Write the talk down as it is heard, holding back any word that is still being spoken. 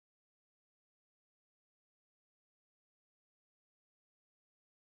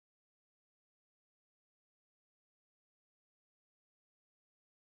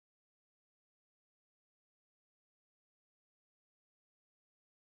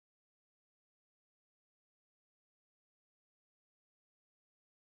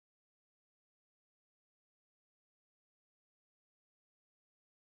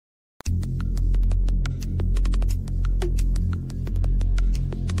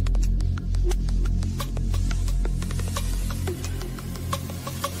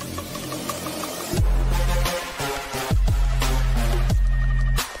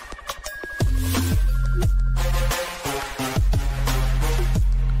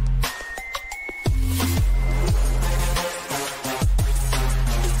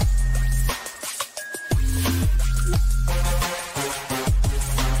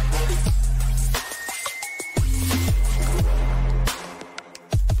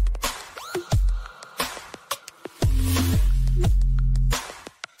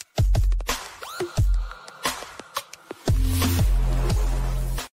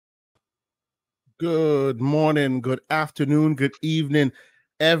Good morning, good afternoon, good evening,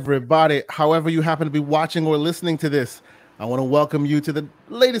 everybody. However you happen to be watching or listening to this, I want to welcome you to the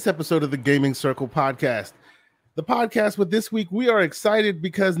latest episode of the Gaming Circle podcast. The podcast with this week, we are excited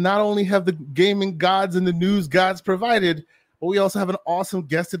because not only have the gaming gods and the news gods provided, but we also have an awesome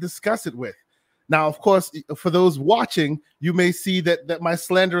guest to discuss it with. Now, of course, for those watching, you may see that my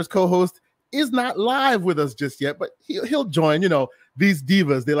slanderous co-host is not live with us just yet, but he'll join. You know, these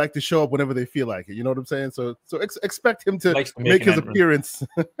divas, they like to show up whenever they feel like it. You know what I'm saying? So expect him to make his appearance.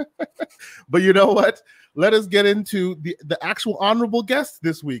 But you know what? Let us get into the actual honorable guest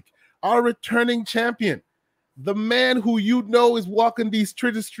this week, our returning champion, the man who you know is walking these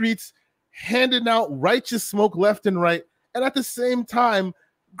Twitter streets, handing out righteous smoke left and right, and at the same time,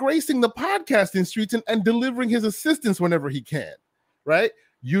 gracing the podcasting streets and delivering his assistance whenever he can, right?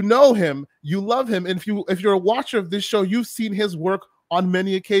 You know him, you love him, and if you're a watcher of this show, you've seen his work on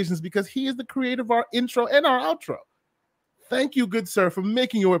many occasions because he is the creator of our intro and our outro. Thank you, good sir, for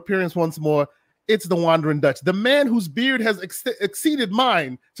making your appearance once more. It's the Wandering Dutch, the man whose beard has exceeded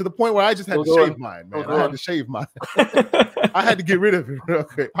mine to the point where I just had to shave mine, man. I had to shave mine. I had to get rid of it.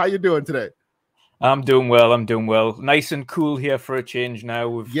 Okay, how you doing today? I'm doing well. Nice and cool here for a change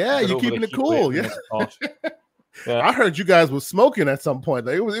now. You're keeping it cool. Yeah. Yeah. I heard you guys were smoking at some point.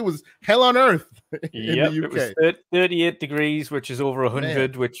 Like, it was hell on earth in the UK. It was 38 degrees, which is over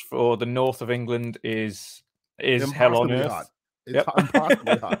 100, which for the north of England is hell on earth. Hot. It's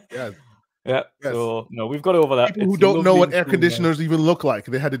impossibly hot. Yeah. Yeah. Yes. So no, we've got over that. People who don't know what air conditioners even look like,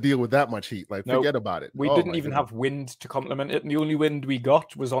 they had to deal with that much heat. Like, forget about it. We didn't even have wind to complement it. And the only wind we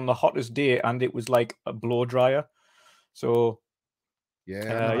got was on the hottest day, and it was like a blow dryer. So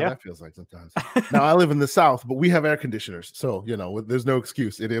that feels like sometimes. Now I live in the South, but we have air conditioners, so you know there's no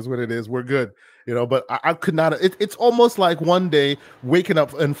excuse. It is what it is. We're good, you know. But I could not. It's almost like one day waking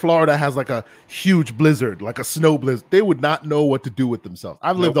up in Florida has like a huge blizzard, like a snow blizzard. They would not know what to do with themselves.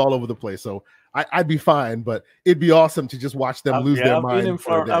 I've lived all over the place, so I'd be fine. But it'd be awesome to just watch them lose their mind.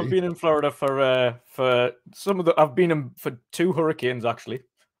 I've been in Florida for some of the. I've been in for 2 hurricanes actually.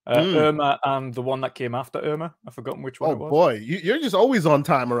 Irma and the one that came after Irma. I've forgotten which one it was. Oh boy, you're just always on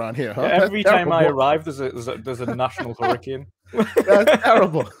time around here, huh? Yeah, every time I arrive, there's a national hurricane. That's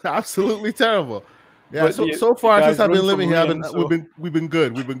terrible. Absolutely terrible. Yeah. But so far since I've been living here, we've been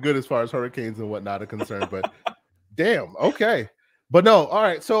good. We've been good as far as hurricanes and whatnot are concerned. But damn, okay. But no, all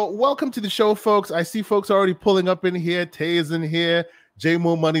right. So welcome to the show, folks. I see folks already pulling up in here. Tay is in here. J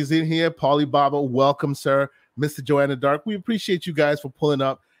Mo Money's in here. Paulie Baba, welcome, sir. Mr. Joanna Dark, we appreciate you guys for pulling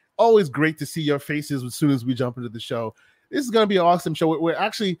up. Always great to see your faces as soon as we jump into the show. This is going to be an awesome show. We're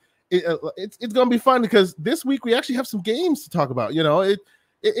actually, it's going to be fun because this week we actually have some games to talk about. You know,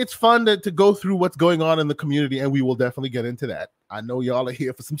 it's fun to go through what's going on in the community, and we will definitely get into that. I know y'all are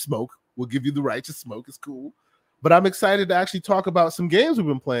here for some smoke. We'll give you the righteous smoke. It's cool. But I'm excited to actually talk about some games we've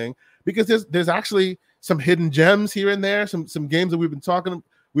been playing because there's actually some hidden gems here and there, some games that we've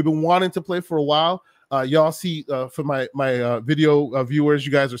been wanting to play for a while. Y'all see for my video viewers,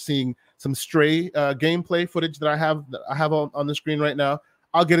 you guys are seeing some Stray gameplay footage that I have on the screen right now.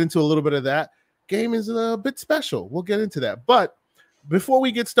 I'll get into a little bit of that. Game is a bit special. We'll get into that. But before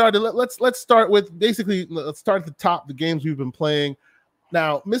we get started, let's start with let's start at the top, the games we've been playing.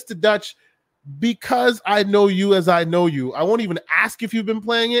 Now, Mr. Dutch, because I know you as I know you, I won't even ask if you've been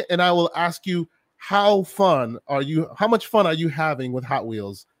playing it, and I will ask you how much fun are you having with Hot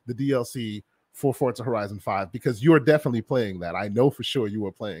Wheels, the DLC for Forza Horizon 5, because you're definitely playing that. I know for sure you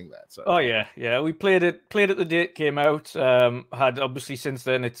were playing that. So. Oh yeah, we played it the day it came out. Had obviously since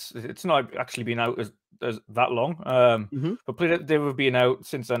then it's not actually been out as that long. But played it the day we've been out.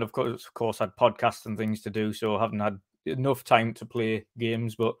 Since then, of course, had podcasts and things to do, so I haven't had enough time to play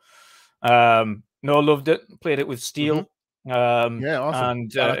games. But loved it. Played it with Steel. Awesome.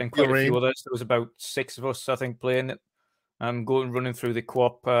 And quite a few others. There was about 6 of us, I think, playing it. Running through the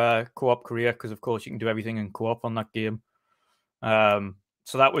co-op career because, of course, you can do everything in co-op on that game.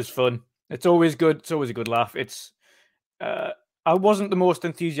 So that was fun. It's always good. It's always a good laugh. I wasn't the most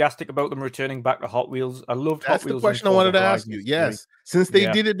enthusiastic about them returning back to Hot Wheels. I loved Hot Wheels. That's the question I wanted to ask you. Yes, since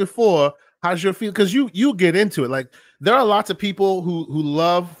they did it before, how's your feel? Because you get into it. Like, there are lots of people who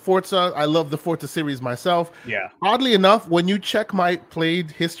love Forza. I love the Forza series myself. Yeah. Oddly enough, when you check my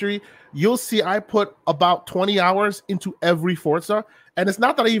played history, you'll see I put about 20 hours into every Forza. And it's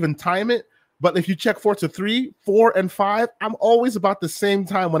not that I even time it, but if you check Forza 3, 4, and 5, I'm always about the same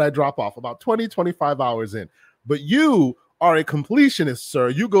time when I drop off, about 20, 25 hours in. But you are a completionist, sir.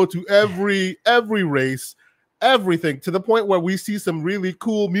 You go to every race, everything, to the point where we see some really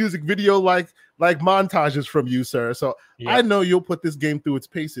cool music video like montages from you, sir. So I know you'll put this game through its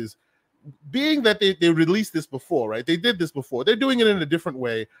paces. being that they released this before, right? They did this before. They're doing it in a different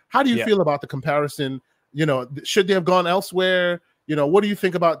way. How do you feel about the comparison? You know, should they have gone elsewhere? You know, what do you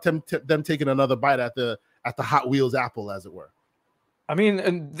think about them taking another bite at the Hot Wheels apple, as it were? I mean,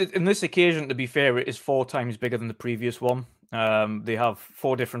 in this occasion, to be fair, it is 4 times bigger than the previous one. They have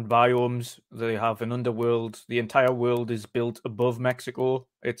 4 different biomes. They have an underworld. The entire world is built above Mexico.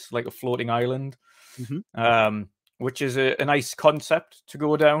 It's like a floating island. Which is a nice concept to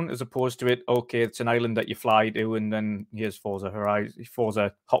go down, as opposed to it, okay, it's an island that you fly to, and then here's Forza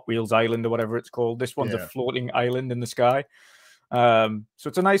Hot Wheels Island, or whatever it's called. This one's a floating island in the sky. So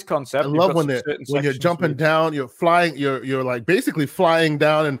it's a nice concept. I love when you're jumping down, you're flying, you're like basically flying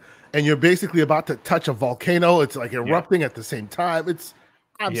down, and you're basically about to touch a volcano. It's like erupting at the same time. It's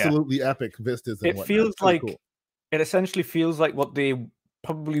absolutely epic vistas. And it feels like cool. It essentially feels like what they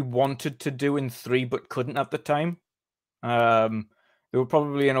probably wanted to do in 3 but couldn't at the time. They were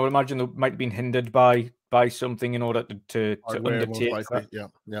probably, and I would imagine they might have been hindered by something in order to undertake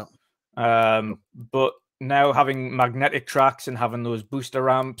that. But now having magnetic tracks and having those booster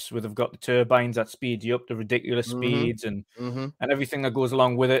ramps where they've got the turbines that speed you up to ridiculous speeds and everything that goes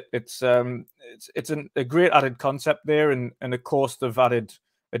along with it, it's a great added concept there, and of course they've added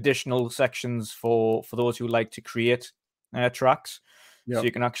additional sections for those who like to create tracks. So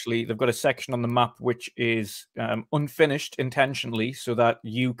you can they've got a section on the map which is unfinished intentionally so that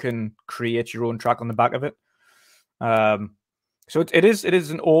you can create your own track on the back of it. So it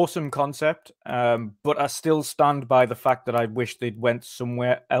is an awesome concept, but I still stand by the fact that I wish they'd went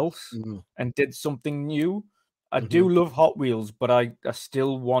somewhere else and did something new. I do love Hot Wheels, but I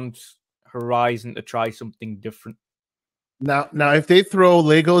still want Horizon to try something different. Now, if they throw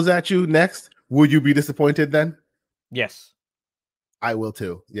Legos at you next, would you be disappointed then? Yes. I will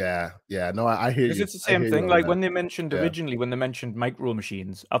too. Yeah. No, I hear you. It's the same thing. Like when they mentioned originally, when they mentioned Micro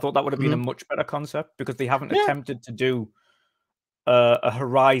Machines, I thought that would have been a much better concept because they haven't attempted to do a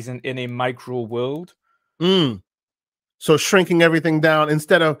Horizon in a micro world. So shrinking everything down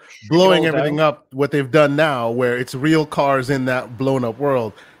instead of blowing everything up, what they've done now, where it's real cars in that blown up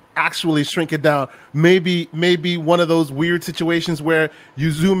world. Actually shrink it down. Maybe one of those weird situations where you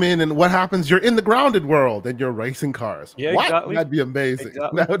zoom in and what happens? You're in the grounded world and you're racing cars. Yeah, exactly. That'd be amazing.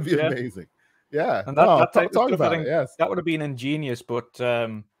 Exactly. That would be amazing. Yeah. And talk about it. Yes, that would have been ingenious. But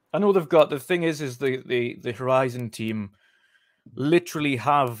I know they've got the thing is the Horizon team literally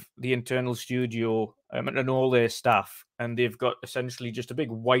have the internal studio and all their staff, and they've got essentially just a big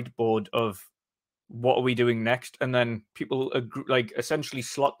whiteboard of what are we doing next, and then people like essentially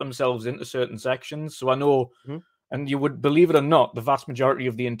slot themselves into certain sections. So I know, and you would believe it or not, the vast majority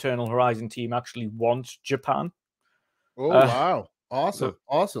of the internal Horizon team actually want Japan. Oh wow, awesome.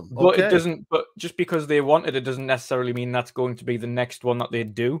 But it doesn't. But just because they want it, it doesn't necessarily mean that's going to be the next one that they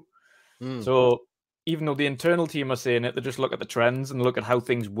do. So even though the internal team are saying it, they just look at the trends and look at how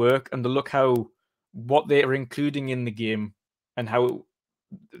things work, and they look what they are including in the game and how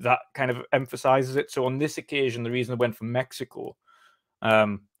that kind of emphasizes it. So on this occasion, the reason I went for Mexico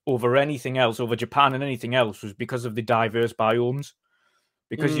over anything else, over Japan and anything else, was because of the diverse biomes.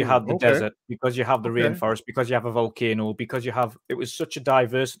 Because you have the desert, because you have the rainforest, because you have a volcano, because it was such a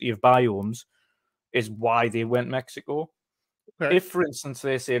diversity of biomes, is why they went Mexico. If, for instance,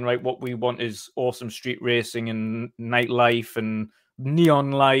 they're saying, right, what we want is awesome street racing and nightlife and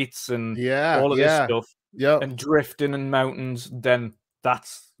neon lights and all of this stuff, and drifting and mountains, then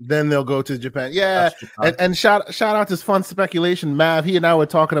they'll go to Japan. And shout out to Fun Speculation, Mav. He and I were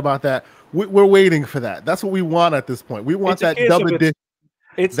talking about that. We're waiting for that. That's what we want at this point. We want that double edition.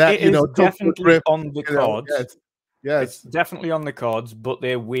 It is definitely on the cards. It's definitely on the cards, but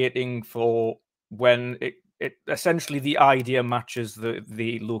they're waiting for when it essentially the idea matches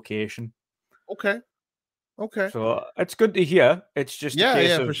the location. Okay. So it's good to hear. It's just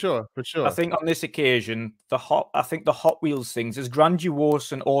for sure. I think on this occasion, the Hot Wheels things, as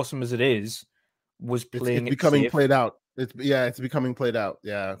grandiose and awesome as it is, was playing. It's becoming played out. It's becoming played out.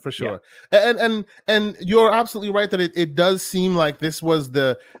 Yeah, for sure. Yeah. And you're absolutely right that it does seem like this was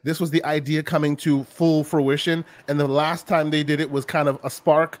the idea coming to full fruition. And the last time they did it was kind of a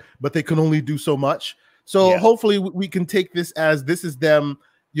spark, but they can only do so much. So hopefully we can take this as this is them,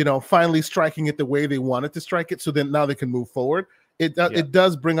 finally striking it the way they wanted to strike it. So then now they can move forward. It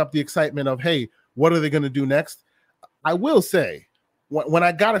does bring up the excitement of, hey, what are they going to do next? I will say, when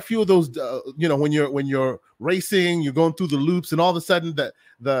I got a few of those, when you're racing, you're going through the loops, and all of a sudden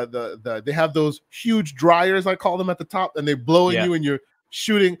they have those huge dryers, I call them, at the top, and they're blowing you, and you're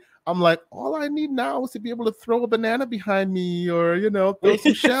shooting. I'm like, all I need now is to be able to throw a banana behind me, or throw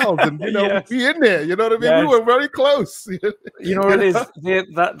some shells, and Yes. be in there. You know what I mean? Yes. We were very close. You know what it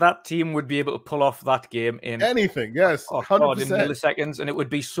is? That team would be able to pull off that game in anything. Yes, 100%. In milliseconds, and it would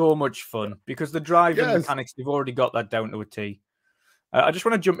be so much fun because the driving mechanics, they've already got that down to a T. I just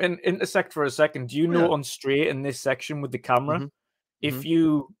want to jump intersect for a second. Do you know on Stray in this section with the camera, if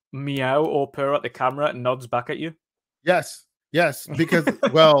you meow or purr at the camera, it nods back at you? Yes, because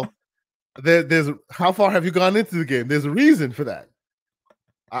well, there's how far have you gone into the game? There's a reason for that.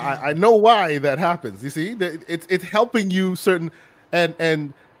 I know why that happens. You see, it's helping you certain,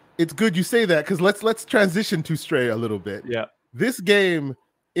 and it's good you say that, because let's transition to Stray a little bit. Yeah, this game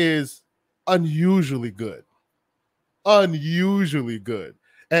is unusually good. And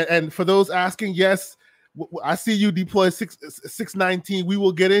for those asking, yes, I see you deploy 619. We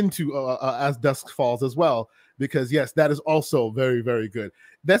will get into As Dusk Falls as well, because yes, that is also very, very good.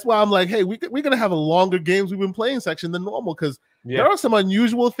 That's why I'm like, hey, we're gonna have a longer games we've been playing section than normal, because there are some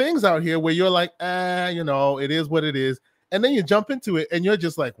unusual things out here where you're like, it is what it is, and then you jump into it and you're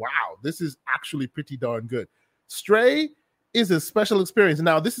just like, wow, this is actually pretty darn good. Stray is a special experience.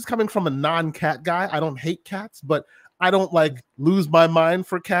 Now, this is coming from a non-cat guy. I don't hate cats, but I don't like lose my mind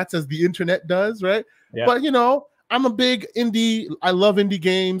for cats as the internet does, right? Yeah. But I'm a big indie. I love indie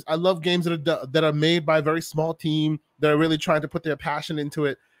games. I love games that are made by a very small team that are really trying to put their passion into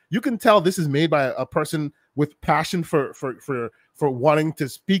it. You can tell this is made by a person with passion for wanting to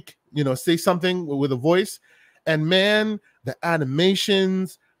speak, say something with a voice. And man, the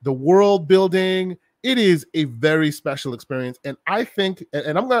animations, the world building, it is a very special experience. And I think,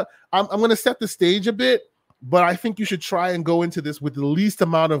 and I'm gonna set the stage a bit, but I think you should try and go into this with the least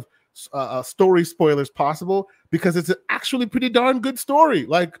amount of story spoilers possible, because it's actually pretty darn good story.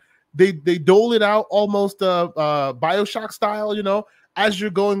 Like they dole it out almost BioShock style, as you're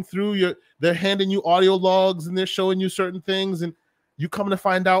going through. They're handing you audio logs and they're showing you certain things, and you come to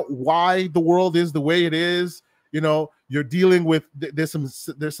find out why the world is the way it is. You're dealing with there's some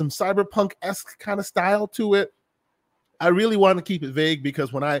cyberpunk-esque kind of style to it. I really want to keep it vague,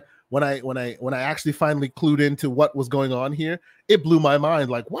 because when I actually finally clued into what was going on here, it blew my mind.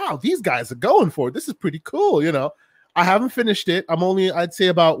 Like, wow, these guys are going for it. This is pretty cool. I haven't finished it. I'm only, I'd say,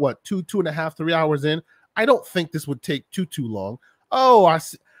 about 2.5, 3 hours in. I don't think this would take too long. Oh,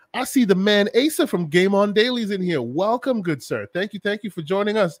 I see the man Asa from Game On Daily's in here. Welcome, good sir. Thank you for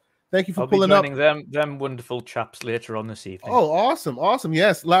joining us. Thank you for pulling up. I'll be joining them wonderful chaps later on this evening. Oh, awesome.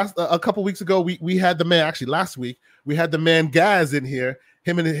 Yes, a couple weeks ago we had the man. Actually, last week we had the man Gaz in here.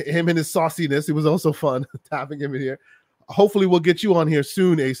 Him and his sauciness. It was also fun tapping him in here. Hopefully, we'll get you on here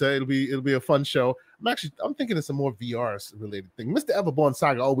soon, Asa. It'll be a fun show. I'm thinking of some more VR related thing. Mr. Everborn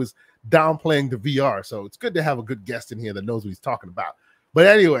Saga always downplaying the VR, so it's good to have a good guest in here that knows what he's talking about. But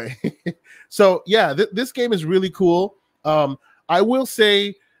anyway, so yeah, this game is really cool. I will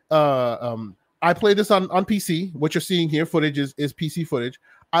say. I played this on PC. What you're seeing here, footage is PC footage.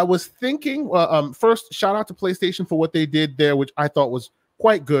 I was thinking, first, shout out to PlayStation for what they did there, which I thought was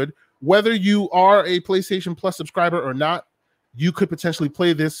quite good. Whether you are a PlayStation Plus subscriber or not, you could potentially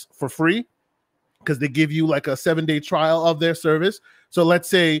play this for free, because they give you like a 7-day trial of their service. So let's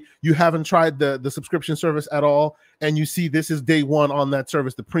say you haven't tried the subscription service at all, and you see this is day one on that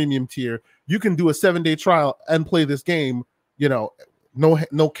service, the premium tier. You can do a 7-day trial and play this game,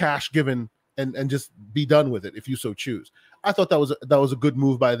 no cash given, and just be done with it if you so choose. I thought that was a good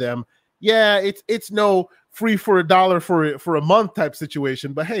move by them. Yeah, it's no free for $1 for a month type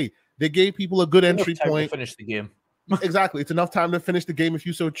situation, but hey, they gave people a good entry point to finish the game. Exactly, it's enough time to finish the game if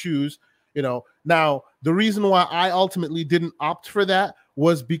you so choose. Now the reason why I ultimately didn't opt for that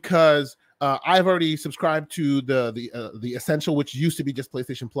was because I've already subscribed to the Essential, which used to be just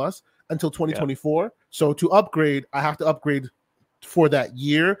PlayStation Plus until 2024. Yeah. So to upgrade, I have to upgrade for that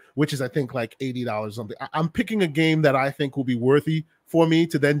year, which is I think like $80 or something. I'm picking a game that I think will be worthy for me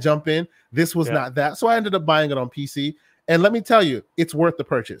to then jump in. This was not that, so I ended up buying it on PC. And let me tell you, it's worth the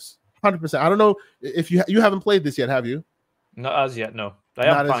purchase, 100%. I don't know if you haven't played this yet, have you? Not as yet, no.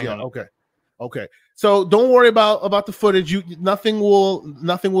 Not as yet. Okay. So don't worry about the footage. Nothing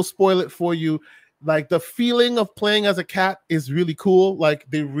will spoil it for you. Like, the feeling of playing as a cat is really cool. Like,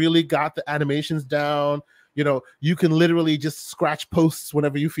 they really got the animations down. You can literally just scratch posts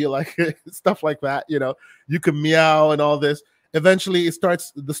whenever you feel like it, stuff like that. You can meow and all this. Eventually,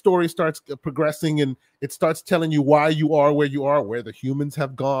 the story starts progressing, and it starts telling you why you are where you are, where the humans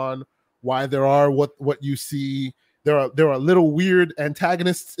have gone, why there are what you see. There are little weird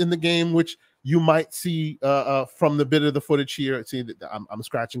antagonists in the game, which you might see from the bit of the footage here. See, I'm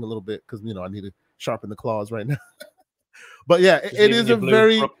scratching a little bit because I need to sharpen the claws right now. But yeah, it is a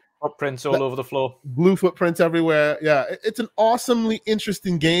very footprints all over the floor. Blue footprints everywhere. Yeah, it's an awesomely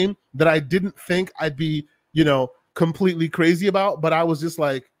interesting game that I didn't think I'd be, completely crazy about, but I was just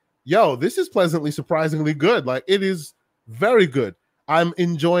like, yo, this is pleasantly surprisingly good. Like, it is very good. I'm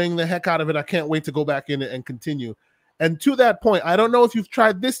enjoying the heck out of it. I can't wait to go back in it and continue. And to that point, I don't know if you've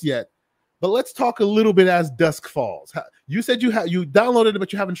tried this yet, but let's talk a little bit as dusk falls. You said you downloaded it,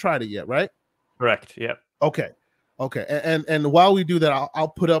 but you haven't tried it yet, right? Correct. Yeah. Okay. And while we do that, I'll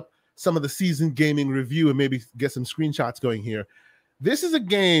put up some of the seasoned gaming review and maybe get some screenshots going here. This is a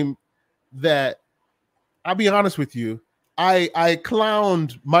game that, I'll be honest with you, I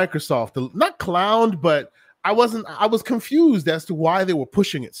clowned Microsoft. Not clowned, but I was confused as to why they were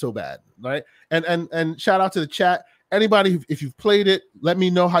pushing it so bad, right? And shout out to the chat. Anybody, if you've played it, let me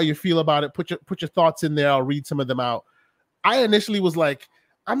know how you feel about it. Put your thoughts in there. I'll read some of them out. I initially was like,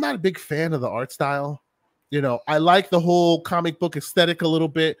 I'm not a big fan of the art style. I like the whole comic book aesthetic a little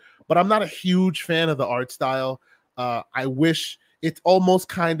bit, but I'm not a huge fan of the art style. I wish it's almost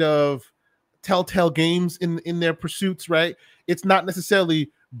kind of Telltale Games in their pursuits, right? It's not necessarily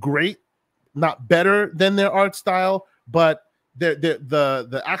great, not better than their art style, but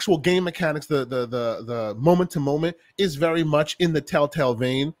the actual game mechanics, the moment to moment is very much in the Telltale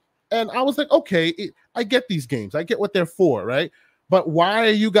vein. And I was like, okay, I get these games. I get what they're for, right? But why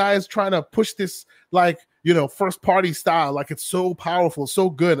are you guys trying to push this first party style? Like, it's so powerful, so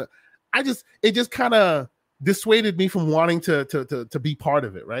good. It just kind of dissuaded me from wanting to be part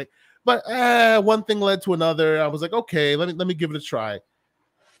of it, right? But one thing led to another. I was like, okay, let me give it a try.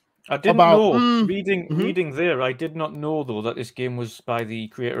 I didn't know. Reading there, I did not know though that this game was by the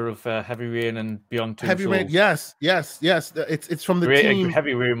creator of Heavy Rain and Beyond Two Souls. Heavy Rain, yes. It's from the team.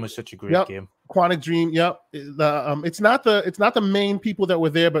 Heavy Rain was such a great game. Quantic Dream, yep. It's not the main people that were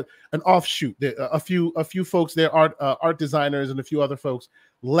there, but an offshoot. A few folks there, art designers, and a few other folks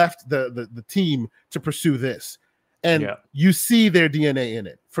left the team to pursue this. And you see their DNA in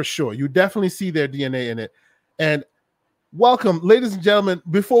it, for sure. You definitely see their DNA in it. And welcome, ladies and gentlemen.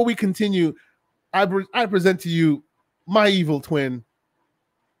 Before we continue, I present to you my evil twin,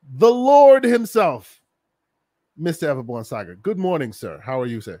 the Lord himself, Mr. Everborn Saga. Good morning, sir. How are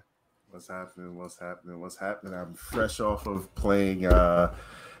you, sir? What's happening? I'm fresh off of playing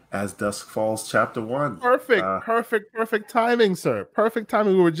As Dusk Falls Chapter 1. Perfect timing, sir. Perfect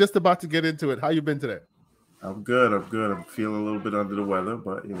timing. We were just about to get into it. How you been today? I'm good. I'm feeling a little bit under the weather,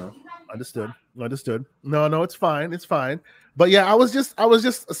 but Understood. No, it's fine. But yeah, I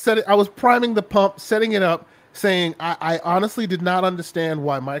was priming the pump, setting it up, saying I honestly did not understand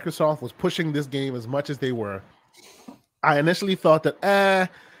why Microsoft was pushing this game as much as they were. I initially thought that they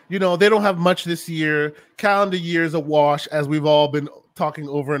don't have much this year. Calendar year is a wash, as we've all been talking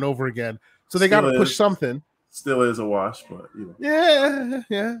over and over again. So they got to push something. Still is a wash, but Yeah.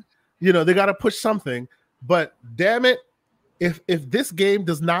 They got to push something. But damn it, if this game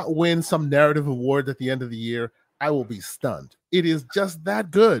does not win some narrative award at the end of the year, I will be stunned. It is just that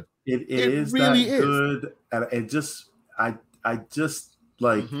good. It is really that good. And it just, I just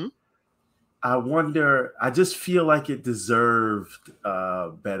like, I wonder, I just feel like it deserved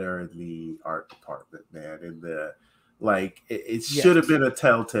better in the art department, man. In the, like, it should have been a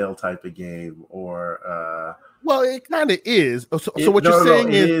Telltale type of game, or well, it kind of is. So what you're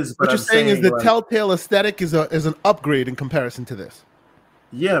saying is the Telltale aesthetic is an upgrade in comparison to this.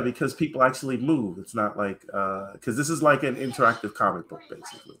 Yeah, because people actually move. It's not like because this is like an interactive comic book,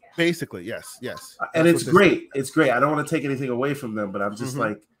 basically. Basically, yes. And it's great. It's great. I don't want to take anything away from them, but I'm just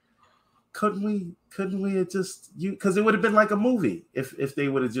like, couldn't we have just because it would have been like a movie if they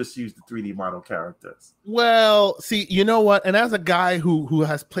would have just used the 3D model characters. Well, see, you know what? And as a guy who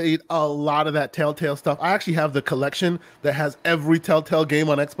has played a lot of that Telltale stuff, I actually have the collection that has every Telltale game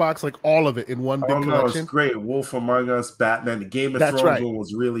on Xbox, like all of it in one big collection. It's great. Wolf Among Us, Batman, the Game of Thrones one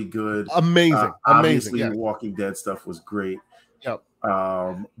was really good. Amazing. Obviously, the Walking Dead stuff was great. Yep.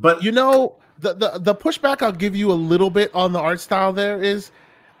 But the pushback I'll give you a little bit on the art style there is,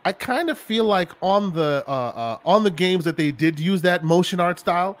 I kind of feel like on the games that they did use that motion art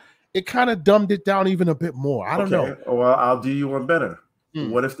style, it kind of dumbed it down even a bit more. I don't know. Well, I'll do you one better.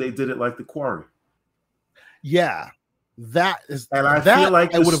 What if they did it like The Quarry? Yeah, that is. And I feel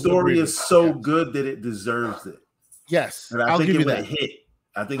like the story is so good that it deserves it. Yes, and I think it would have hit.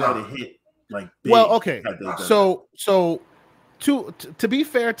 I think I'd have hit like big. Well, okay. So to be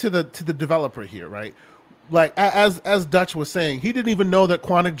fair to the developer here, right? Like as Dutch was saying, he didn't even know that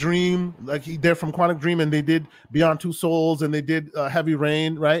Quantic Dream, they're from Quantic Dream, and they did Beyond Two Souls, and they did Heavy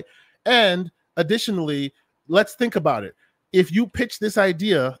Rain, right? And additionally, let's think about it. If you pitch this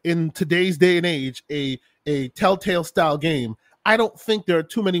idea in today's day and age, a Telltale style game, I don't think there are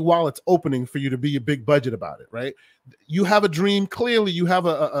too many wallets opening for you to be a big budget about it, right? You have a dream. Clearly, you have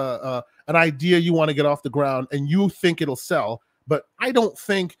an idea you want to get off the ground, and you think it'll sell. But I don't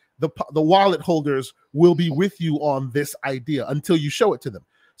think the wallet holders will be with you on this idea until you show it to them.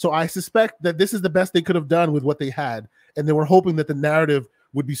 So I suspect that this is the best they could have done with what they had, and they were hoping that the narrative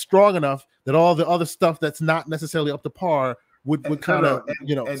would be strong enough that all the other stuff that's not necessarily up to par would kind of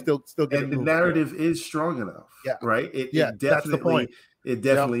still get. And the narrative is strong enough, right? It definitely, that's the point. It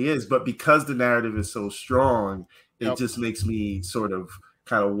definitely is. But because the narrative is so strong, it just makes me sort of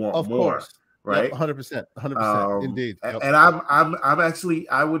kind of want more. Course. Right, 100%, indeed. And I'm actually,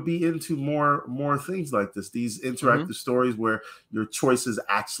 I would be into more things like this. These interactive stories where your choices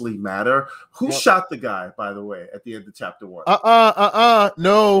actually matter. Who shot the guy, by the way, at the end of chapter 1?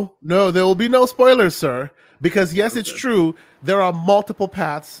 No, there will be no spoilers, sir. Because yes, it's true. There are multiple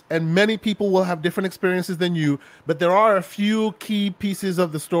paths, and many people will have different experiences than you. But there are a few key pieces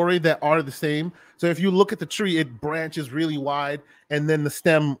of the story that are the same. So if you look at the tree, it branches really wide, and then the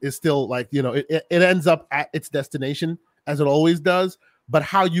stem is still like, it ends up at its destination as it always does. But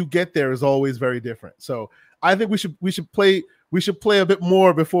how you get there is always very different. So I think we should play a bit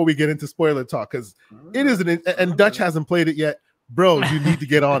more before we get into spoiler talk, because it is and Dutch hasn't played it yet. Bro, you need to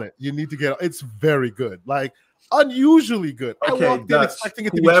get on it. It's very good, like unusually good. Okay, I walked in expecting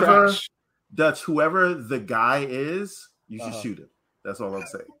it to be trash. Dutch, whoever the guy is, you should shoot him. That's all I'm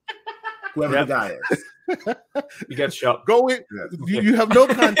saying. Whoever the guy is, you get shot. Go in. You have no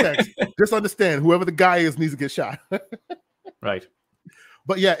context. Just understand, whoever the guy is needs to get shot. Right.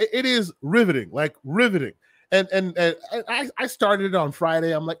 But yeah, it is riveting, like riveting. And I started it on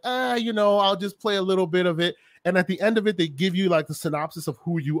Friday. I'm like, I'll just play a little bit of it. And at the end of it, they give you like the synopsis of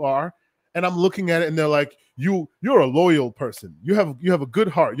who you are. And I'm looking at it, and they're like, you're a loyal person. You have a good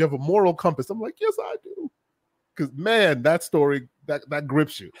heart. You have a moral compass. I'm like, yes, I do. Because man, that story that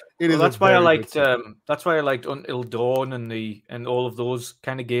grips you. That's why I liked Until Dawn and all of those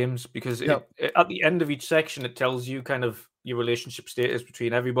kind of games, because at the end of each section, it tells you kind of your relationship status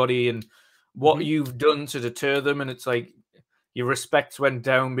between everybody and what you've done to deter them. And it's like, your respect went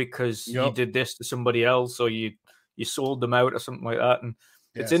down because you did this to somebody else, or you sold them out or something like that. And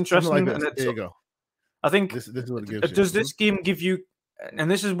it's interesting. Like there you go. I think this is what it gives you. Does this game give you, and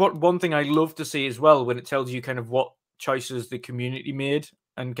this is one thing I love to see as well, when it tells you kind of what choices the community made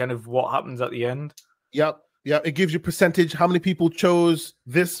and kind of what happens at the end. Yep. It gives you percentage, how many people chose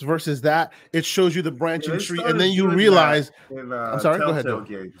this versus that. It shows you the branching tree, and then you realize. I'm sorry, go ahead.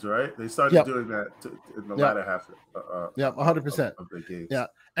 Games, right? They started doing that in the latter half. 100%. Of the games. Yeah,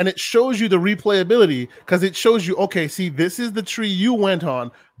 and it shows you the replayability, because it shows you, okay, see, this is the tree you went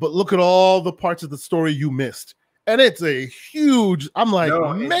on, but look at all the parts of the story you missed. And it's a huge. I'm like,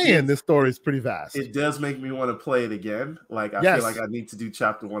 this story is pretty vast. It does make me want to play it again. Like I feel like I need to do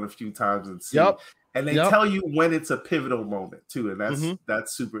chapter 1 a few times and see. And they tell you when it's a pivotal moment too, and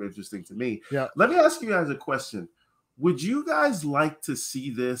that's super interesting to me. Yeah. Let me ask you guys a question. Would you guys like to see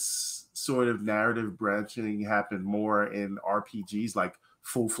this sort of narrative branching happen more in RPGs, like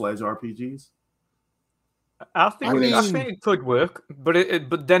full-fledged RPGs? I think it could work,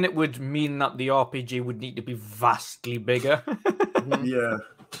 but then it would mean that the RPG would need to be vastly bigger. Yeah.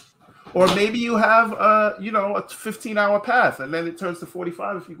 Or maybe you have a 15-hour path, and then it turns to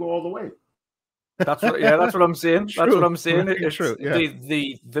 45 if you go all the way. That's what I'm saying. That's what I'm saying. It's true. Yeah.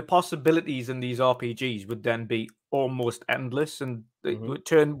 The possibilities in these RPGs would then be almost endless, and it would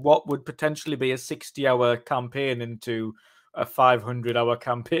turn what would potentially be a 60-hour campaign into a 500-hour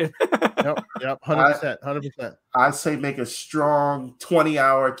campaign. Yep, 100%. I say make a strong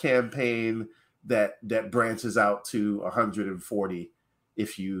 20-hour campaign that branches out to 140.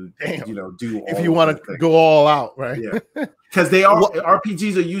 If you do, if you want to go all out, right? Yeah, because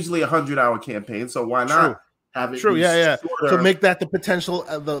RPGs are usually 100-hour campaigns, so why not have it? True, yeah. So make that the potential,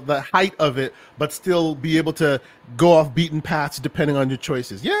 the height of it, but still be able to go off beaten paths depending on your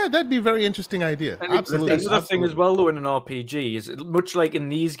choices. Yeah, that'd be a very interesting idea. Absolutely. Another thing as well, though, in an RPG is much like in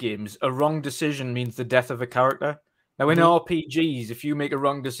these games, a wrong decision means the death of a character. Now, in RPGs, if you make a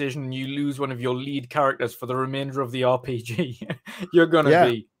wrong decision and you lose one of your lead characters for the remainder of the RPG, you're going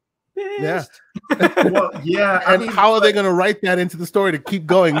to be pissed. And how are they going to write that into the story to keep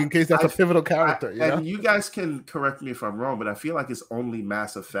going in case that's a pivotal character? And you guys can correct me if I'm wrong, but I feel like it's only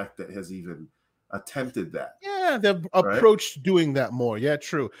Mass Effect that has even attempted that. Yeah, they've approached doing that more. Yeah,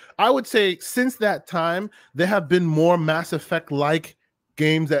 true. I would say since that time, there have been more Mass Effect-like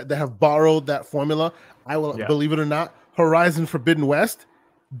games that have borrowed that formula. I will believe it or not, Horizon Forbidden West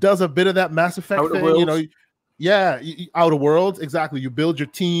does a bit of that Mass Effect thing. Yeah, Outer Worlds, exactly. You build your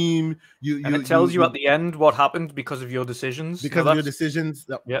team. And it tells you at the end what happened because of your decisions. Because of your decisions.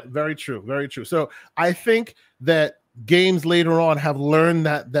 Yeah, very true, very true. So I think that games later on have learned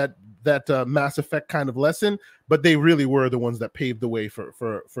that Mass Effect kind of lesson, but they really were the ones that paved the way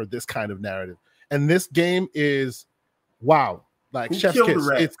for this kind of narrative. And this game is, wow, like chef's kiss.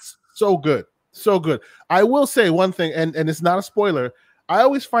 It's so good, so good. I will say one thing, and it's not a spoiler. I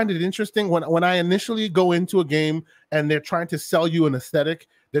always find it interesting when I initially go into a game and they're trying to sell you an aesthetic.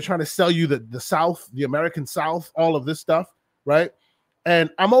 They're trying to sell you the South, the American South, all of this stuff, right? And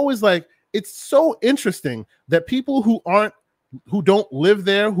I'm always like, it's so interesting that people who don't live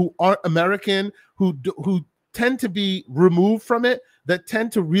there, who aren't American, who tend to be removed from it, that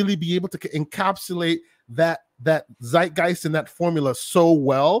tend to really be able to encapsulate that zeitgeist and that formula so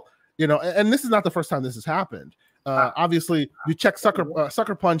well, you know. And this is not the first time this has happened. Obviously, you check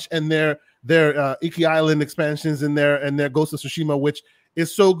Sucker Punch and their Iki Island expansions in there, and their Ghost of Tsushima, which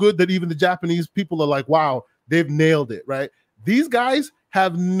is so good that even the Japanese people are like, wow, they've nailed it, right? These guys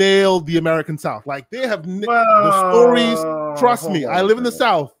have nailed the American South. Like, they have the stories. Trust me, I live in the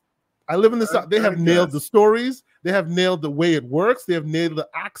South. They have nailed the stories. They have nailed the way it works. They have nailed the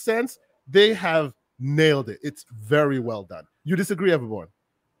accents. They have nailed it. It's very well done. You disagree, Everborn?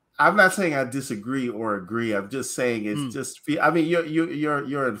 I'm not saying I disagree or agree. I'm just saying it's just. I mean,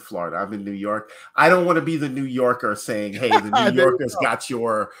 you're in Florida. I'm in New York. I don't want to be the New Yorker saying, "Hey, the New Yorkers got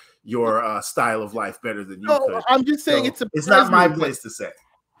your style of life better than you could." I'm just saying it's not my place to say.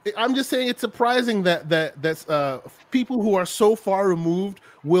 I'm just saying it's surprising that people who are so far removed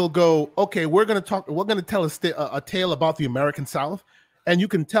will go, okay, we're going to tell a tale about the American South, and you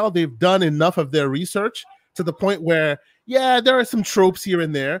can tell they've done enough of their research to the point where, yeah, there are some tropes here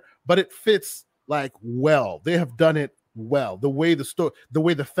and there, but it fits like well. They have done it well. The way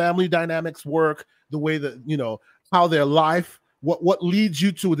the family dynamics work, the way that, you know, how their life, what leads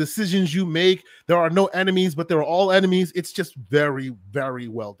you to decisions you make. There are no enemies, but there are all enemies. It's just very, very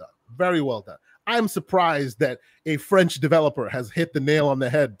well done. Very well done. I'm surprised that a French developer has hit the nail on the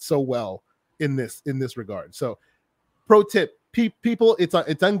head so well in this regard. So, pro tip, people, it's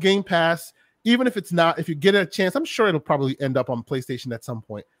on Game Pass. Even if it's not, if you get a chance, I'm sure it'll probably end up on PlayStation at some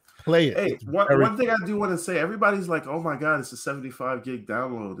point. Play it. Hey, one thing I do want to say, everybody's like, "Oh my God, it's a 75 gig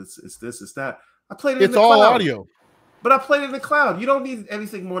download. It's this, it's that." I played it. It's all cloud. Audio. But I played it in the cloud. You don't need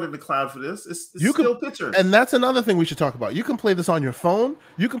anything more than the cloud for this. It's still pictures. And that's another thing we should talk about. You can play this on your phone.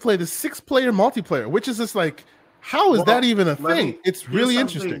 You can play this 6-player multiplayer, which is just like, how is that even a thing? It's really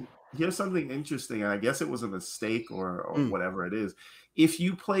interesting. Here's something interesting, and I guess it was a mistake or whatever it is. If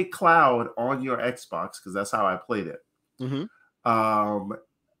you play cloud on your Xbox, because that's how I played it,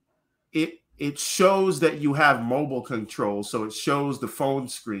 it shows that you have mobile control. So it shows the phone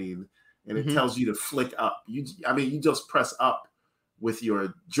screen. And it tells you to flick up. You just press up with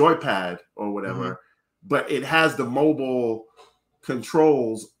your joypad or whatever, but it has the mobile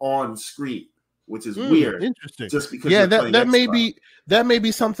controls on screen, which is weird. Interesting. Just because that may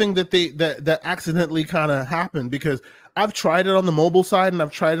be something that accidentally kind of happened, because I've tried it on the mobile side and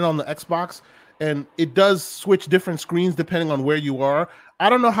I've tried it on the Xbox, and it does switch different screens depending on where you are. I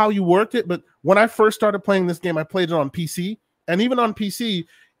don't know how you worked it, but when I first started playing this game, I played it on PC, and even on PC.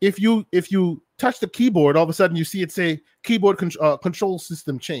 If you touch the keyboard, all of a sudden you see it say keyboard control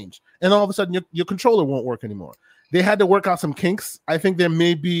system change, and all of a sudden your controller won't work anymore. They had to work out some kinks. I think there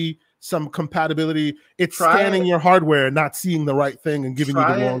may be some compatibility. It's scanning your hardware, not seeing the right thing and giving you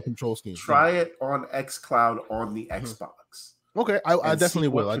the wrong control scheme. Try it on xCloud on the Xbox. Okay, I definitely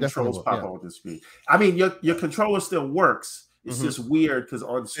will. I definitely will. Pop on the screen. I mean, your controller still works. It's just weird because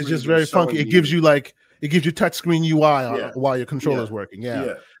on screen it's just very funky. It gives you touchscreen UI while your controller is working.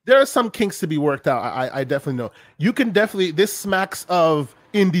 Yeah. There are some kinks to be worked out. I definitely know. You can this smacks of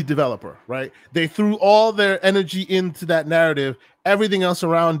indie developer, right? They threw all their energy into that narrative. Everything else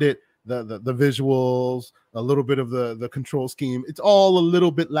around it, the visuals, a little bit of the control scheme, it's all a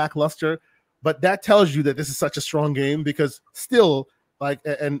little bit lackluster. But that tells you that this is such a strong game, because still, like,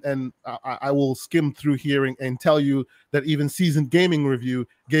 and I will skim through here and tell you that even Seasoned Gaming Review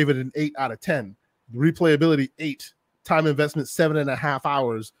gave it an 8 out of 10. Replayability 8. Time investment 7.5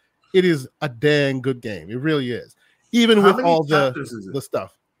 hours. It is a dang good game. It really is. Even with all the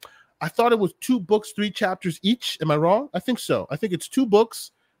stuff. I thought it was 2 books, 3 chapters each. Am I wrong? I think so. I think it's 2 books.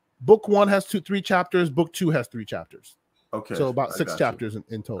 Book 1 has 3 chapters. Book 2 has 3 chapters. Okay. So about 6 chapters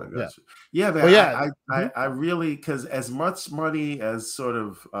in total. Yeah, man. I really, because as much money as sort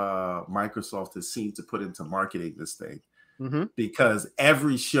of Microsoft has seemed to put into marketing this thing, because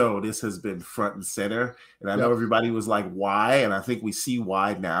every show this has been front and center. And I know everybody was like, why? And I think we see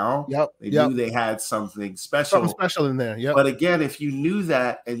why now. They knew they had something special. Something special in there. But again, if you knew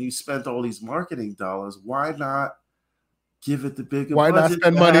that and you spent all these marketing dollars, why not give it the bigger Why budget not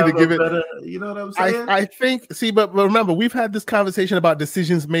spend money to give it better, you know what I'm saying? I think, see, but remember, we've had this conversation about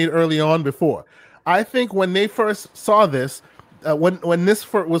decisions made early on before. I think when they first saw this, when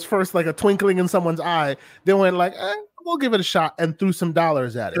this was first like a twinkling in someone's eye, they went like, we'll give it a shot, and threw some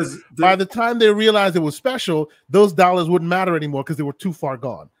dollars at it. By the time they realized it was special, those dollars wouldn't matter anymore because they were too far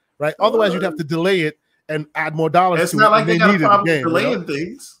gone, right? Otherwise, you'd have to delay it and add more dollars. It's not like they got a problem delaying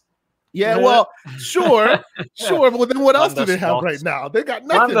things. Yeah, well, sure, but then what else do they have right now? They got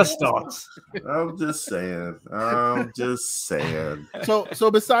nothing. I'm just saying.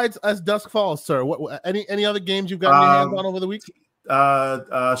 So besides As Dusk Falls, sir, what any other games you've got in your hands on over the week?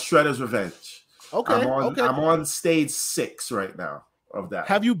 Shredder's Revenge. Okay, I'm on stage 6 right now of that.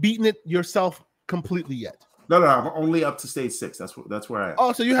 Have you beaten it yourself completely yet? No, I'm only up to stage 6. That's where I am.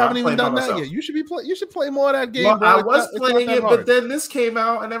 Oh, so you haven't even done that yet. You should play more of that game. Well, I was playing it, but then this came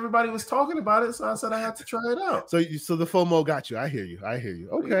out and everybody was talking about it, so I said I had to try it out. So the FOMO got you. I hear you.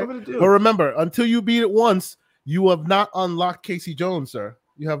 Okay, but remember, until you beat it once, you have not unlocked Casey Jones, sir.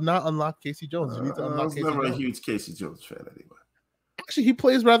 You have not unlocked Casey Jones. You need to unlock Casey Jones. I was never a huge Casey Jones fan anyway. Actually, he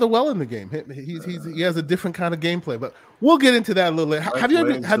plays rather well in the game. He has a different kind of gameplay, but we'll get into that a little later.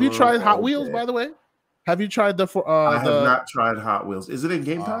 Have you tried Hot Wheels, by the way? Have you tried I have not tried Hot Wheels. Is it in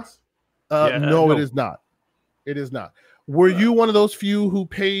Game Pass? No, it is not. It is not. Were you one of those few who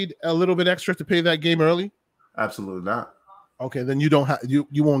paid a little bit extra to pay that game early? Absolutely not. Okay, then you don't have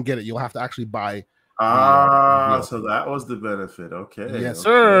you won't get it. You'll have to actually buy. So that was the benefit. Okay. Yes,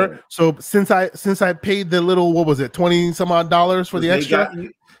 sir. So since I paid the little, what was it, $20 some odd for the extra?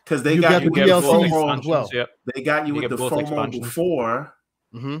 Because they got you with the FOMO as well. Yep. They got you with the FOMO before.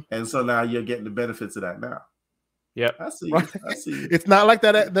 And so now you're getting the benefits of that now. Yeah, I see. It's not like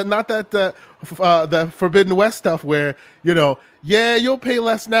that. Not that the Forbidden West stuff where you'll pay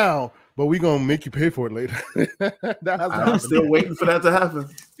less now, but we're gonna make you pay for it later. I'm still waiting for that to happen.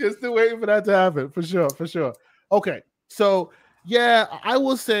 You're still waiting for that to happen for sure. Okay, so yeah, I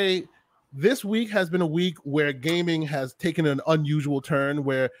will say this week has been a week where gaming has taken an unusual turn.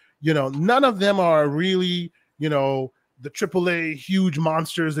 Where none of them are really the AAA huge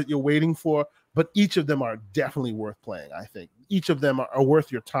monsters that you're waiting for, but each of them are definitely worth playing. I think each of them are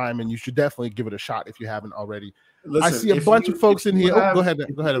worth your time, and you should definitely give it a shot if you haven't already. Listen, I see a bunch of folks in here. Go ahead.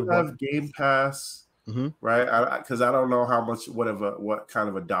 You have Game Pass, right? Because I don't know how much, what kind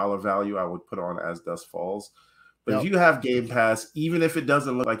of a dollar value I would put on As Dusk Falls. But if you have Game Pass, even if it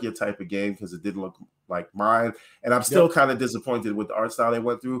doesn't look like your type of game, because it didn't look like mine, and I'm still kind of disappointed with the art style they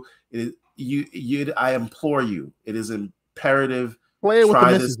went through. I implore you, it is imperative. Play it with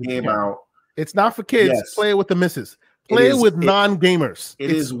try the this game out. It's not for kids. Yes. Play it with the missus. Play it with non-gamers.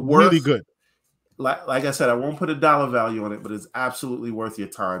 It's really good. Like I said, I won't put a dollar value on it, but it's absolutely worth your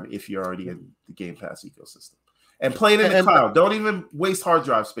time if you're already in the Game Pass ecosystem. And play it in the cloud. Don't even waste hard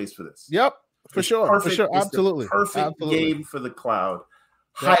drive space for this. Yep, for sure. Absolutely. Perfect game for the cloud.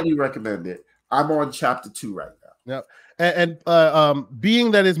 Highly recommend it. I'm on chapter 2 right now. Yep. And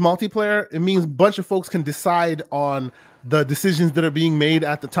being that it's multiplayer, it means a bunch of folks can decide on the decisions that are being made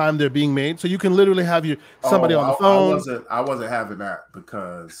at the time they're being made. So you can literally have somebody on the phone. I wasn't having that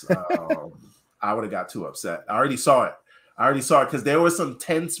because I would have got too upset. I already saw it because there were some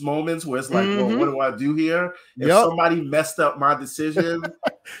tense moments where it's like, well, what do I do here? If somebody messed up my decision,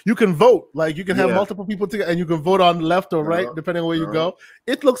 you can vote. Like you can have multiple people together, and you can vote on left or right depending on where you go.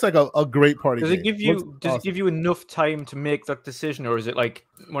 It looks like a great party. Does it give you it give you enough time to make that decision, or is it like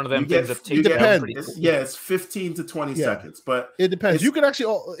one of them things that takes pretty quick? It's 15 to 20 seconds, but it depends. You can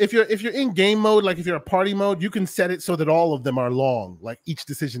actually, if you're in game mode, like if you're a party mode, you can set it so that all of them are long. Like each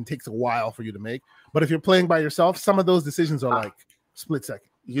decision takes a while for you to make. But if you're playing by yourself, some of those decisions are like split second.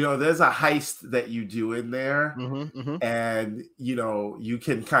 There's a heist that you do in there, and you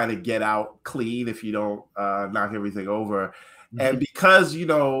can kind of get out clean if you don't knock everything over. And because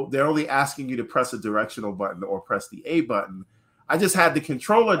they're only asking you to press a directional button or press the A button, I just had the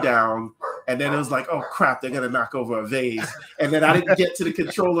controller down, and then it was like, oh crap, they're gonna knock over a vase, and then I didn't get to the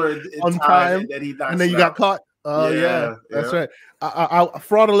controller in time, and then you got caught. Oh yeah, that's right. I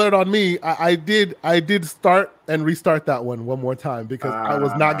fraud alert on me. I did start and restart that one more time because I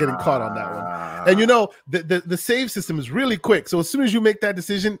was not getting caught on that one. And the save system is really quick. So as soon as you make that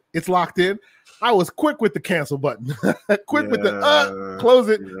decision, it's locked in. I was quick with the cancel button, quick with the close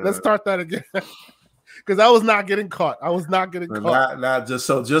it. Let's start that again. because I was not getting caught. I was not getting caught. Not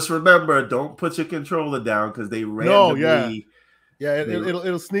just remember, don't put your controller down because they randomly.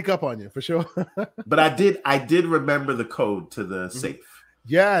 It'll sneak up on you for sure. But I did remember the code to the safe.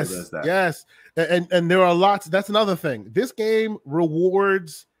 Yes, yes, and there are lots. That's another thing. This game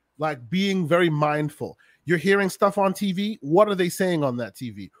rewards like being very mindful. You're hearing stuff on TV. What are they saying on that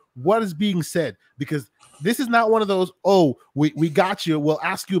TV? What is being said? Because this is not one of those, oh, we got you, we'll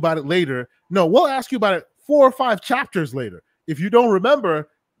ask you about it later. No, we'll ask you about it 4 or 5 chapters later. If you don't remember,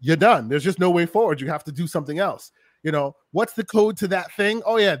 you're done. There's just no way forward. You have to do something else. You know, what's the code to that thing?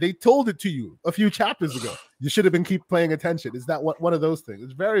 Oh, yeah, they told it to you a few chapters ago. You should have been keep paying attention. Is that one of those things?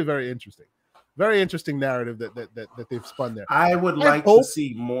 It's very, very interesting. Very interesting narrative that they've spun there. I would like to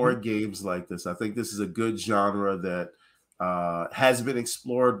see more games like this. I think this is a good genre that has been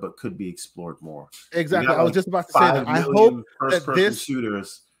explored but could be explored more. Exactly. I was just about to say that. I hope first-person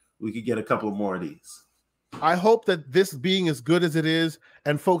shooters, we could get a couple more of these. I hope that this being as good as it is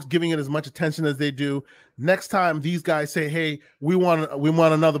and folks giving it as much attention as they do, next time these guys say, hey, we want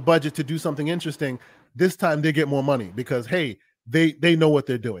another budget to do something interesting, this time they get more money because, hey, they know what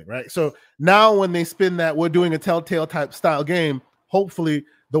they're doing, right? So now when they spin that we're doing a Telltale type style game, hopefully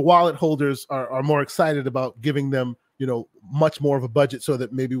the wallet holders are more excited about giving them, you know, much more of a budget so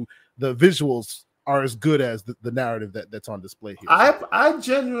that maybe the visuals are as good as the narrative that's on display here. I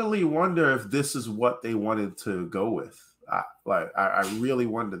genuinely wonder if this is what they wanted to go with. I really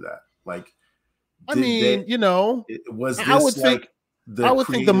wonder that. Like, I mean, you know, was this I would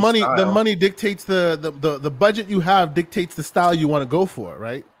think the money dictates the budget you have dictates the style you want to go for,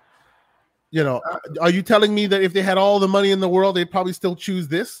 right? You know, are you telling me that if they had all the money in the world, they'd probably still choose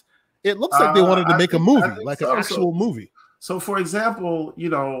this? It looks like they wanted to make a movie, like an actual movie. So, for example, you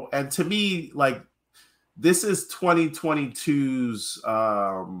know, and to me, like, this is 2022's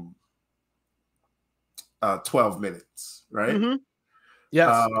 12 minutes, right? Mm-hmm.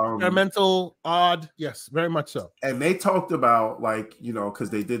 Yes, experimental, odd. Yes, very much so. And they talked about, like, you know, because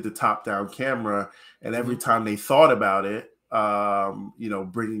they did the top-down camera, and every time they thought about it, you know,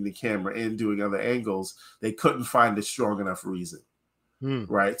 bringing the camera in, doing other angles, they couldn't find a strong enough reason,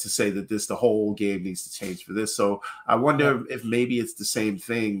 right, to say that the whole game needs to change for this. So I wonder if maybe it's the same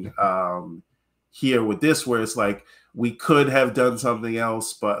thing here with this, where it's like we could have done something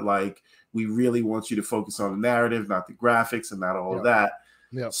else, but like we really want you to focus on the narrative, not the graphics and not all of that.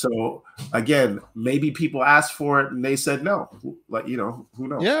 Yeah. So again, maybe people asked for it and they said no. Like, you know, who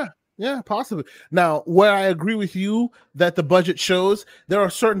knows? Yeah, possibly. Now, where I agree with you that the budget shows, there are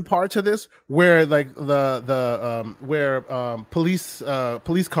certain parts of this where like police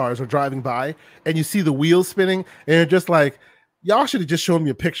cars are driving by and you see the wheels spinning and you're just like, y'all should have just shown me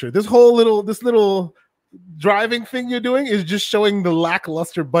a picture. This little driving thing you're doing is just showing the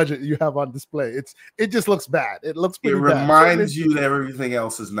lackluster budget you have on display. It just looks bad. It looks pretty bad. It reminds you that everything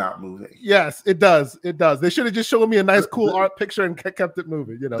else is not moving. Yes, it does. It does. They should have just shown me a nice, cool art picture and kept it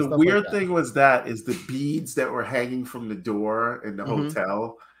moving. You know, the weird thing was that is the beads that were hanging from the door in the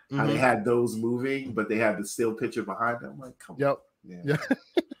hotel. How they had those moving, but they had the still picture behind them. I'm like, come on. Yeah.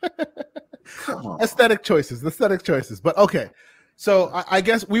 Come on. Aesthetic choices. But okay. So I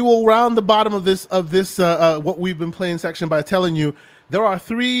guess we will round the bottom of this what we've been playing section by telling you there are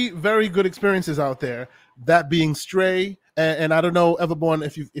 3 very good experiences out there. That being Stray, and I don't know, Everborn,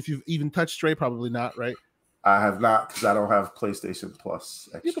 if you've even touched Stray, probably not, right? I have not, because I don't have PlayStation Plus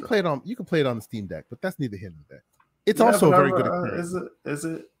Extra. You can play it on the Steam Deck, but that's neither here nor there. It's also a very good experience.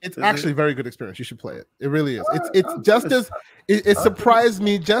 It's actually a very good experience. You should play it. It really is. It surprised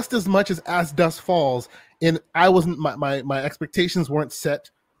me just as much as Dusk Falls. And I wasn't my expectations weren't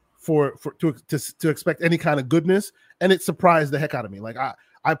set to expect any kind of goodness, and it surprised the heck out of me. Like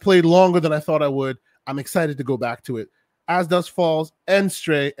I played longer than I thought I would. I'm excited to go back to it. As Dusk Falls and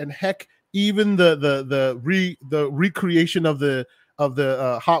Stray, and heck, even the recreation of the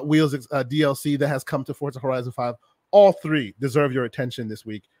Hot Wheels DLC that has come to Forza Horizon 5. All 3 deserve your attention this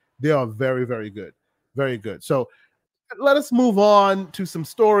week. They are very, very good. Very good. So let us move on to some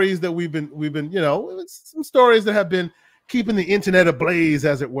stories that we've been, you know, some stories that have been keeping the internet ablaze,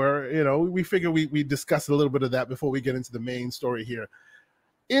 as it were. You know, we figure we discuss a little bit of that before we get into the main story here.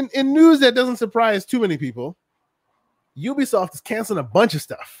 In news that doesn't surprise too many people, Ubisoft is canceling a bunch of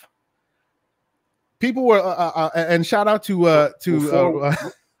stuff. People were, and shout out to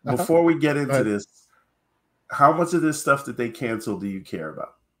before we get into this, how much of this stuff that they canceled do you care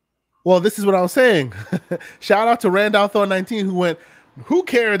about? Well, this is what I was saying. Shout out to Randolph Thor 19 who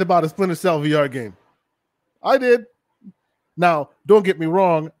cared about a Splinter Cell VR game? I did. Now, don't get me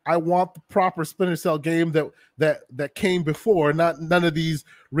wrong. I want the proper Splinter Cell game that came before, none of these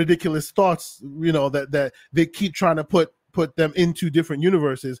ridiculous thoughts, that they keep trying to put them into different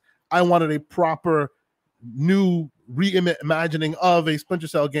universes. I wanted a proper new reimagining of a Splinter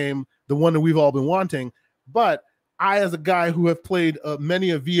Cell game, the one that we've all been wanting. But I, as a guy who have played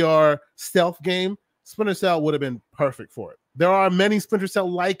many a VR stealth game, Splinter Cell would have been perfect for it. There are many Splinter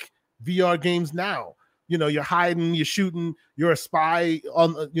Cell-like VR games now. You're hiding, you're shooting, you're a spy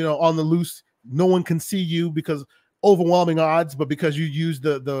on the loose. No one can see you because overwhelming odds, but because you use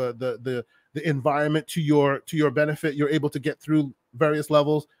the environment to your benefit, you're able to get through various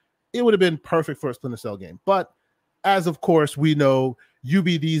levels. It would have been perfect for a Splinter Cell game. But as of course we know, UB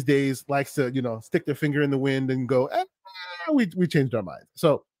these days likes to stick their finger in the wind and go, we changed our minds.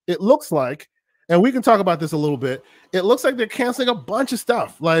 So it looks like, and we can talk about this a little bit, it looks like they're canceling a bunch of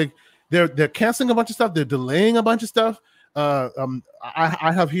stuff. Like they're canceling a bunch of stuff. They're delaying a bunch of stuff. I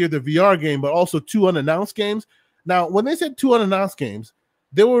have here the VR game, but also 2 unannounced games. Now, when they said 2 unannounced games,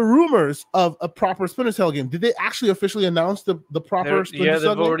 there were rumors of a proper Splinter Cell game. Did they actually officially announce the proper Splinter Cell game? Yeah,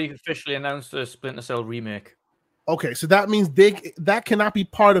 they've already officially announced a Splinter Cell remake. Okay, so that means that cannot be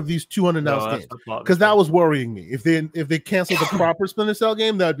part of these 2 unannounced games, because that was worrying me. If they canceled the proper Splinter Cell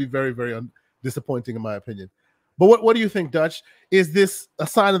game, that would be very, very disappointing in my opinion. But what do you think, Dutch? Is this a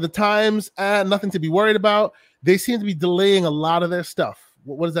sign of the times? Nothing to be worried about. They seem to be delaying a lot of their stuff.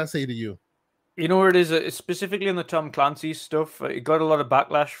 What does that say to you? You know what it is? Specifically in the Tom Clancy stuff, it got a lot of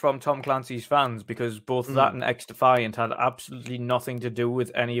backlash from Tom Clancy's fans because both that and X-Defiant had absolutely nothing to do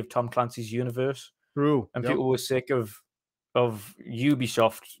with any of Tom Clancy's universe. True. And people were sick of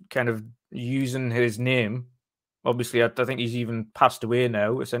Ubisoft kind of using his name. Obviously, I think he's even passed away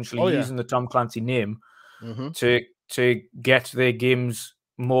now, essentially using the Tom Clancy name to get their games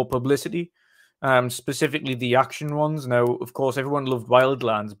more publicity. Specifically the action ones. Now, of course, everyone loved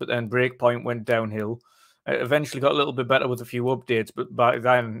Wildlands, but then Breakpoint went downhill. It eventually got a little bit better with a few updates, but by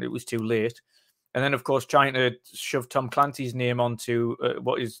then it was too late. And then, of course, trying to shove Tom Clancy's name onto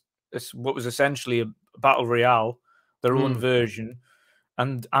what was essentially a Battle Royale, their own version,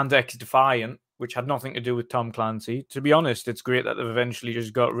 and X-Defiant, which had nothing to do with Tom Clancy. To be honest, it's great that they've eventually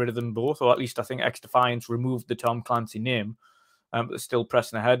just got rid of them both, or at least I think X-Defiant's removed the Tom Clancy name, but they're still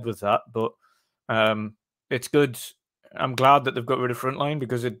pressing ahead with that. But it's good. I'm glad that they've got rid of Frontline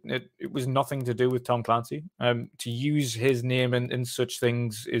because it was nothing to do with Tom Clancy. To use his name in such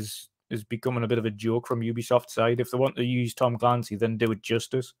things is becoming a bit of a joke from Ubisoft's side. If they want to use Tom Clancy, then do it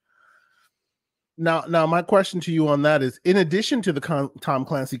justice. Now, my question to you on that is, in addition to the Tom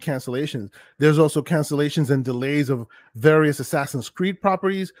Clancy cancellations, there's also cancellations and delays of various Assassin's Creed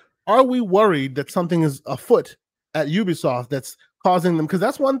properties. Are we worried that something is afoot at Ubisoft that's causing them? Because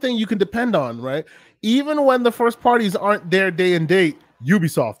that's one thing you can depend on, right? Even when the first parties aren't there day and date,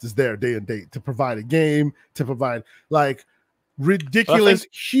 Ubisoft is there day and date to provide a game, to provide like ridiculous,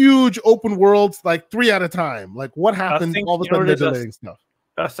 huge open worlds, like 3 at a time. Like what happened? All of a sudden they're delaying stuff.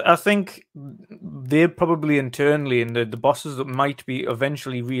 I think they're probably internally, and the bosses that might be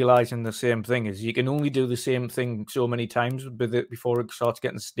eventually realizing the same thing is you can only do the same thing so many times with it before it starts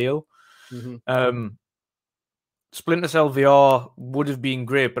getting stale. Splinter Cell VR would have been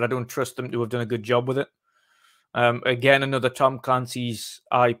great, but I don't trust them to have done a good job with it. Again, another Tom Clancy's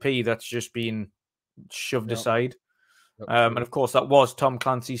IP that's just been shoved aside. And of course, that was Tom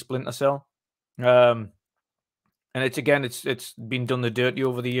Clancy's Splinter Cell. And it's been done the dirty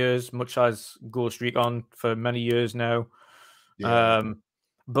over the years, much as Ghost Recon for many years now.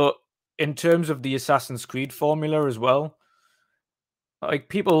 But in terms of the Assassin's Creed formula as well,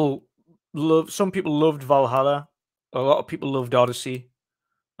 like some people loved Valhalla, a lot of people loved Odyssey,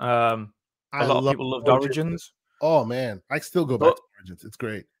 a lot of people loved Origins. Oh man, I still go back to Origins. It's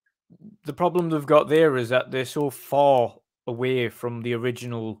great. The problem they've got there is that they're so far away from the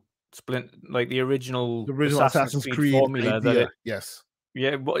original the original Assassin's Creed formula idea.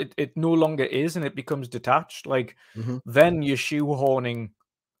 But it no longer is, and it becomes detached. Like then you're shoehorning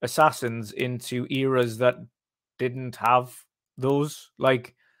assassins into eras that didn't have those,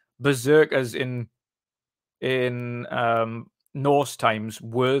 like berserkers in Norse times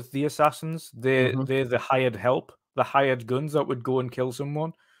were the assassins. They're the hired help, the hired guns that would go and kill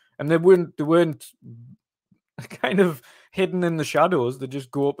someone, and they weren't kind of hidden in the shadows. They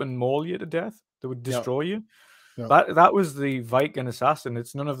just go up and maul you to death. They would destroy you. That was the Viking assassin.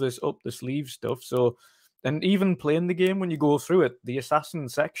 It's none of this up the sleeve stuff. So, and even playing the game, when you go through it, the assassin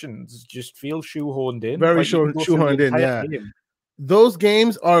sections just feel shoehorned in. Very shoehorned in, game. Those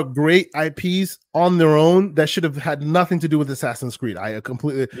games are great IPs on their own that should have had nothing to do with Assassin's Creed. I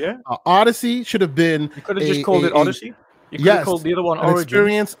completely... Yeah. Odyssey should have been... You could have just called it Odyssey. You could have called the other one Origins.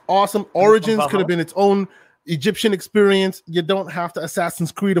 Experience, awesome. Origins could have been its own Egyptian experience. You don't have to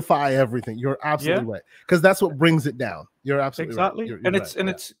Assassin's Creedify everything. You're absolutely right, because that's what brings it down. You're absolutely exactly. Right. You're and it's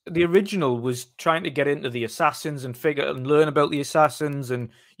it's the original was trying to get into the assassins and figure and learn about the assassins, and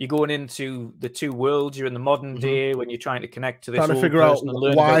you're going into the two worlds. You're in the modern day when you're trying to connect to this. Trying to figure out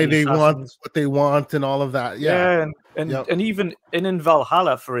why they want what they want and all of that. And even in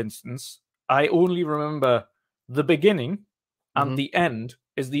Valhalla, for instance, I only remember the beginning and the end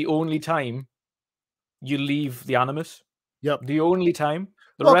is the only time you leave the Animus. Yep. The only time.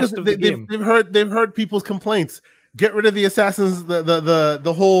 The rest of the game. They've heard people's complaints. Get rid of the assassins,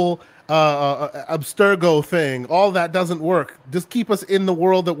 the whole Abstergo thing. All that doesn't work. Just keep us in the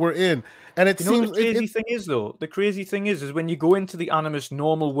world that we're in. And it seems the crazy thing is though. The crazy thing is when you go into the Animus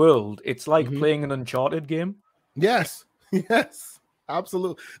normal world, it's like playing an Uncharted game. Yes. Yes.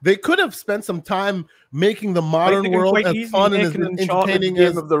 Absolutely. They could have spent some time making the modern world as fun and as entertaining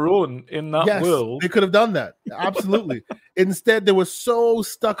as of their own in that world. They could have done that. Absolutely. Instead, they were so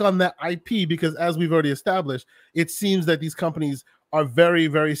stuck on that IP because, as we've already established, it seems that these companies are very,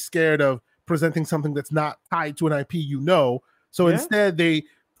 very scared of presenting something that's not tied to an IP, So instead, they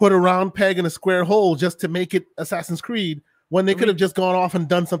put a round peg in a square hole just to make it Assassin's Creed, when they could have just gone off and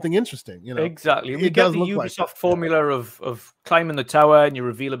done something interesting, Exactly. We get the Ubisoft formula of climbing the tower and you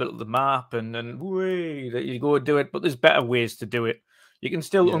reveal a bit of the map and then you go and do it, but there's better ways to do it. You can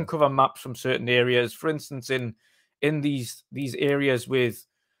still uncover maps from certain areas. For instance, in these areas with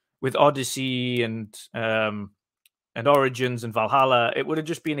Odyssey and Origins and Valhalla, it would have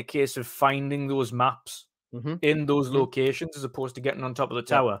just been a case of finding those maps in those locations as opposed to getting on top of the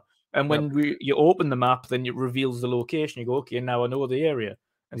tower. And when you open the map, then it reveals the location. You go, okay, now I know the area.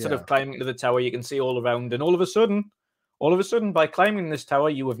 Instead of climbing to the tower, you can see all around. And all of a sudden, by climbing this tower,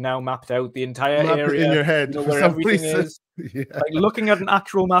 you have now mapped out the entire area in your head where everything is. Like looking at an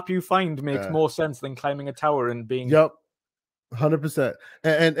actual map you find makes more sense than climbing a tower and being. 100%.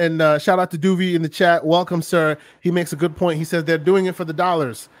 And shout out to Doovie in the chat. Welcome, sir. He makes a good point. He says they're doing it for the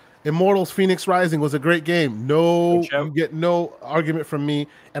dollars. Immortals Phoenix Rising was a great game. No, you get no argument from me.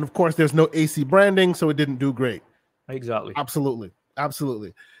 And of course, there's no AC branding, so it didn't do great. Exactly. Absolutely.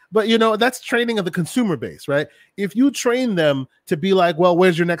 But that's training of the consumer base, right? If you train them to be like, well,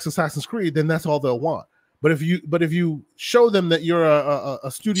 where's your next Assassin's Creed? Then that's all they'll want. But if you show them that you're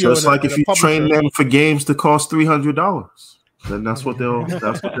a studio, so it's like if you train them for games that cost $300. Then that's what they'll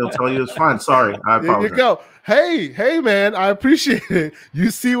tell you is fine. Sorry, I apologize. There you go. Hey, man, I appreciate it. You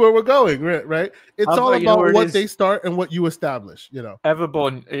see where we're going, right? It's all about what they start and what you establish.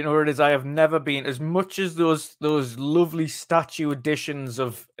 Everborn, where it is. I have never been as much as those lovely statue editions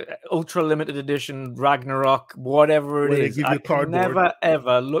of ultra limited edition Ragnarok, whatever it is. I can never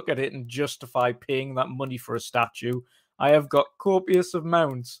ever look at it and justify paying that money for a statue. I have got copious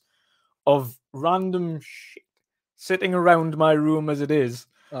amounts of random shit sitting around my room as it is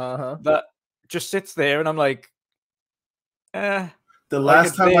that just sits there, and I'm like, The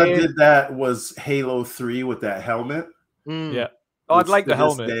last time I did that was Halo 3 with that helmet. Yeah. Oh, I'd like the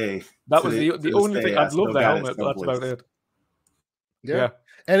helmet. That was the only thing. I'd love the helmet, but that's about it. Yeah.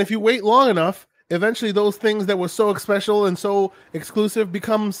 And if you wait long enough, eventually those things that were so special and so exclusive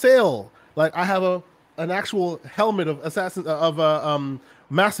become sale. Like I have an actual helmet of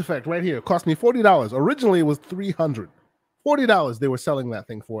Mass Effect right here. It cost me $40. Originally, it was $300. $40 they were selling that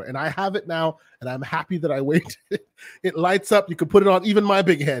thing for, and I have it now, and I'm happy that I waited. It lights up. You can put it on even my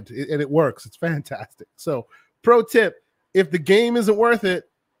big head, and it works. It's fantastic. So, pro tip: if the game isn't worth it,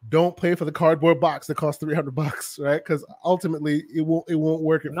 don't pay for the cardboard box that costs $300, right? Because ultimately, it won't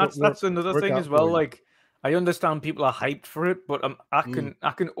work. That's another thing as well. Like, I understand people are hyped for it, but I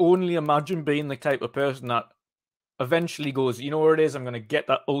can only imagine being the type of person that eventually goes, you know where it is? I'm going to get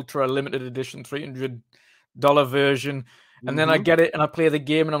that ultra limited edition $300 version, and then I get it and I play the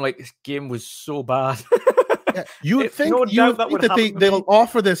game, and I'm like, this game was so bad. You would think that they'll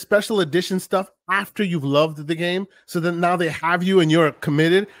offer their special edition stuff after you've loved the game, so that now they have you and you're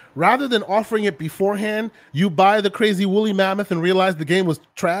committed, rather than offering it beforehand. You buy the crazy woolly mammoth and realize the game was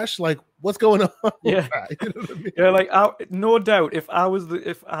trash. Like, what's going on? Yeah, you know what I mean? Yeah. Like, no doubt, if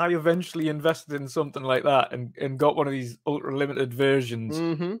I eventually invested in something like that and got one of these ultra limited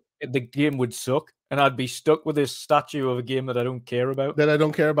versions, the game would suck. and I'd be stuck with this statue of a game that I don't care about.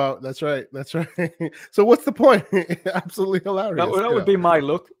 That's right. So what's the point? Absolutely hilarious. That would be my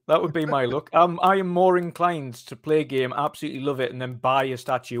look. That would be my look. I am more inclined to play a game, absolutely love it, and then buy a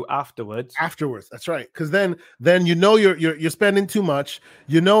statue afterwards. That's right. Because then you're spending too much.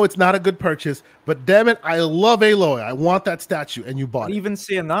 It's not a good purchase. But damn it, I love Aloy. I want that statue, and you bought it. Even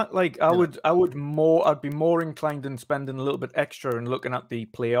saying that, like I'd be more inclined in spending a little bit extra and looking at the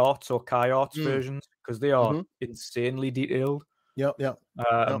Play Arts or Kai Arts versions, because they are insanely detailed. Yep.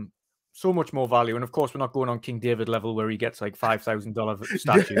 So much more value, and of course, we're not going on King David level where he gets like $5,000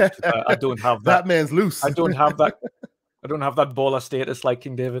 statues. I don't have that. That man's loose. I don't have that. I don't have that baller status like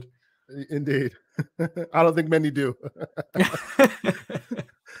King David. Indeed, I don't think many do.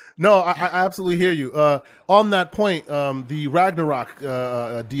 No, I absolutely hear you. On that point, the Ragnarok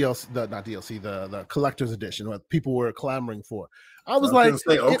DLC, not DLC, the collector's edition, what people were clamoring for. I was like,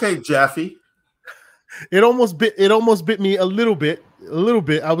 okay, Jaffe. It almost bit me a little bit.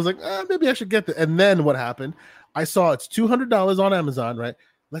 I was like, maybe I should get that. And then what happened? I saw it's $200 on Amazon, right?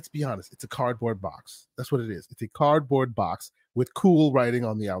 Let's be honest, it's a cardboard box. That's what it is. It's a cardboard box with cool writing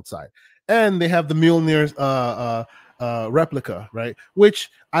on the outside, and they have the Mjolnir's replica, right? Which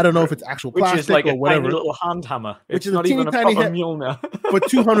I don't know if it's actual plastic, which is like or whatever. Tiny little hand hammer. Which is not even a proper Mjolnir. For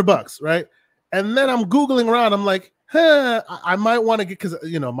 $200, right? And then I'm Googling around. I'm like, I might want to get, because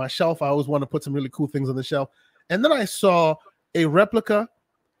my shelf, I always want to put some really cool things on the shelf. And then I saw a replica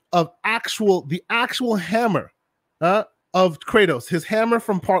of the actual hammer of Kratos, his hammer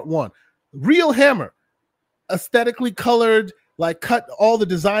from part 1, real hammer, aesthetically colored, like cut, all the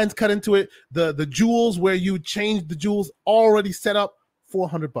designs cut into it, the jewels where you change the jewels already set up,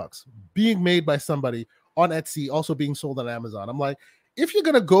 $400, being made by somebody on Etsy, also being sold on Amazon. I'm like, if you're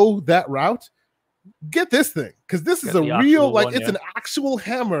gonna go that route, get this thing, because this is a real, like, it's an actual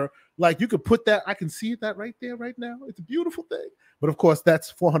hammer. Like, you could put that, I can see that right there right now. It's a beautiful thing. But of course,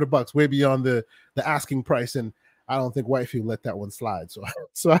 that's $400, way beyond the asking price, and I don't think wifey let that one slide.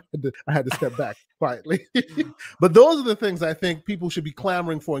 So I had to step back quietly. But those are the things I think people should be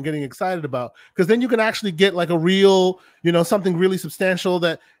clamoring for and getting excited about, because then you can actually get like a real, something really substantial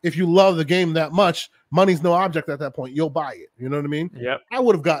that if you love the game that much, money's no object at that point. You'll buy it. You know what I mean? Yeah. I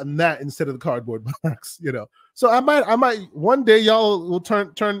would have gotten that instead of the cardboard box, So I might one day y'all will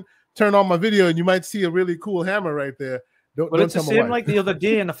turn on my video and you might see a really cool hammer right there. It's the same like the other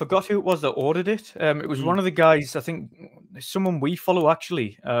day, and I forgot who it was that ordered it. It was one of the guys, I think someone we follow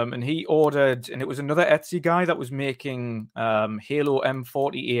actually, and he ordered, and it was another Etsy guy that was making Halo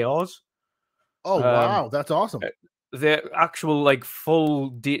M40 ARs. Oh, wow, that's awesome. The actual like full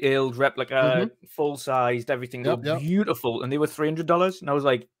detailed replica, full sized, everything. They were beautiful, and they were $300. And I was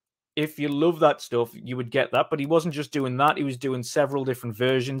like, if you love that stuff, you would get that. But he wasn't just doing that; he was doing several different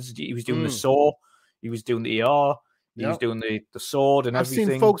versions. He was doing the saw, he was doing the AR. He was doing the sword and everything.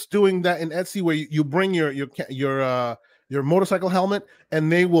 I've seen folks doing that in Etsy where you bring your motorcycle helmet,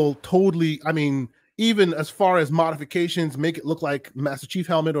 and they will totally, I mean, even as far as modifications, make it look like Master Chief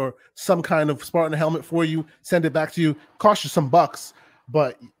helmet or some kind of Spartan helmet for you, send it back to you, cost you some bucks,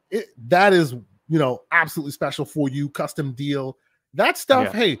 but that is, absolutely special for you, custom deal. That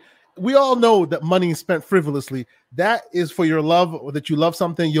stuff, hey, we all know that money is spent frivolously. That is for your love, or that you love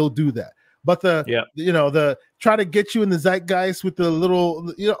something, you'll do that. But the try to get you in the zeitgeist with the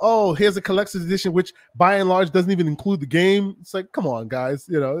little, here's a collector's edition, which by and large doesn't even include the game. It's like, come on, guys.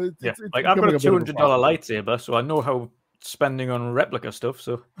 It's like I've got a $200 lightsaber, so I know how spending on replica stuff.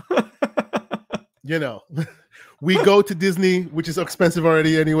 So, we go to Disney, which is expensive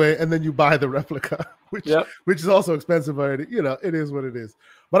already anyway, and then you buy the replica, which is also expensive already. It is what it is.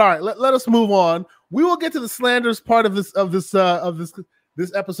 But all right, let us move on. We will get to the slanders part of this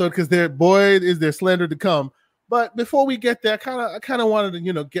episode, because is there slander to come. But before we get there, I kind of wanted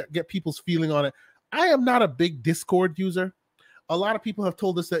to get people's feeling on it. I am not a big Discord user. A lot of people have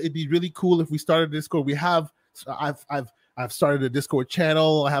told us that it'd be really cool if we started a Discord. I've started a Discord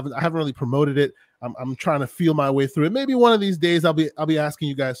channel. I haven't really promoted it. I'm trying to feel my way through it. Maybe one of these days I'll be asking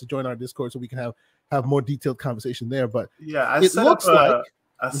you guys to join our Discord so we can have more detailed conversation there. But I set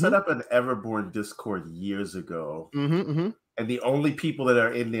up an Everborn Discord years ago. And the only people that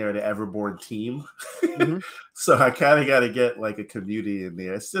are in there are the Everborn team. So I kind of got to get like a community in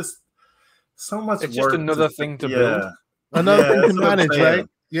there. It's just so much work. It's just another thing to build. Another thing to manage, right?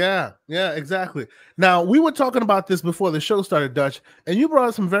 Yeah, exactly. Now, we were talking about this before the show started, Dutch, and you brought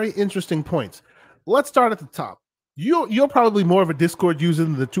up some very interesting points. Let's start at the top. You're probably more of a Discord user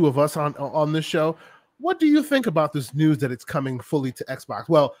than the two of us on this show. What do you think about this news that it's coming fully to Xbox?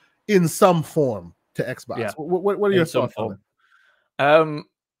 Well, in some form to Xbox. What are your thoughts on it?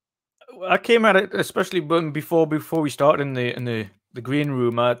 I came at it, especially before we started in the green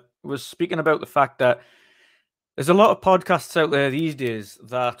room. I was speaking about the fact that there's a lot of podcasts out there these days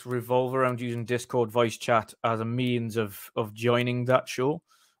that revolve around using Discord voice chat as a means of joining that show.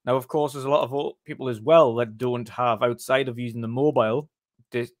 Now, of course, there's a lot of people as well that don't have, outside of using the mobile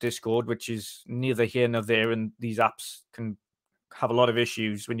Discord, which is neither here nor there, and these apps can have a lot of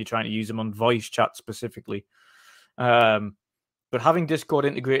issues when you're trying to use them on voice chat specifically. But having Discord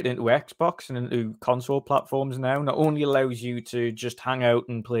integrated into Xbox and into console platforms now not only allows you to just hang out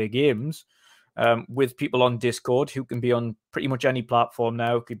and play games with people on Discord who can be on pretty much any platform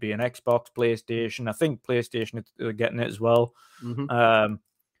now. It could be an Xbox, PlayStation. I think PlayStation are getting it as well. PC,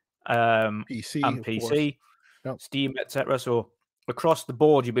 and PC, Steam, etc. So across the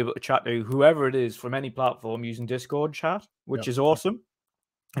board, you'll be able to chat to whoever it is from any platform using Discord chat, which is awesome.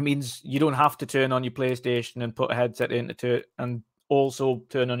 It means you don't have to turn on your PlayStation and put a headset into it and also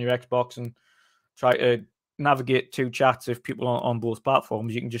turn on your Xbox and try to navigate two chats if people are on both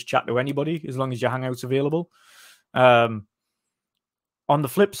platforms. You can just chat to anybody as long as your Hangout's available. On the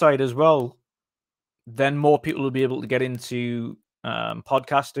flip side as well, then more people will be able to get into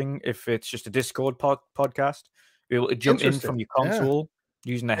podcasting if it's just a Discord podcast. Be able to jump in from your console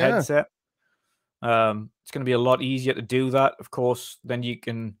using a headset. It's going to be a lot easier to do that. Of course, then you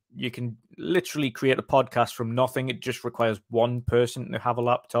can literally create a podcast from nothing. It just requires one person to have a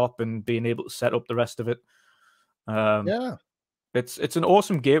laptop and being able to set up the rest of it. It's an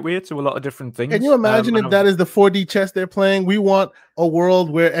awesome gateway to a lot of different things. Can you imagine if that is the 4D chess they're playing? We want a world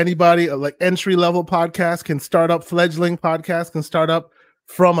where anybody, like entry-level podcast, can start up, fledgling podcast can start up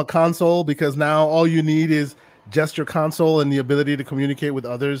from a console, because now all you need is just your console and the ability to communicate with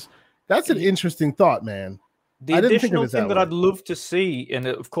others. That's an interesting thought, man. The additional thing that I'd love to see, and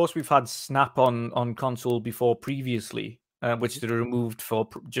of course we've had Snap on console before previously, which they removed for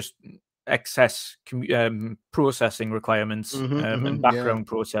just excess processing requirements and background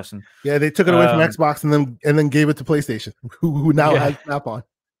processing. Yeah, they took it away from Xbox and then gave it to PlayStation, who now has Snap on.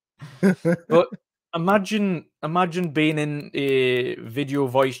 But imagine being in a video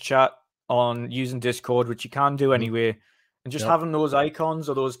voice chat on using Discord, which you can do anyway. And just having those icons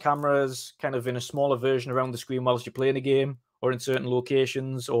or those cameras kind of in a smaller version around the screen whilst you're playing a game, or in certain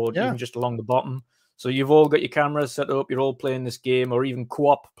locations, or even just along the bottom. So you've all got your cameras set up, you're all playing this game, or even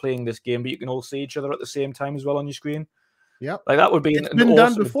co-op playing this game, but you can all see each other at the same time as well on your screen. Yeah. Like that would be It's been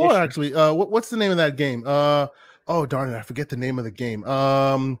done before, addition. Actually. What's the name of that game? Oh, darn it. I forget the name of the game.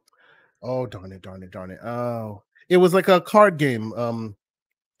 Oh, darn it. Oh, it was like a card game.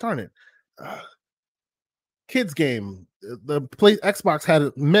 Darn it. Kids game. The Xbox had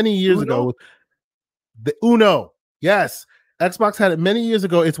it many years ago. The Uno. Yes. Xbox had it many years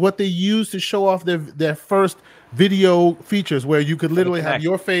ago. It's what they used to show off their first video features, where you could literally have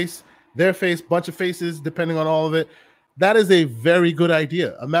your face, their face, bunch of faces, depending on all of it. That is a very good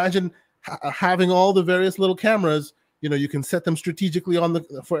idea. Imagine having all the various little cameras. You can set them strategically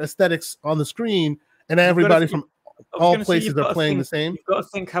for aesthetics on the screen, and everybody from all places are playing the same. You've got to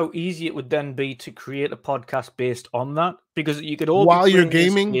think how easy it would then be to create a podcast based on that, because you could all while you're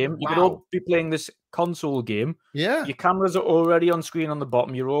gaming, you could all be playing this console game. Yeah, your cameras are already on screen on the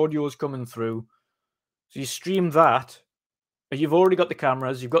bottom. Your audio is coming through, so you stream that. You've already got the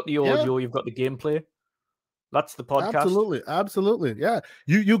cameras, you've got the audio, you've got the gameplay. That's the podcast. Absolutely. Yeah.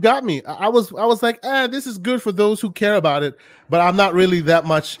 You got me. I was like, this is good for those who care about it, but I'm not really that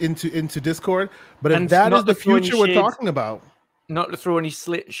much into Discord. But if that is the future we're talking about. Not to throw any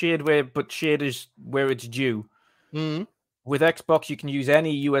shade where, but shade is where it's due. Mm-hmm. With Xbox, you can use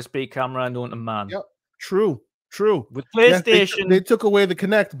any USB camera known to man. Yep. True. With PlayStation, they took away the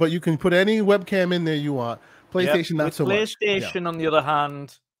Kinect, but you can put any webcam in there you want. PlayStation, not so much. PlayStation, on the other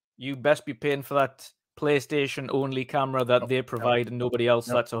hand, you best be paying for that PlayStation only camera that they provide, and nobody else.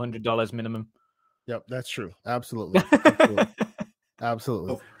 That's $100 minimum. Yep, that's true. Absolutely.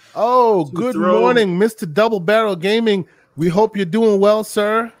 Absolutely. Oh, good morning, Mr. Double Barrel Gaming. We hope you're doing well,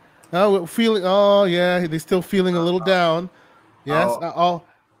 sir. We're feeling. Oh, yeah, they're still feeling a little down. Yes.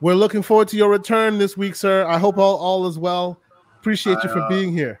 We're looking forward to your return this week, sir. I hope all is well. Appreciate you for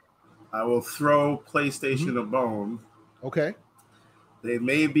being here. I will throw PlayStation a bone. Okay. They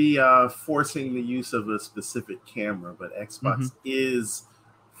may be forcing the use of a specific camera, but Xbox is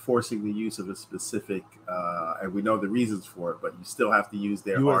forcing the use of a specific, and we know the reasons for it, but you still have to use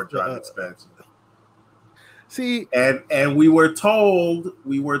their hard drive expansion. See, and we were told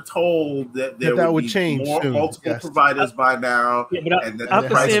that there would be change multiple providers by now. Yeah, but at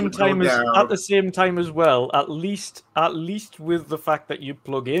the same time as well, at least with the fact that you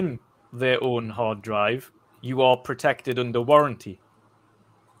plug in their own hard drive, you are protected under warranty.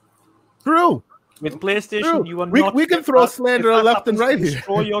 True. With PlayStation, you are not. We can throw slander left and right here.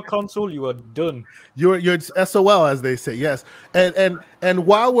 Destroy your console, you are done. You're SOL, as they say. Yes, and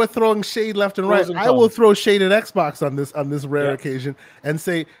while we're throwing shade left and right, I will throw shade at Xbox on this rare occasion and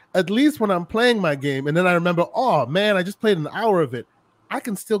say, at least when I'm playing my game, and then I remember, oh man, I just played an hour of it. I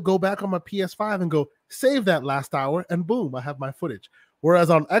can still go back on my PS5 and go save that last hour, and boom, I have my footage. Whereas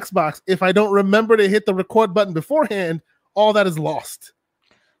on Xbox, if I don't remember to hit the record button beforehand, all that is lost.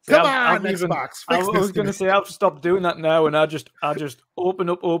 Come on, Xbox. I was going to say I've stopped doing that now, and I just open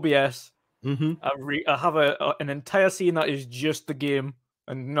up OBS. Mm-hmm. I have an entire scene that is just the game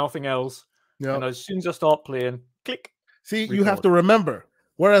and nothing else. Yep. And as soon as I start playing, click. See, record. You have to remember.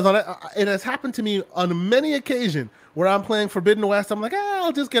 Whereas it has happened to me on many occasions where I'm playing Forbidden West. I'm like,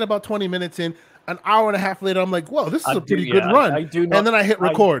 I'll just get about 20 minutes in. An hour and a half later, I'm like, whoa, this is a pretty good run. And then I hit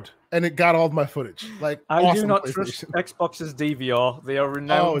record. And it got all of my footage. Like I do not trust Xbox's DVR. They are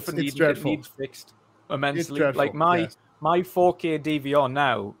renowned for needs fixed immensely. Like my 4K DVR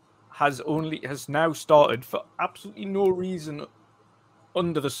now has now started for absolutely no reason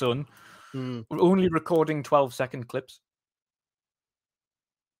under the sun. Only recording 12-second clips.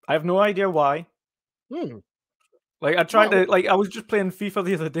 I have no idea why. Like I tried to I was just playing FIFA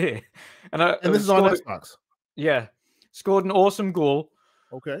the other day, and this is on Xbox. Yeah, scored an awesome goal.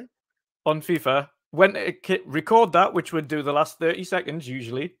 Okay. On FIFA, when it record that, which would do the last 30 seconds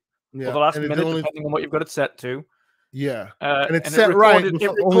usually, or the last minute, depending on what you've got it set to. Yeah, and it's set right.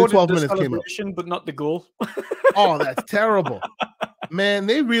 Only 12 minutes came up, but not the goal. Oh, that's terrible, man!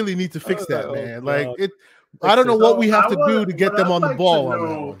 They really need to fix that, man. Like it. I don't know what we have to do to get them on the ball.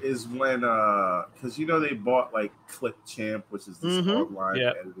 On that is when, because they bought like Clip Champ, which is this online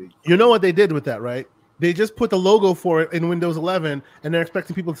editing. You know what they did with that, right? They just put the logo for it in Windows 11, and they're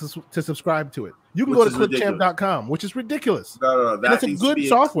expecting people to subscribe to it. You can go to clipchamp.com, which is ridiculous. No, that's a good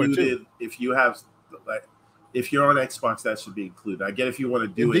software too. If you have, if you're on Xbox, that should be included. I get if you want to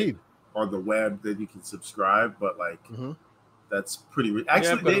do it on the web, then you can subscribe, but that's pretty.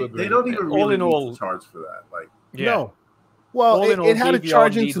 Actually, they don't even really need to charge for that. No. Well, it had a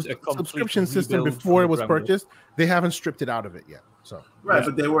charging subscription system before it was purchased. They haven't stripped it out of it yet. So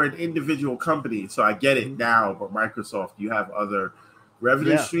but they were an individual company, so I get it now. But Microsoft, you have other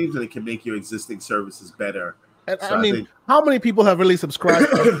revenue streams, and it can make your existing services better. And so I mean, how many people have really subscribed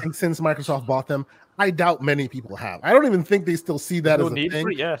since Microsoft bought them? I doubt many people have. I don't even think they still see that as a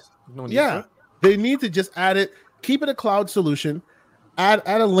thing. They need to just add it. Keep it a cloud solution. Add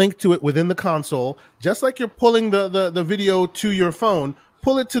a link to it within the console, just like you're pulling the video to your phone.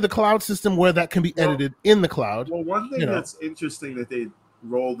 Pull it to the cloud system where that can be edited in the cloud. Well, one thing that's interesting that they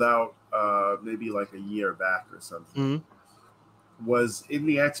rolled out maybe like a year back or something was in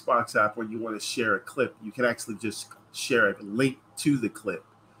the Xbox app, when you want to share a clip, you can actually just share a link to the clip.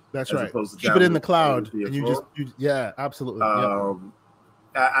 That's right. Keep it in the cloud. And absolutely.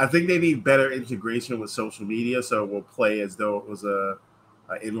 I think they need better integration with social media, so it will play as though it was a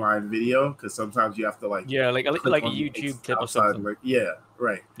inline video, because sometimes you have to like a YouTube clip or something.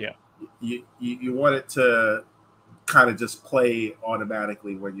 You want it to kind of just play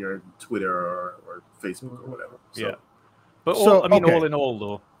automatically when you're in Twitter or Facebook or whatever. But all in all,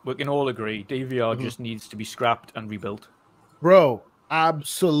 though, we can all agree DVR just needs to be scrapped and rebuilt. Bro,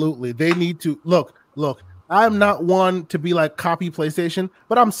 absolutely. They need to look. I'm not one to be like copy PlayStation,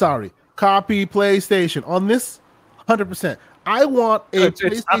 but I'm sorry, copy PlayStation on this 100%. I want a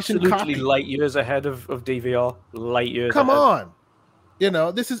PlayStation copy. Light years ahead of DVR. Light years. Come on,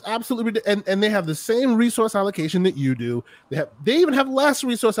 this is absolutely ridiculous. And they have the same resource allocation that you do. They even have less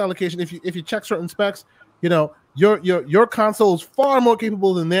resource allocation. If you check certain specs, your console is far more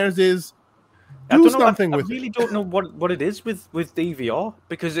capable than theirs is. I really don't know what it is with DVR,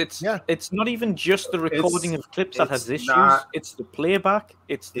 because it's not even just the recording of clips that has issues. It's the playback.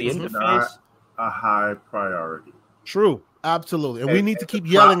 It's the interface. Not a high priority. True. Absolutely. And we need to keep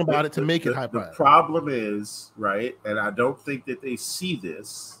yelling about it to make it high priority. The problem is, right, and I don't think that they see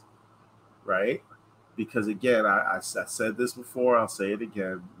this, right, because, again, I said this before, I'll say it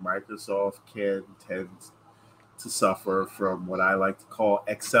again, Microsoft can tend to suffer from what I like to call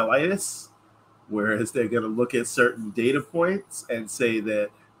Excelitis, whereas they're going to look at certain data points and say that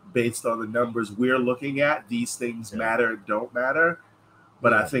based on the numbers we're looking at, these things matter and don't matter.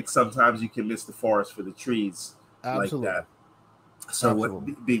 But I think sometimes you can miss the forest for the trees. Absolutely. Like that. So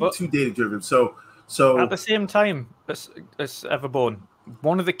being too data driven. So at the same time, as Everborn,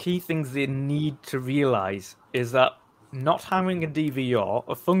 one of the key things they need to realize is that not having a DVR,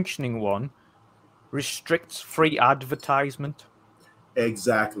 a functioning one, restricts free advertisement.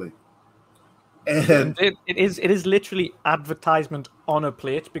 Exactly. And it is literally advertisement on a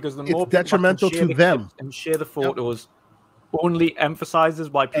plate because the it's more detrimental to them and share the photos only emphasizes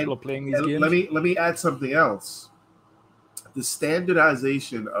why people are playing these games. Let me add something else. The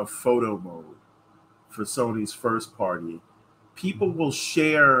standardization of photo mode for Sony's first party, people will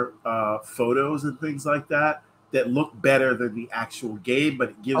share photos and things like that look better than the actual game, but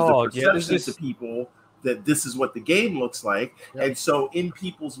it gives the perception to people that this is what the game looks like. Yep. And so in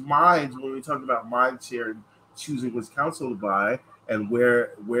people's minds, when we talk about mind share and choosing which console to buy and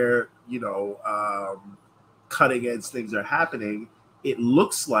where cutting edge things are happening, it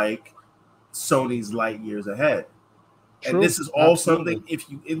looks like Sony's light years ahead. True. And this is all something, if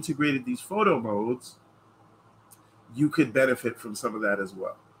you integrated these photo modes, you could benefit from some of that as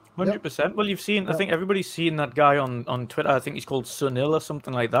well. 100%. Well, you've seen, I think everybody's seen that guy on Twitter. I think he's called Sunil or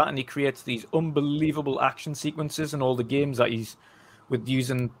something like that. And he creates these unbelievable action sequences in all the games that he's with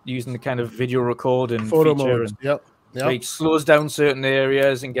using the kind of video record and photo modes. Yep. He slows down certain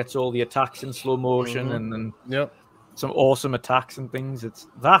areas and gets all the attacks in slow motion and some awesome attacks and things. It's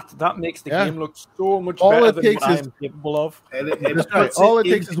that makes the game look so much better than what I'm capable of. All it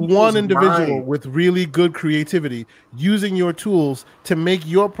takes is one individual with really good creativity using your tools to make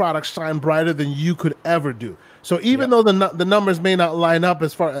your product shine brighter than you could ever do. So even though the numbers may not line up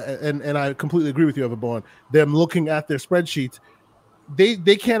as far, and I completely agree with you, Everborn, them looking at their spreadsheets,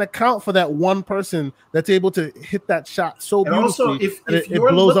 they can't account for that one person that's able to hit that shot so beautifully. Also, if it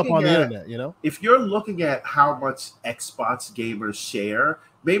blows up on the internet, If you're looking at how much Xbox gamers share,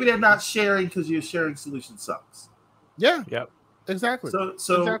 maybe they're not sharing because your sharing solution sucks. Yeah. Exactly.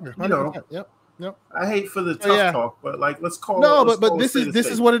 So exactly. Yep. I hate for the tough talk, but let's call. But this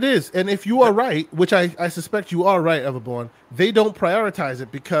is what it is. And if you are right, which I suspect you are right, Everborn, they don't prioritize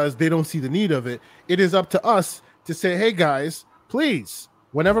it because they don't see the need of it. It is up to us to say, hey guys, please,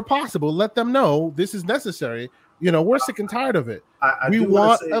 whenever possible, let them know this is necessary. We're sick and tired of it. We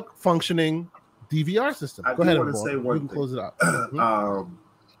want a functioning DVR system. Go ahead, want to say one thing. Close it out.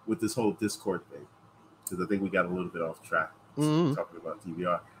 With this whole Discord thing, because I think we got a little bit off track talking about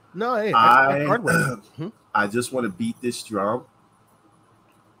DVR. No, hey, I just want to beat this drum.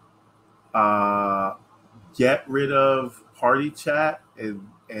 Get rid of party chat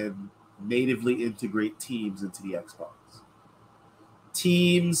and natively integrate Teams into the Xbox.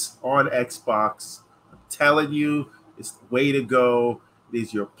 Teams on Xbox, I'm telling you, it's the way to go. It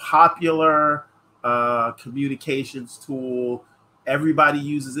is your popular communications tool. Everybody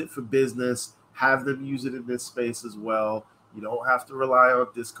uses it for business. Have them use it in this space as well. You don't have to rely on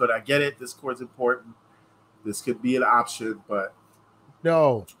Discord. I get it. Discord's important. This could be an option, but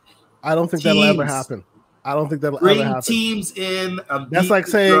no, I don't think that'll ever happen. I don't think that'll ever happen. Bring Teams in. That's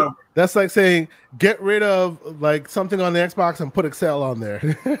like saying get rid of something on the Xbox and put Excel on there.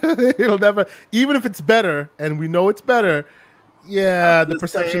 It'll never, even if it's better, and we know it's better. Yeah, the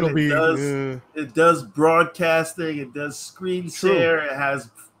perception will be. It does broadcasting. It does screen share. It has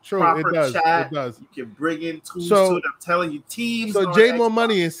proper chat. It does. You can bring in tools to it. I'm telling you, Teams. So J More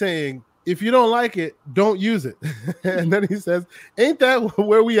Money is saying, if you don't like it, don't use it. And then he says, ain't that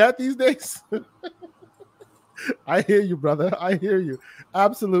where we at these days? I hear you, brother. I hear you.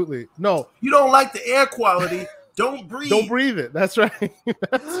 Absolutely. No. You don't like the air quality. Don't breathe. Don't breathe it. That's right.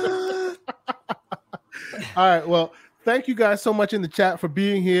 All right. Well, thank you guys so much in the chat for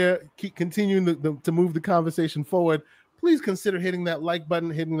being here. Keep continuing to move the conversation forward. Please consider hitting that like button,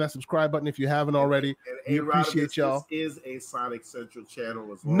 hitting that subscribe button if you haven't already. We appreciate y'all. This is a Sonic Central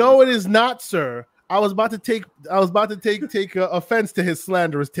channel as well. No, it is not, sir. I was about to take offense to his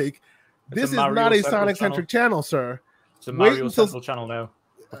slanderous take. This is not a Sonic Centric channel, sir. It's a Mario Central channel now.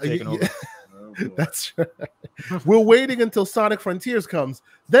 That's right. We're waiting until Sonic Frontiers comes.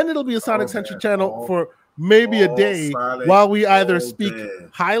 Then it'll be a Sonic Centric channel for maybe a day while we either speak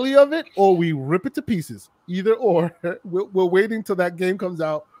highly of it or we rip it to pieces. Either or. We're waiting till that game comes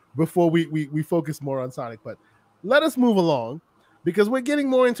out before we focus more on Sonic. But let us move along, because we're getting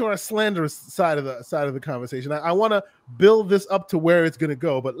more into our slanderous side of the conversation. I want to build this up to where it's going to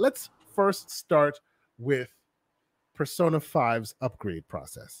go, but let's first start with Persona 5's upgrade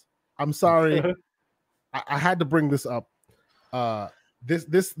process. I'm sorry, I had to bring this up. This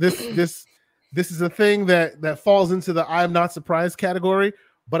is a thing that falls into the I'm not surprised category,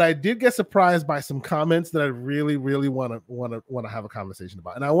 but I did get surprised by some comments that I really want to have a conversation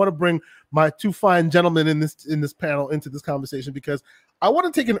about, and I want to bring my two fine gentlemen in this panel into this conversation because I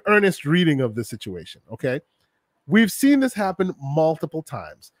want to take an earnest reading of this situation. Okay, we've seen this happen multiple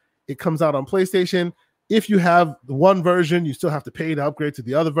times. It comes out on PlayStation. If you have the one version, you still have to pay to upgrade to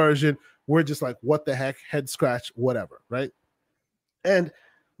the other version. We're just like, what the heck? Head scratch, whatever, right? And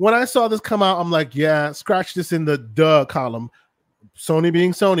when I saw this come out, I'm like, yeah, scratch this in the duh column. Sony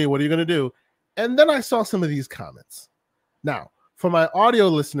being Sony, what are you going to do? And then I saw some of these comments. Now, for my audio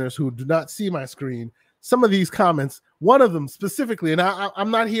listeners who do not see my screen, some of these comments, one of them specifically, and I'm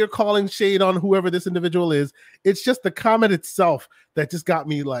not here calling shade on whoever this individual is. It's just the comment itself that just got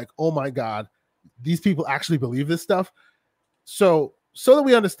me like, oh my God, these people actually believe this stuff. So that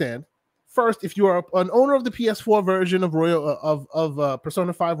we understand, first, if you are an owner of the PS4 version of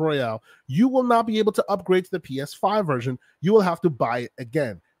Persona 5 Royale, you will not be able to upgrade to the PS5 version. You will have to buy it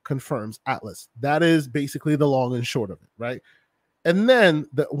again, confirms Atlus. That is basically the long and short of it, right? And then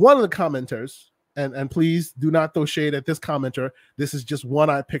one of the commenters, and please do not throw shade at this commenter, this is just one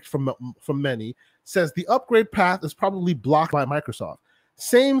I picked from many, says the upgrade path is probably blocked by Microsoft.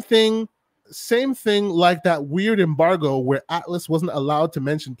 Same thing like that weird embargo where Atlus wasn't allowed to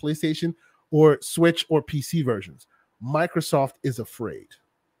mention PlayStation or Switch or PC versions. Microsoft is afraid.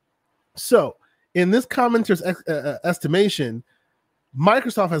 So in this commenter's estimation,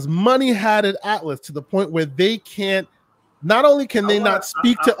 Microsoft has money-hatted Atlus to the point where they can't, not only can they not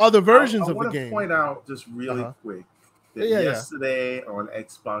speak to other versions of the game. I want to point out just really quick that yesterday on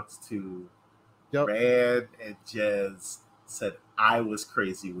Xbox 2, Rand and Jez said I was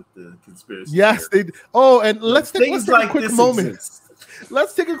crazy with the conspiracy. Yes, they did. Oh, and let's take a quick moment.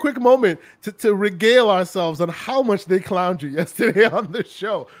 Let's take a quick moment to regale ourselves on how much they clowned you yesterday on the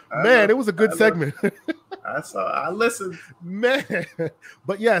show. Man, it was a good segment. I listened. Man,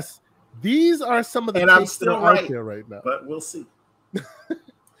 but yes, these are some of the takes that are out there right now. But we'll see.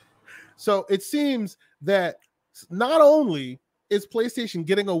 So it seems that not only is PlayStation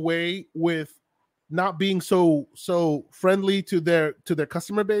getting away with not being so friendly to their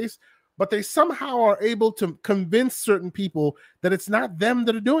customer base, but they somehow are able to convince certain people that it's not them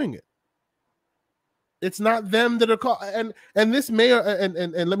that are doing it. It's not them that are and this may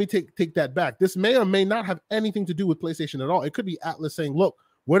and let me take that back. This may or may not have anything to do with PlayStation at all. It could be Atlus saying, "Look,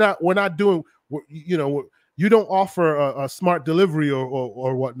 we're not doing, you don't offer a smart delivery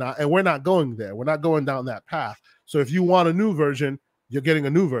or whatnot, and we're not going there. We're not going down that path. So if you want a new version, you're getting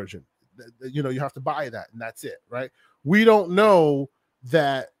a new version. You have to buy that, and that's it, right?" We don't know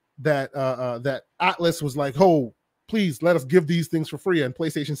that Atlus was like, "Oh, please let us give these things for free," and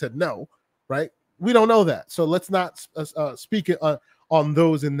PlayStation said no, right? We don't know that, so let's not speak on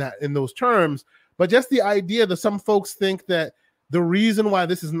those in those terms. But just the idea that some folks think that the reason why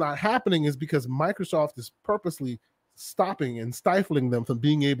this is not happening is because Microsoft is purposely stopping and stifling them from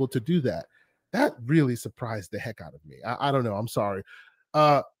being able to do that. That really surprised the heck out of me. I don't know. I'm sorry.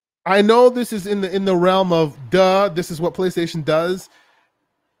 I know this is in the realm of this is what PlayStation does.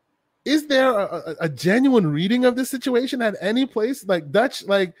 Is there a genuine reading of this situation at any place? Like Dutch,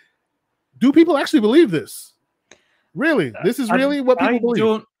 like, do people actually believe this? Really? This is really what people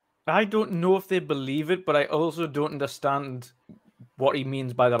believe? I don't know if they believe it, but I also don't understand what he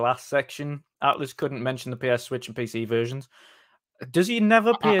means by the last section. Atlus couldn't mention the PS Switch and PC versions. Does he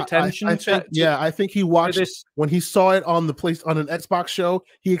never pay attention I think he watched this when he saw it on an Xbox show.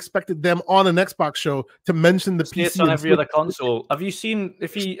 He expected them on an Xbox show to mention the PC on every other console. Have you seen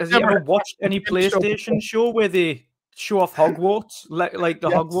has he ever watched any PlayStation show where they show off Hogwarts, like the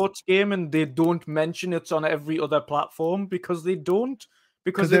Hogwarts game, and they don't mention it's on every other platform because they don't?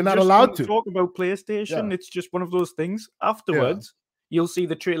 Because they're not allowed to talk about PlayStation. Yeah. It's just one of those things. Afterwards, you'll see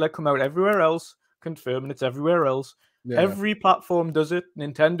the trailer come out everywhere else, confirming it's everywhere else. Yeah. Every platform does it.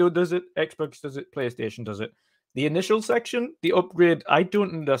 Nintendo does it. Xbox does it. PlayStation does it. The initial section, the upgrade, I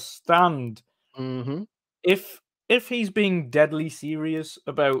don't understand. Mm-hmm. If he's being deadly serious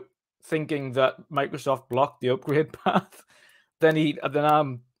about thinking that Microsoft blocked the upgrade path, then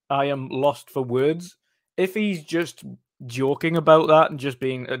I am lost for words. If he's just joking about that and just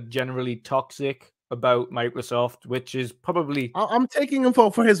being generally toxic about Microsoft, which is probably... I'm taking him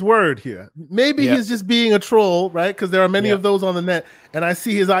for his word here. Maybe he's just being a troll, right? Because there are many of those on the net, and I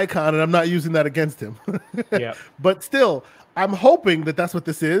see his icon, and I'm not using that against him. But still, I'm hoping that that's what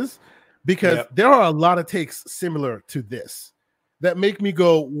this is, because there are a lot of takes similar to this that make me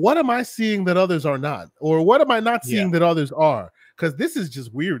go, what am I seeing that others are not? Or what am I not seeing that others are? Because this is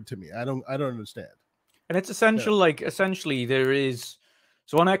just weird to me. I don't understand. And it's essential, essentially there is...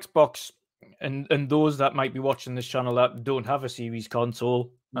 So on Xbox... And those that might be watching this channel that don't have a Series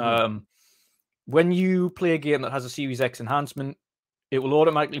console, when you play a game that has a Series X enhancement, it will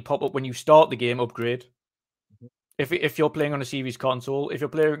automatically pop up when you start the game upgrade. If you're playing on a Series console, if you're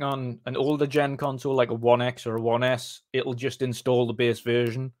playing on an older gen console like a One X or a One S, it'll just install the base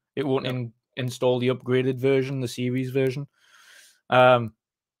version. It won't install the upgraded version, the Series version.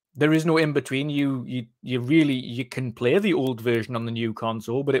 There is no in between. You can play the old version on the new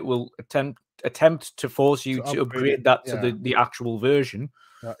console, but it will attempt attempt to force you to upgrade that to the actual version.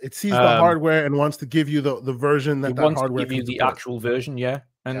 It sees the hardware and wants to give you the version that hardware give you the actual version,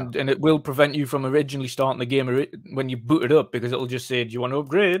 and it will prevent you from originally starting the game when you boot it up, because it'll just say, "Do you want to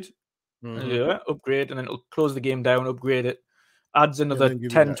upgrade?" Yeah, upgrade, and then it'll close the game down, upgrade it, adds another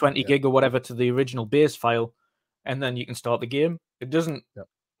 10, 20 gig or whatever to the original base file, and then you can start the game. It doesn't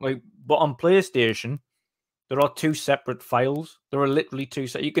but on PlayStation, there are two separate files. There are literally two.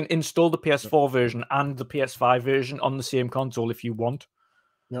 So you can install the PS4 version and the PS5 version on the same console if you want.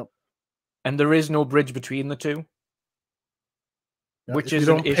 Yep. And there is no bridge between the two. Which is, if you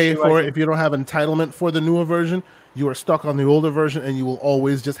don't pay for it, if you don't have entitlement for the newer version, you are stuck on the older version, and you will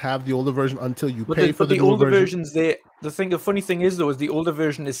always just have the older version until you pay for the newer older version. Versions. The funny thing is, though, is the older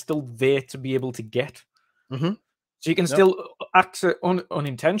version is still there to be able to get. Mm-hmm. So you can still access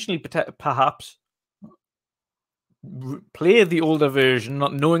unintentionally, perhaps, play the older version,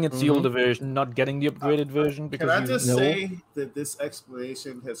 not knowing it's the older version, not getting the upgraded version. Because can I just say that this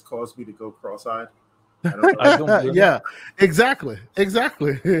explanation has caused me to go cross-eyed? Yeah, exactly.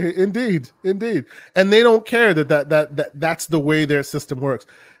 Indeed. And they don't care that's the way their system works.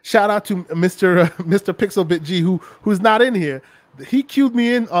 Shout out to Mr. Pixelbit G who's not in here. He cued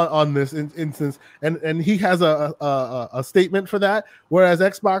me in on this instance, and he has a statement for that. Whereas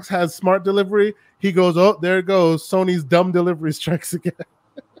Xbox has smart delivery, he goes, "Oh, there it goes. Sony's dumb delivery strikes again."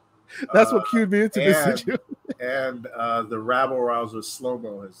 That's what cued me into this situation. And the rabble rouser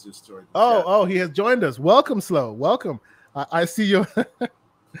Slow-Mo has just joined. Oh, he has joined us. Welcome, Slow. Welcome. I see you.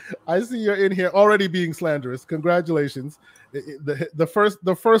 I see you're in here already being slanderous. Congratulations.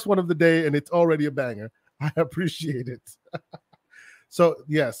 The first one of the day, and it's already a banger. I appreciate it. So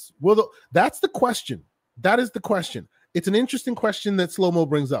yes, that's the question. That is the question. It's an interesting question that Slow-Mo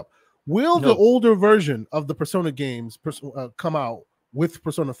brings up. Will the older version of the Persona games come out with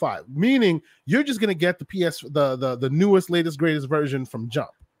Persona 5? Meaning you're just going to get the newest, latest, greatest version from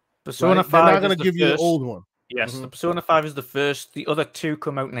jump. Persona 5 They're not going to give you the old one. Yes, the Persona 5 is the first. The other two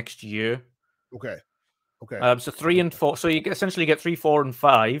come out next year. Okay. So 3 and 4. So you essentially get 3, 4, and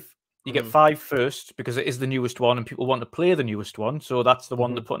 5. You get 5 first because it is the newest one, and people want to play the newest one. So that's the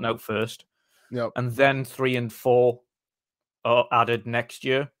one they're putting out first. Yep. And then 3 and 4 are added next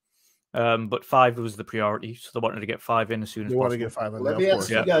year. But 5 was the priority, so they wanted to get 5 in as soon as possible. Want to get 5 in. Let me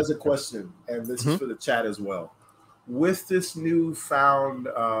ask you guys a question, and this is for the chat as well. With this newfound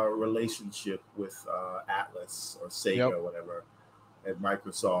relationship with Atlas or Sega or whatever at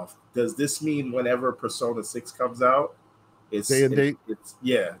Microsoft, does this mean whenever Persona 6 comes out, it's day and date? It's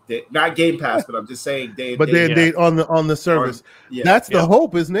not Game Pass, but I'm just saying day and date. But day and date on the service. That's the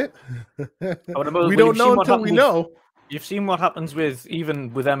hope, isn't it? We don't know until we know. You've seen what happens with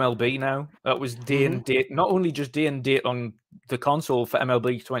MLB now. That was day and date, not only just day and date on the console for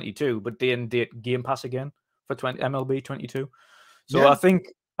MLB 22, but day and date Game Pass again for MLB 22. So I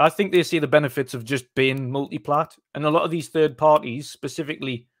think they see the benefits of just being multi-plat, and a lot of these third parties,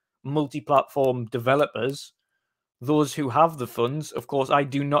 specifically multi-platform developers, those who have the funds. Of course, I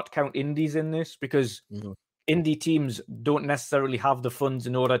do not count indies in this because indie teams don't necessarily have the funds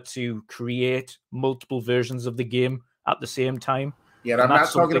in order to create multiple versions of the game at the same time. Yeah, and I'm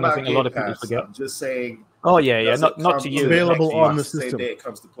not talking about Game Pass. I'm just saying. Oh yeah, not to you. Available on the system. Same day it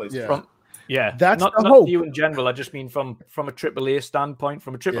comes to PlayStation. That's not the hope. To you in general. I just mean from a AAA standpoint.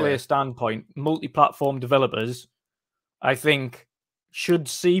 From a AAA standpoint, multi-platform developers, I think, should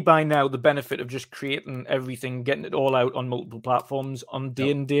see by now the benefit of just creating everything, getting it all out on multiple platforms on day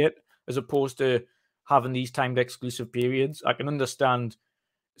and date, as opposed to having these timed exclusive periods. I can understand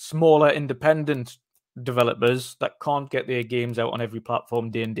smaller independent developers that can't get their games out on every platform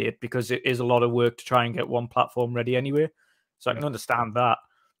day and date because it is a lot of work to try and get one platform ready anyway. So I can understand that.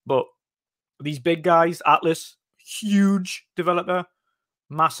 But these big guys, Atlas, huge developer,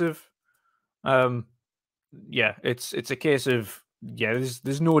 massive. It's a case of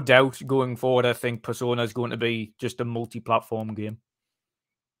there's no doubt going forward. I think Persona is going to be just a multi-platform game.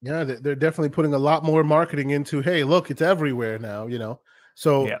 Yeah, they're definitely putting a lot more marketing into, hey, look, it's everywhere now,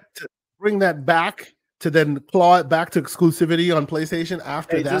 So to bring that back, to then claw it back to exclusivity on PlayStation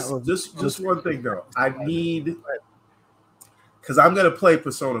after that. Just one thing, though. I need, because I'm going to play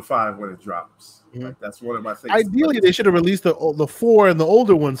Persona 5 when it drops. Like, that's one of my things. Ideally, they should have released the 4 and the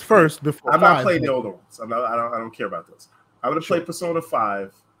older ones first before. I'm not playing the older ones. I don't care about those. I'm going to play Persona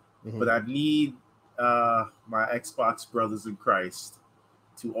 5, but I need my Xbox brothers in Christ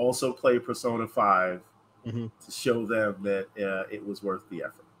to also play Persona 5 to show them that it was worth the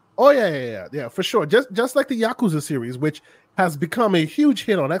effort. Oh yeah, for sure. Just like the Yakuza series, which has become a huge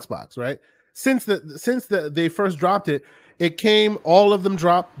hit on Xbox, right? Since they first dropped it, It came, all of them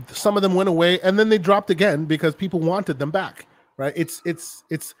dropped, some of them went away, and then they dropped again because people wanted them back, right? It's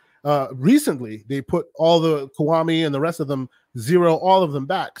recently they put all the Kiwami and the rest of them all of them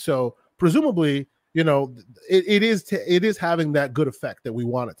back. So presumably, you know, it is having that good effect that we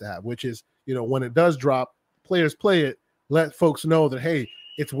want it to have, which is, you know, when it does drop, players play it, let folks know that, hey,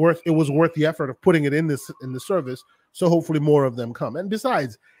 it was worth the effort of putting it in the service. So hopefully more of them come. And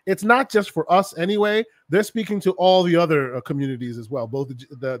besides, it's not just for us anyway. They're speaking to all the other communities as well, both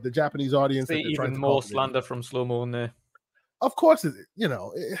the Japanese audience. See, even more slander from Slow Mo in there. Of course, you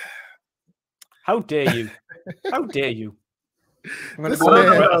know. How dare you? How dare you? I'm going to go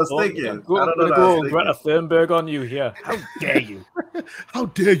Greta Thunberg on you here. How dare you? How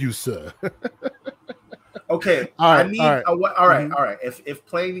dare you, sir? Okay, all right. If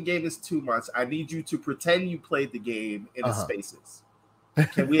playing the game is 2 months, I need you to pretend you played the game in the spaces.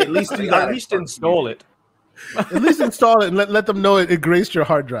 Can we at least do that? At least install it. At least install it and let them know it graced your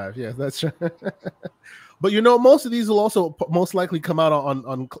hard drive. Yes, that's true. But you know, most of these will also most likely come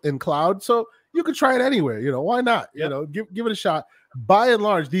out in cloud, so you could try it anywhere. You know, why not? Yep. You know, give it a shot. By and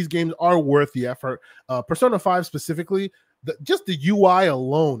large, these games are worth the effort. Persona 5 specifically, just the UI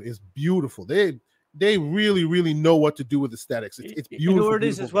alone is beautiful. They really, really know what to do with aesthetics. It's beautiful. You know what it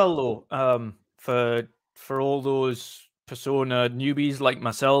is as well, though. For all those Persona newbies like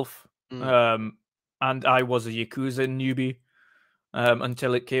myself, and I was a Yakuza newbie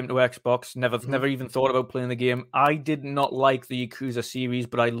until it came to Xbox. Never even thought about playing the game. I did not like the Yakuza series,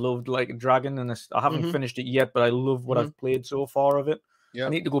 but I loved Like a Dragon, and I haven't finished it yet. But I love what I've played so far of it. Yep. I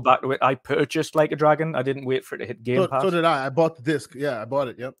need to go back to it. I purchased Like a Dragon. I didn't wait for it to hit Game Pass. So did I. I bought the disc. Yeah, I bought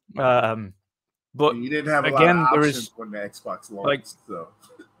it. Yep. But you didn't have a lot of options when the Xbox launched. Like, so.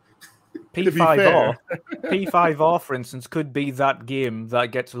 P5R, for instance, could be that game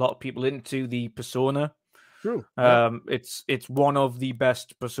that gets a lot of people into the Persona. True. It's one of the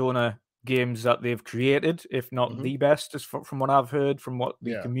best Persona games that they've created, if not the best, from what I've heard, from what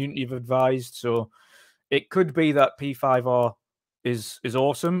the community have advised. So it could be that P5R is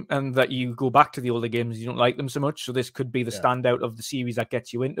awesome, and that you go back to the older games, you don't like them so much. So this could be the standout of the series that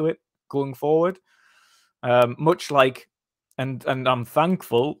gets you into it going forward. Much like, and I'm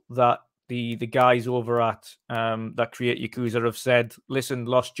thankful that the guys over at that create Yakuza have said, listen,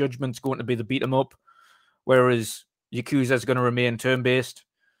 Lost Judgment's going to be the beat 'em up, whereas Yakuza is going to remain turn-based.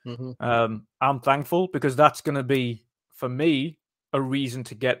 I'm thankful, because that's going to be, for me, a reason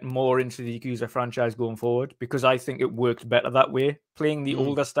to get more into the Yakuza franchise going forward, because I think it worked better that way. Playing the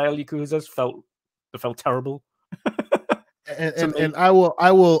older style Yakuzas felt terrible. And I will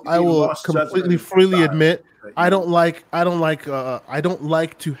completely freely admit, I don't like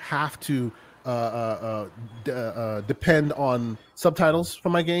to have to depend on subtitles for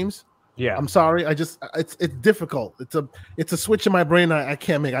my games. Yeah, I'm sorry. It's difficult. It's a switch in my brain I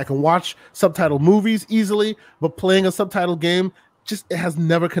can't make. I can watch subtitle movies easily, but playing a subtitle game, it has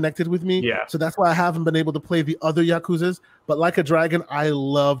never connected with me. Yeah. So that's why I haven't been able to play the other Yakuzas. But Like a Dragon, I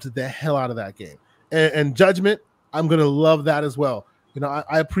loved the hell out of that game. And Judgment, I'm gonna love that as well. You know,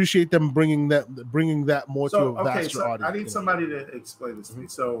 I appreciate them bringing that more to a vaster audience. I need somebody to explain this to me.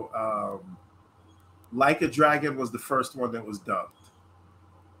 So, Like a Dragon was the first one that was dubbed.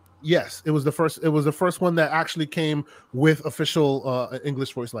 Yes, it was the first. It was the first one that actually came with official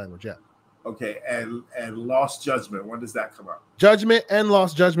English voice language. Yeah. Okay, and Lost Judgment. When does that come out? Judgment and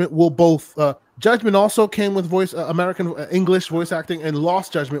Lost Judgment will both. Judgment also came with American English voice acting, and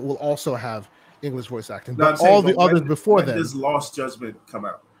Lost Judgment will also have English voice acting. But all the others before then. When does Lost Judgment come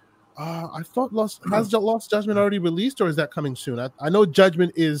out? I thought Lost Judgment already released, or is that coming soon? I know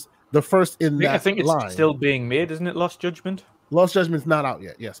Judgment is the first in that. I think it's line. Still being made, isn't it? Lost Judgment. Lost Judgment's not out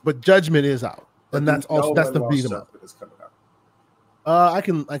yet. Yes, but Judgment is out, and that's the beat 'em up. I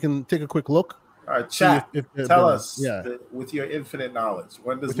can take a quick look. All right, chat. Tell us, with your infinite knowledge,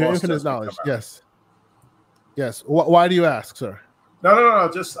 when does Lost Judgment come out? Yes. Why do you ask, sir? No.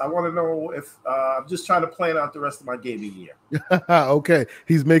 Just I want to know if I'm just trying to plan out the rest of my gaming year. Okay,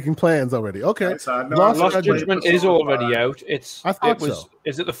 he's making plans already. Okay, right, so Lost Judgment is already out. Is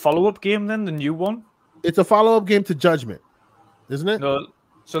it the follow-up game then, the new one? It's a follow-up game to Judgment, isn't it? No.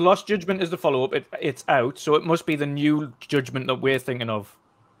 So Lost Judgment is the follow-up. It's out, so it must be the new Judgment that we're thinking of.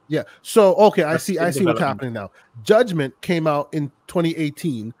 Yeah. So okay, I see what's happening now. Judgment came out in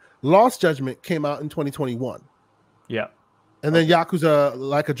 2018. Lost Judgment came out in 2021. Yeah. And then Yakuza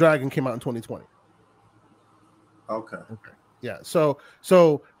Like a Dragon came out in 2020. Okay. Yeah. So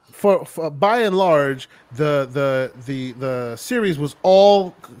for by and large, the series was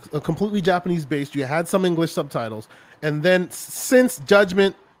all completely Japanese based. You had some English subtitles, and then since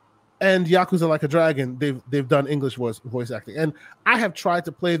Judgment and Yakuza Like a Dragon, they've done English voice acting. And I have tried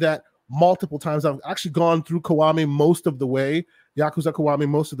to play that multiple times. I've actually gone through Kiwami most of the way, Yakuza Kiwami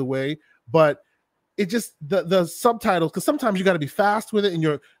most of the way, but it just the subtitles, because sometimes you got to be fast with it and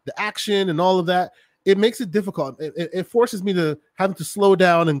the action and all of that. It makes it difficult. It forces me to have to slow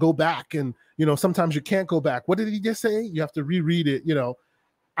down and go back. And sometimes you can't go back. What did he just say? You have to reread it.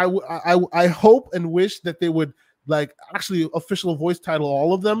 I hope and wish that they would like actually official voice title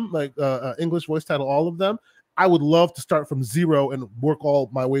all of them, like English voice title all of them. I would love to start from zero and work all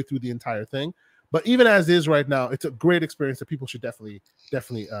my way through the entire thing. But even as is right now, it's a great experience that people should definitely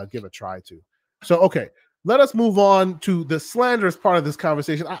give a try to. So, okay, let us move on to the slanderous part of this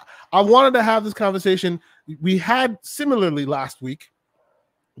conversation. I wanted to have this conversation. We had similarly last week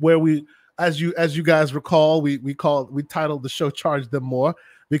where we, as you guys recall, we titled the show "Charge Them More"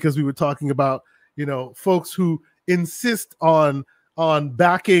 because we were talking about folks who insist on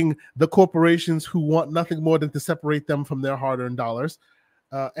backing the corporations who want nothing more than to separate them from their hard-earned dollars.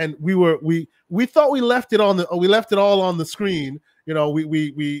 And we thought we left it all on the screen.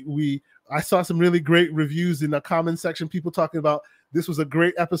 I saw some really great reviews in the comment section. People talking about this was a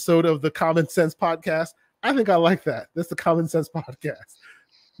great episode of the Common Sense podcast. I think I like that. That's the Common Sense podcast.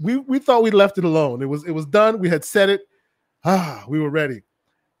 We thought we left it alone. It was done. We had said it. We were ready.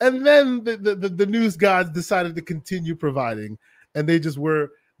 And then the news gods decided to continue providing, and they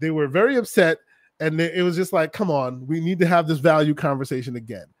were very upset. And it was just like, come on, we need to have this value conversation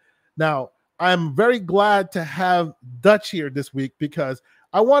again. Now, I'm very glad to have Dutch here this week because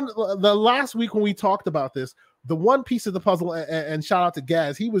the last week when we talked about this, the one piece of the puzzle, and shout out to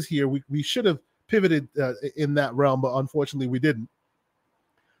Gaz, he was here. We should have pivoted in that realm, but unfortunately we didn't.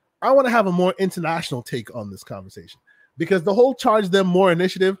 I want to have a more international take on this conversation because the whole Charge Them More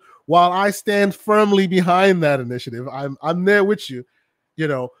initiative, while I stand firmly behind that initiative, I'm there with you.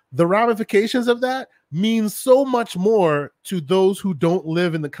 The ramifications of that mean so much more to those who don't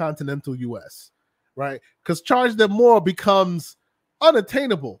live in the continental US, right? Because Charge Them More becomes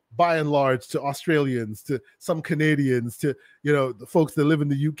unattainable by and large to Australians, to some Canadians, to the folks that live in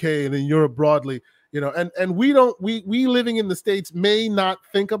the UK and in Europe broadly, and we living in the States may not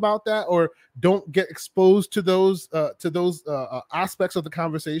think about that or don't get exposed to those aspects of the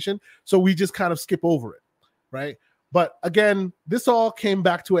conversation, so we just kind of skip over it, right? But again, this all came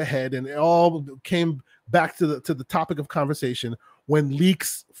back to a head, and it all came back to the topic of conversation when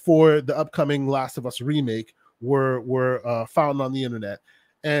leaks for the upcoming Last of Us remake were found on the internet.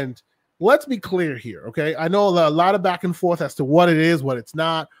 And let's be clear here, okay? I know a lot of back and forth as to what it is, what it's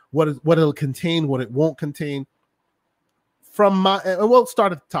not, what it'll contain, what it won't contain. And we'll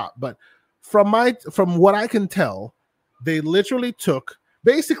start at the top, but from what I can tell, they literally took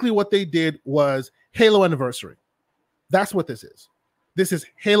basically what they did was Halo Anniversary. That's what this is. This is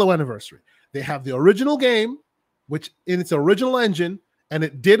Halo Anniversary. They have the original game, which in its original engine, and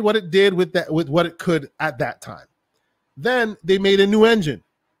it did what it did with what it could at that time. Then they made a new engine.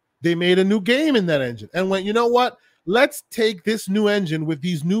 They made a new game in that engine and went, you know what? Let's take this new engine with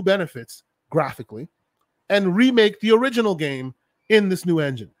these new benefits graphically and remake the original game in this new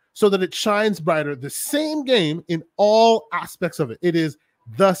engine so that it shines brighter. The same game in all aspects of it. It is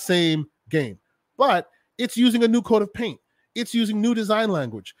the same game, but it's using a new coat of paint. It's using new design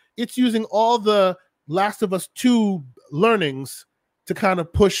language. It's using all the Last of Us 2 learnings to kind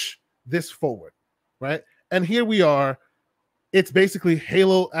of push this forward, right? And here we are. It's basically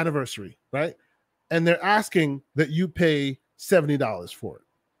Halo Anniversary, right? And they're asking that you pay $70 for it.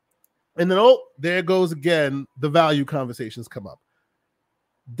 And then, there goes again, the value conversations come up.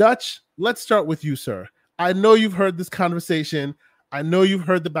 Dutch, let's start with you, sir. I know you've heard this conversation. I know you've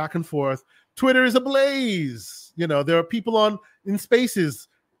heard the back and forth. Twitter is ablaze. There are people in spaces,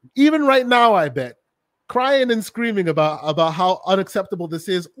 even right now, I bet, crying and screaming about how unacceptable this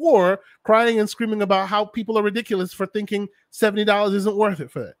is, or crying and screaming about how people are ridiculous for thinking $70 isn't worth it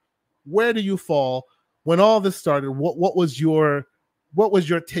for it. Where do you fall when all this started? What was your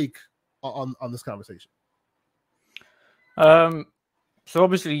take on this conversation? So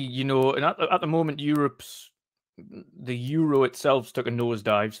obviously, and at the moment, the euro itself took a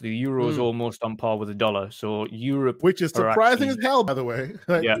nosedive. So the euro is almost on par with the dollar. So Europe, which is surprising as hell, by the way.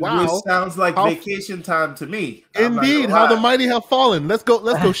 Yeah. Wow, which sounds like vacation time to me. Indeed, how the mighty have fallen. Let's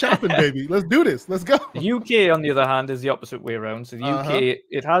go shopping, baby. Let's do this. Let's go. The UK, on the other hand, is the opposite way around. So the UK,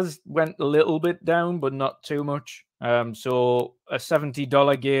 it has went a little bit down, but not too much. So a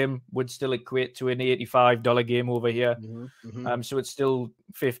 $70 game would still equate to an $85 game over here. So it's still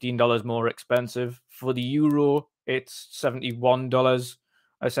 $15 more expensive. For the euro, it's $71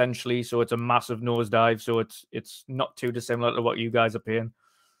 essentially. So it's a massive nosedive. So it's not too dissimilar to what you guys are paying.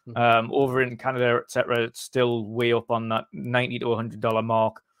 Over in Canada, etc., it's still way up on that $90 to $100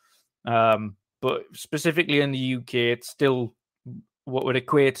 mark. But specifically in the UK, it's still what would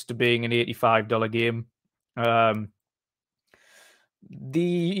equate to being an $85 game.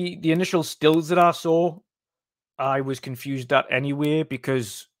 The initial stills that I saw, I was confused at anyway,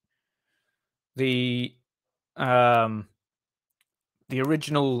 because the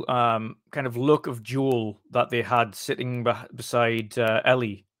original kind of look of Joel that they had sitting beside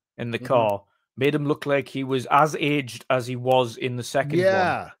Ellie in the car made him look like he was as aged as he was in the second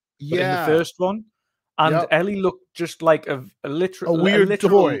one. But in the first one. And Ellie looked just like a weird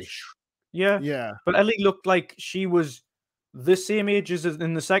toy. Yeah. But Ellie looked like she was the same age as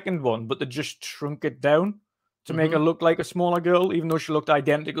in the second one, but they just shrunk it down to make her look like a smaller girl, even though she looked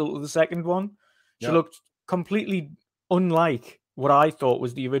identical to the second one. She looked completely unlike what I thought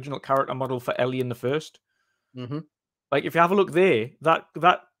was the original character model for Ellie in the first. Like, if you have a look there, that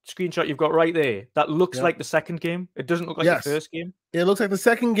screenshot you've got right there, that looks like the second game. It doesn't look like the first game. It looks like the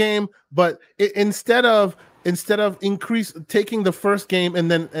second game, but instead of taking the first game and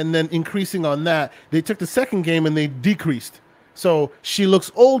then increasing on that, they took the second game and they decreased. So she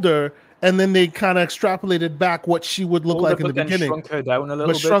looks older, and then they kind of extrapolated back what she would look like in the beginning. Shrunk her down a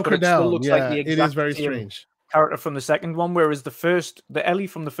little bit. Shrunk her down. Still looks like the exact it is very strange. Character from the second one, whereas the Ellie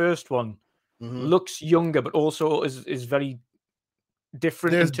from the first one looks younger, but also is very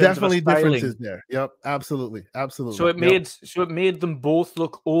different. There's definitely differences there. Yep, absolutely. So it made them both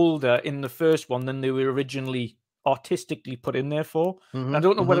look older in the first one than they were originally artistically put in there for. I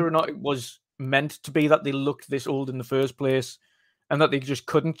don't know whether or not it was meant to be that they looked this old in the first place, and that they just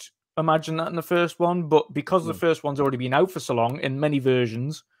couldn't imagine that in the first one. But because the first one's already been out for so long in many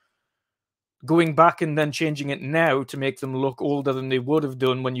versions, going back and then changing it now to make them look older than they would have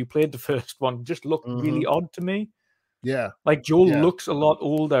done when you played the first one just looked really odd to me. Yeah. Like, Joel looks a lot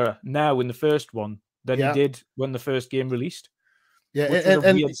older now in the first one than he did when the first game released. Yeah,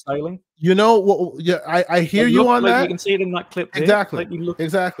 and weird styling. You know, I hear you on that. You can see it in that clip. Exactly.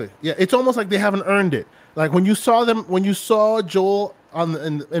 Exactly. Yeah, it's almost like they haven't earned it. Like when you saw Joel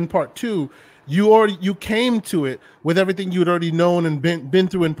in part 2, you came to it with everything you'd already known and been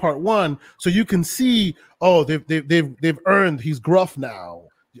through in part 1, so you can see, oh, they've earned. He's gruff now.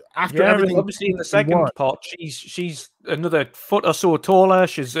 After everything, obviously in the second part, she's another foot or so taller.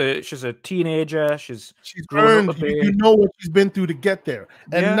 She's a teenager. She's grown up a bit. You know what she's been through to get there,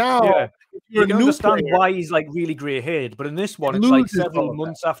 and now you can understand why he's like really grey haired. But in this one, it's like several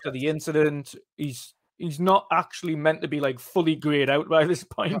months after the incident. He's not actually meant to be like fully grayed out by this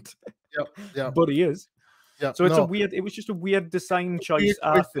point. But he is. Yeah, so it was just a weird design choice,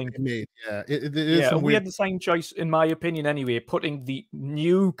 I think. It is a weird design choice, in my opinion, anyway, putting the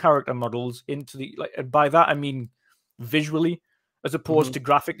new character models into the, like, by that I mean visually as opposed to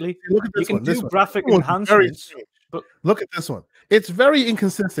graphically. You can do graphic enhancements. But look at this one. It's very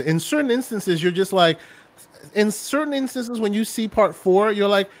inconsistent. In certain instances, you're just like, when you see part 4, you're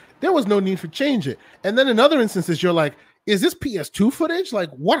like, there was no need for change it. And then in other instances, you're like, is this PS2 footage?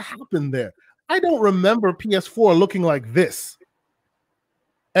 Like, what happened there? I don't remember PS4 looking like this.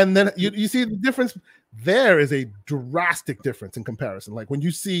 And then you see the difference. There is a drastic difference in comparison. Like when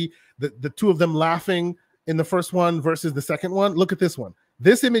you see the two of them laughing in the first one versus the second one, look at this one.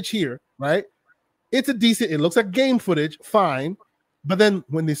 This image here, right? It looks like game footage, fine. But then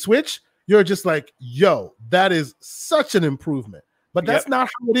when they switch, you're just like, yo, that is such an improvement. But that's not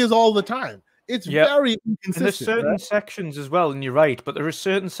how it is all the time. It's very inconsistent. And there's certain sections as well, and you're right, but there are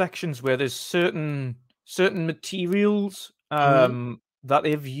certain sections where there's certain materials that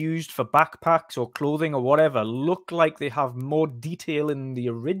they've used for backpacks or clothing or whatever look like they have more detail in the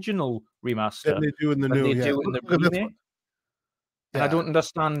original remaster than they do in the new. Remake. And I don't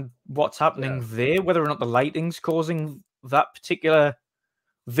understand what's happening there, whether or not the lighting's causing that particular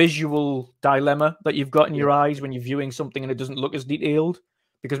visual dilemma that you've got in your eyes when you're viewing something and it doesn't look as detailed.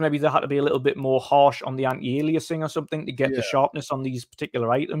 Because maybe they had to be a little bit more harsh on the anti-aliasing or something to get the sharpness on these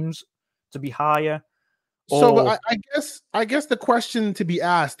particular items to be higher. So I guess the question to be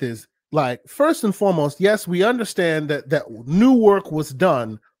asked is, like, first and foremost, yes, we understand that new work was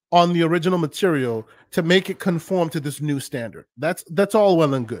done on the original material to make it conform to this new standard. That's all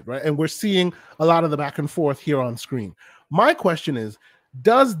well and good, right? And we're seeing a lot of the back and forth here on screen. My question is,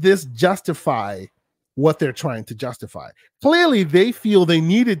 does this justify what they're trying to justify? Clearly they feel they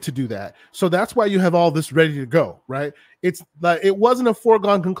needed to do that, so that's why you have all this ready to go, right? It's like it wasn't a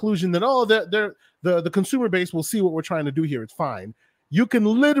foregone conclusion that the consumer base will see what we're trying to do here, it's fine. You can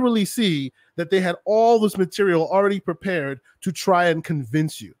literally see that they had all this material already prepared to try and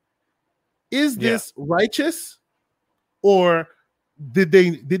convince you. Is this righteous, or did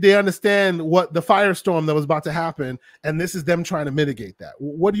they understand what the firestorm that was about to happen, and this is them trying to mitigate that?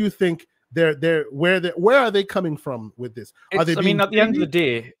 What do you think where are they coming from with this? At the end of the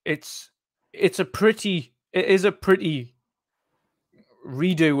day, it is a pretty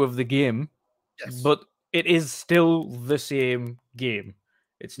redo of the game, yes. But it is still the same game.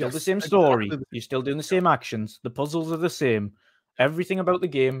 It's still the same story. Exactly. You're still doing the same actions. The puzzles are the same. Everything about the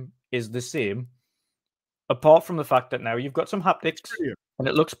game is the same. Apart from the fact that now you've got some haptics and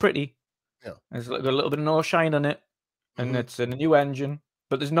it looks pretty. Yeah. There's got a little bit of no shine on it, and it's in a new engine.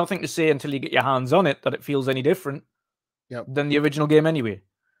 But there's nothing to say until you get your hands on it that it feels any different than the original game anyway.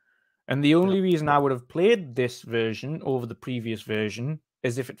 And the only reason I would have played this version over the previous version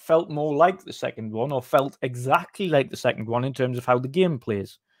is if it felt more like the second one or felt exactly like the second one in terms of how the game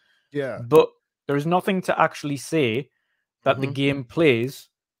plays. Yeah. But there is nothing to actually say that the game plays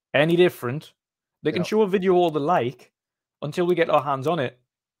any different. They can show a video all they like until we get our hands on it.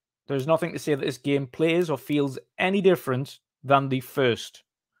 There's nothing to say that this game plays or feels any different than the first.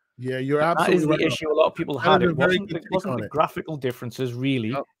 Yeah, you're absolutely right. That is the issue a lot of people had. It wasn't the graphical differences, really.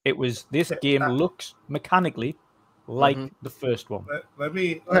 Yep. It was this game looks mechanically like the first one. Let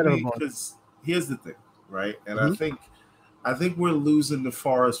me because here's the thing, right? And I think we're losing the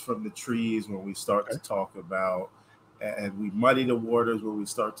forest from the trees when we start to talk about, and we muddy the waters when we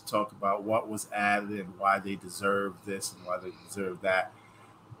start to talk about what was added and why they deserve this and why they deserve that.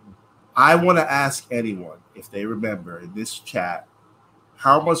 I want to ask anyone if they remember in this chat,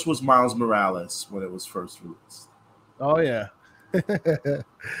 how much was Miles Morales when it was first released? Oh yeah. Does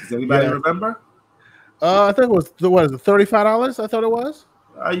anybody remember? I think it was $35? I thought it was.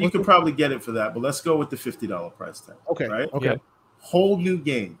 You could probably get it for that, but let's go with the $50 price tag. Okay. Right. Okay. Whole new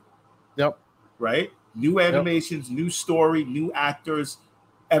game. Yep. Right. New animations, new story, new actors,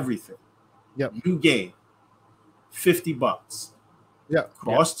 everything. Yep. New game. $50. Yeah.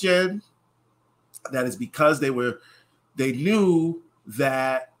 Cross-gen. That is because they knew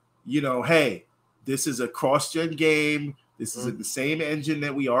that, hey, this is a cross-gen game. This is the same engine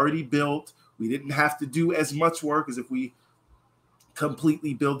that we already built. We didn't have to do as much work as if we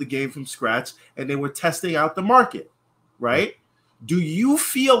completely build the game from scratch, and they were testing out the market, right? Do you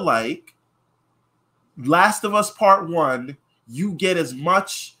feel like Last of Us Part 1, you get as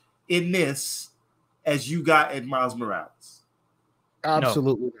much in this as you got in Miles Morales?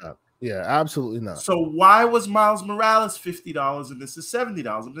 Absolutely not. Yeah, absolutely not. So why was Miles Morales $50 and this is $70?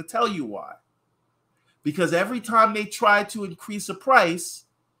 I'm going to tell you why. Because every time they tried to increase a price,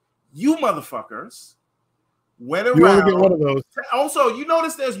 you motherfuckers went around. You only get one of those. Also, you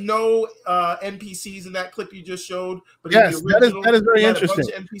notice there's no NPCs in that clip you just showed. But yes, in the original, that is very interesting.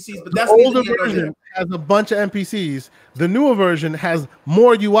 A bunch of NPCs, but that's the older version has a bunch of NPCs. The newer version has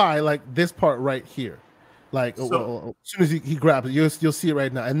more UI, like this part right here. Like as soon as he grabs it, you'll see it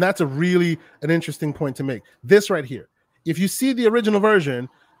right now, and that's an interesting point to make. This right here, if you see the original version,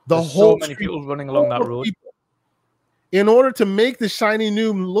 there's whole so many people running along that road. In order to make the shiny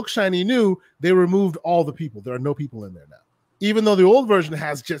new look shiny new, they removed all the people. There are no people in there now, even though the old version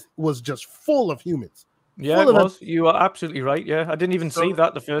was just full of humans. Yeah, it was. You are absolutely right. Yeah, I didn't even see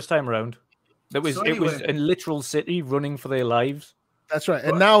that the first time around. It was a literal city running for their lives. That's right.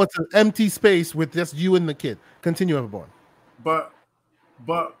 And now it's an empty space with just you and the kid. Continue, Everborn. But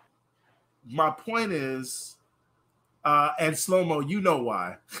my point is, and Slow-Mo, you know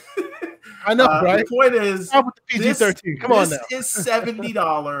why. I know, right? The point is, PG-13. Come on now. This is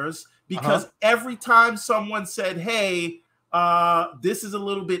 $70 because every time someone said, hey, this is a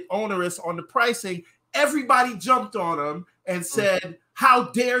little bit onerous on the pricing, everybody jumped on them and said, how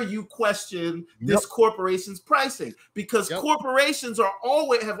dare you question this corporation's pricing? Because corporations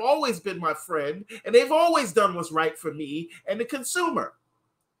have always been my friend, and they've always done what's right for me and the consumer.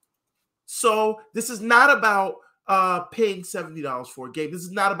 So this is not about paying $70 for a game. This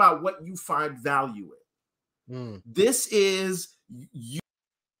is not about what you find value in. This is you.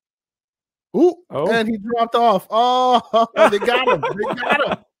 And he dropped off. Oh, they got him.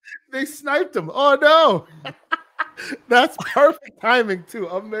 They sniped him. Oh no. That's perfect timing too.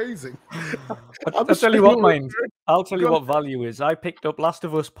 Amazing. I'll tell you what, mind. I'll tell you what value is. I picked up Last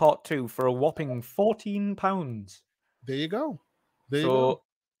of Us Part 2 for a whopping £14. There you go.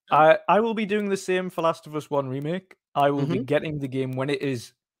 I will be doing the same for Last of Us 1 Remake. I will be getting the game when it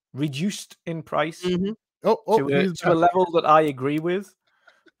is reduced in price to a level that I agree with.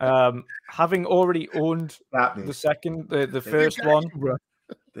 Having already owned the first one.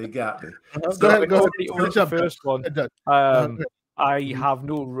 They got me. Go ahead. The first one. I have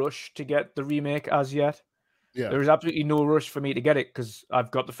no rush to get the remake as yet. Yeah. There is absolutely no rush for me to get it because I've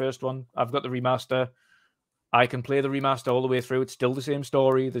got the first one. I've got the remaster. I can play the remaster all the way through. It's still the same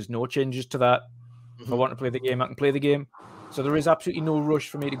story. There's no changes to that. If I want to play the game, I can play the game. So there is absolutely no rush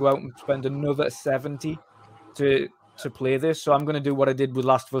for me to go out and spend another $70 to play this. So I'm going to do what I did with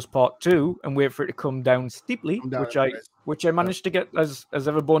Last of Us Part 2 and wait for it to come down steeply, which I managed to get, as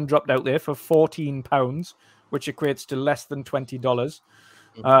Everborn dropped out there, for £14, which equates to less than $20.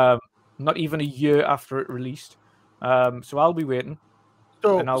 Not even a year after it released. So I'll be waiting.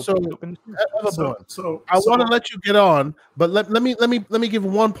 So I want to let you get on, but let me give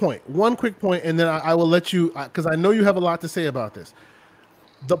one quick point, and then I will let you, because I know you have a lot to say about this.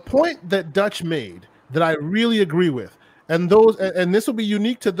 The point that Dutch made that I really agree with, and this will be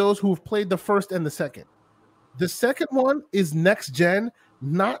unique to those who've played the first and the second. The second one is next gen,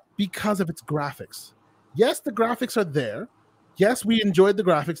 not because of its graphics. Yes, the graphics are there. Yes, we enjoyed the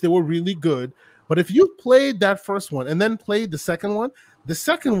graphics; they were really good. But if you played that first one and then played the second one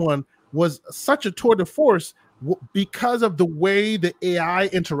was such a tour de force because of the way the AI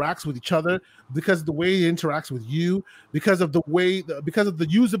interacts with each other, because of the way it interacts with you, because of the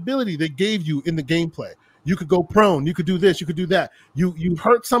usability they gave you in the gameplay. You could go prone, you could do this, you could do that. You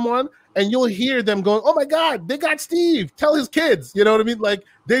hurt someone and you'll hear them going, "Oh my God, they got Steve. Tell his kids." You know what I mean? Like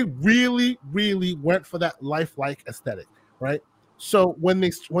they really, really went for that lifelike aesthetic, right? So when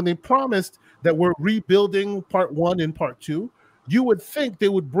they promised that we're rebuilding part 1 and part 2, you would think they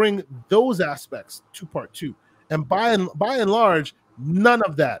would bring those aspects to part 2. And by and large, none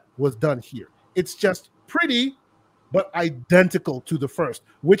of that was done here. It's just pretty, but identical to the first,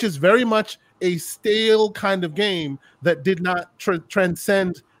 which is very much a stale kind of game that did not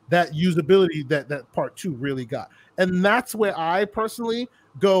transcend that usability that part 2 really got. And that's where I personally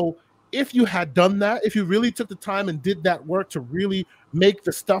go, if you had done that, if you really took the time and did that work to really make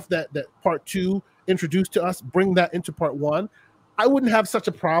the stuff that part 2 introduced to us, bring that into part 1, I wouldn't have such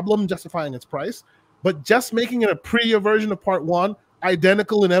a problem justifying its price. But just making it a prettier version of part 1,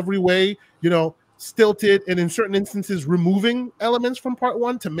 identical in every way, stilted, and in certain instances removing elements from part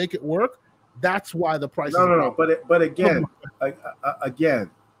 1 to make it work, that's why the price. No. But again,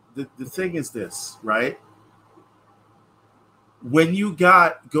 the thing is this, right? When you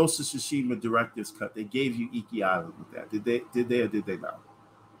got Ghost of Tsushima Director's Cut, they gave you Iki Island with that. Did they or did they not?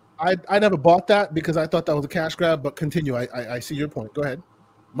 I never bought that because I thought that was a cash grab, but continue. I see your point. Go ahead.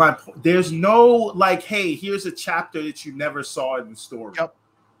 There's no hey, here's a chapter that you never saw in the story. Yep.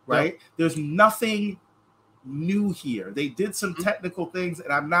 Right? Yep. There's nothing new here. They did some technical things,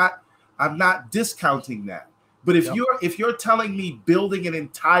 and I'm not discounting that. But if you're telling me building an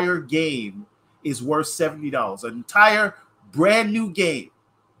entire game is worth $70, an entire brand new game,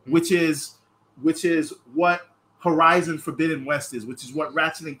 which is what Horizon Forbidden West is, which is what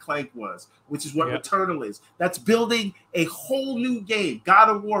Ratchet and Clank was, which is what Returnal is. That's building a whole new game. God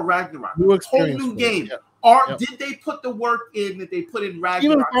of War Ragnarok, whole new game. Yeah. Did they put the work in that they put in Ragnarok?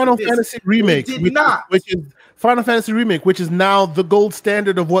 Even Final Fantasy Remake, Final Fantasy Remake, which is now the gold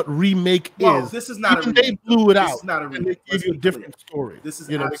standard of what remake is. This is not a remake. They blew it out. This is not a remake. They gave you a different story. This is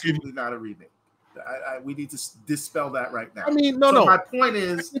absolutely not a remake. We need to dispel that right now. I mean, no. My point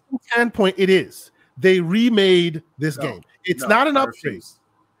is, standpoint, it is. They remade this game. It's not an upgrade.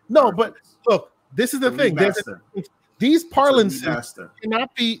 No, but look, this is the thing. These parlances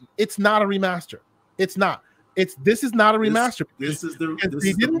cannot be. It's not a remaster. It's not. This is not a remaster. This is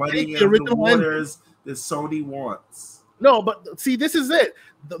the money of the waters that Sony wants. No, but see, this is it.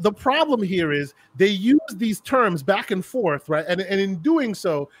 The problem here is they use these terms back and forth, right? And in doing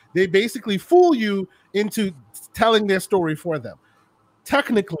so, they basically fool you into telling their story for them.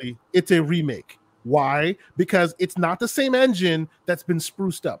 Technically, it's a remake. Why? Because it's not the same engine that's been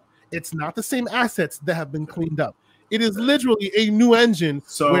spruced up. It's not the same assets that have been cleaned up. It is literally a new engine.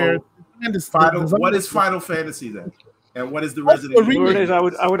 So, what is Final Fantasy then? And what is the Resident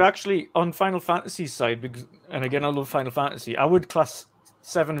Evil? I would actually, on Final Fantasy's side, because, and again, I love Final Fantasy, I would class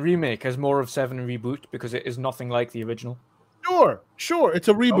 7 Remake as more of 7 Reboot because it is nothing like the original. Sure. It's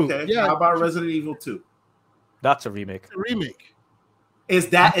a reboot. Okay. Yeah. How about Resident Evil 2? That's a remake. It's a remake. Is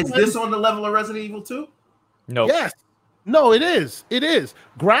this on the level of Resident Evil 2? No. Yes. No, it is. It is.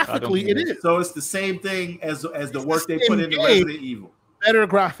 Graphically, it is. So it's the same thing as the work they put into Resident Evil. Better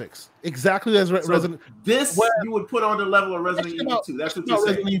graphics. Exactly as Resident Evil. You would put on the level of Resident Evil 2. That's what you're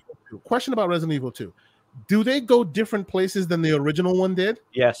saying. Question about Resident Evil 2. Do they go different places than the original one did?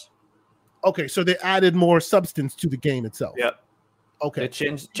 Yes. Okay, so they added more substance to the game itself. Yeah. Okay. They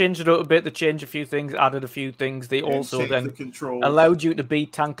changed it a little bit. They changed a few things, added a few things. They also then allowed you to be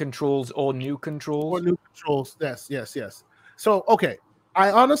tank controls or new controls. Yes. So, okay. I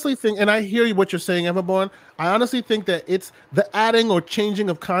honestly think, and I hear what you're saying, Everborn. I honestly think that it's the adding or changing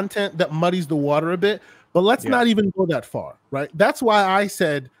of content that muddies the water a bit. But let's not even go that far, right? That's why I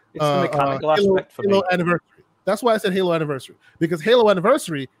said it's the mechanical aspect for Halo Anniversary. That's why I said Halo Anniversary, because Halo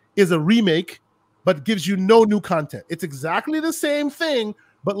Anniversary is a remake, but gives you no new content. It's exactly the same thing,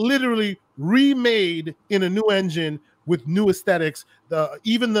 but literally remade in a new engine with new aesthetics.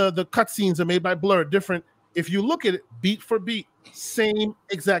 Even the cutscenes are made by Blur, different. If you look at it beat for beat, same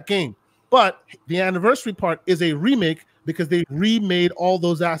exact game. But the Anniversary part is a remake because they remade all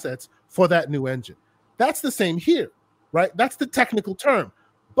those assets for that new engine. That's the same here, right? That's the technical term.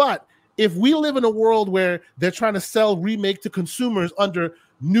 But if we live in a world where they're trying to sell remake to consumers under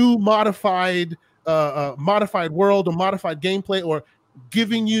new modified world or modified gameplay, or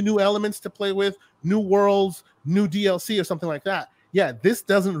giving you new elements to play with, new worlds, new DLC or something like that, yeah, this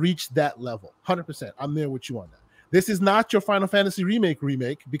doesn't reach that level. 100%. I'm there with you on that. This is not your Final Fantasy remake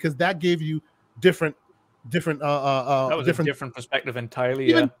because that gave you different that was a different perspective entirely.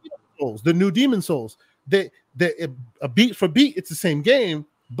 Even Souls, the new Demon Souls, they a beat for beat, it's the same game,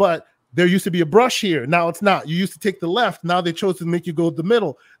 but there used to be a brush here. Now it's not. You used to take the left. Now they chose to make you go the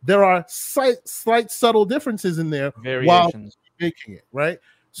middle. There are slight subtle differences in there while making it, right?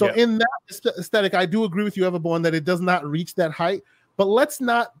 So in that aesthetic, I do agree with you, Everborn, that it does not reach that height. But let's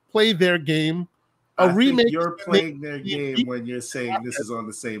not play their game. Remake. You're playing their game when you're saying this is on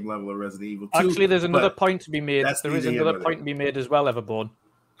the same level of Resident Evil 2. Actually, there's another point to be made. There is another point to be made as well, Everborn.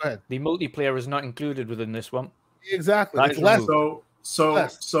 Go ahead. The multiplayer is not included within this one. Exactly. It's less.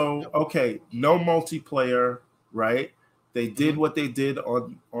 So okay, no multiplayer, right? They did what they did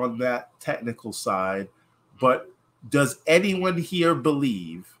on that technical side, but does anyone here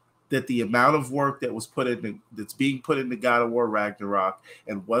believe that the amount of work that was that's being put into God of War Ragnarok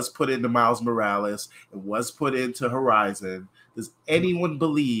and was put into Miles Morales and was put into Horizon, does anyone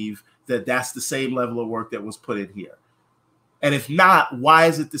believe that that's the same level of work that was put in here? And if not, why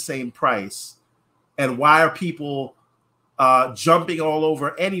is it the same price? And why are people jumping all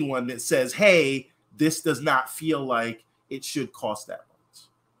over anyone that says, hey, this does not feel like it should cost that much?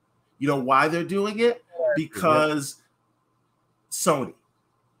 You know why they're doing it? Because Sony.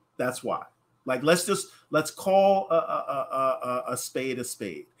 That's why. Like, let's call a spade a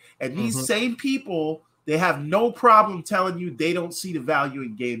spade. And these same people, they have no problem telling you they don't see the value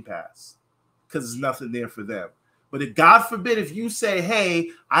in Game Pass because there's nothing there for them. But if, God forbid, if you say, hey,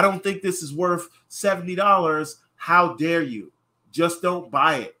 I don't think this is worth $70, how dare you? Just don't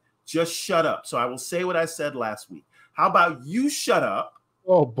buy it. Just shut up. So I will say what I said last week. How about you shut up?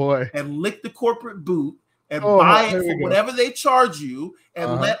 Oh, boy. And lick the corporate boot and buy it for whatever they charge you,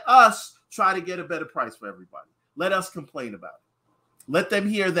 and let us try to get a better price for everybody. Let us complain about it. Let them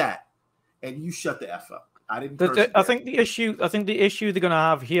hear that, and you shut the F up. I think the issue they're going to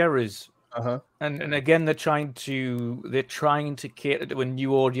have here is, and again, they're trying to cater to a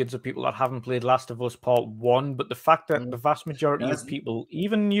new audience of people that haven't played Last of Us Part 1, but the fact that the vast majority of people,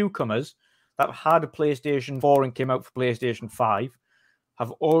 even newcomers that had a PlayStation 4 and came out for PlayStation 5,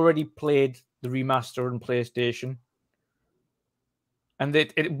 have already played the remaster on PlayStation. And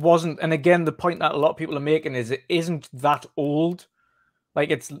it wasn't, and again, the point that a lot of people are making is it isn't that old. Like,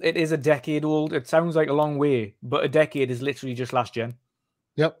 it is a decade old. It sounds like a long way, but a decade is literally just last gen.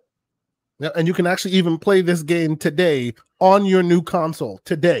 Yep. And you can actually even play this game today on your new console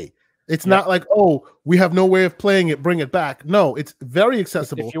today. It's not like, oh, we have no way of playing it, bring it back. No, it's very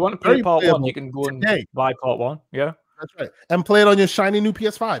accessible. If you want to play Part 1, you can go and buy Part 1. Yeah. That's right. And play it on your shiny new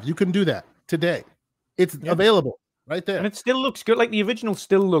PS5. You can do that today. It's available right there. And it still looks good. Like, the original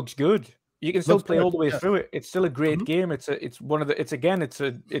still looks good. You can still play all the way through it. It's still a great game. There's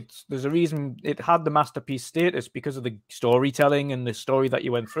a reason it had the masterpiece status because of the storytelling and the story that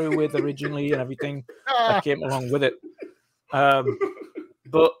you went through with originally and everything that came along with it.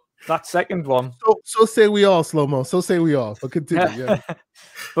 But that second one. So say we all, Slow-Mo. So say we all. But continue. Yeah.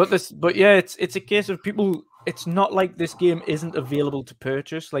 It's a case of people. It's not like this game isn't available to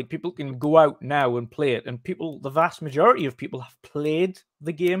purchase. Like, people can go out now and play it, and the vast majority of people have played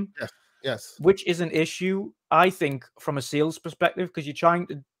the game. Yes. Which is an issue, I think, from a sales perspective, because you're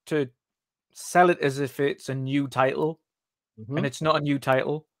trying to sell it as if it's a new title, and it's not a new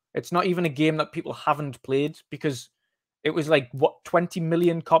title. It's not even a game that people haven't played, because it was like, 20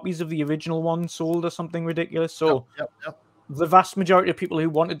 million copies of the original one sold or something ridiculous. So the vast majority of people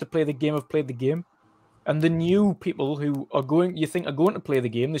who wanted to play the game have played the game. And the new people who are going to play the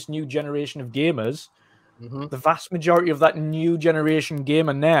game, this new generation of gamers, the vast majority of that new generation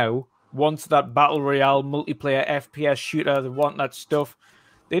gamer now wants that battle royale multiplayer FPS shooter. They want that stuff.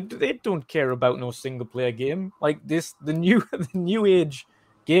 They don't care about no single player game like this. The new age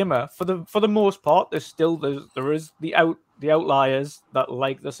gamer, for the most part, there is the outliers that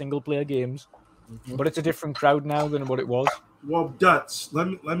like the single player games. but it's a different crowd now than what it was. Well, Dutch,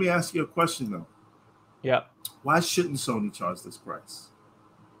 let me ask you a question though. Yeah. Why shouldn't Sony charge this price?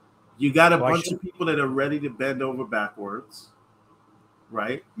 You got a bunch of people that are ready to bend over backwards,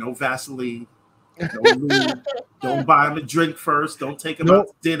 right? No Vaseline, no lube. Don't buy them a drink first. Don't take them out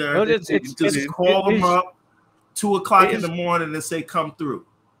to dinner. No, just call them up 2 o'clock in the morning and say, "Come through."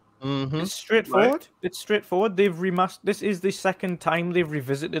 It's straightforward. Right? It's straightforward. They've remastered. This is the second time they've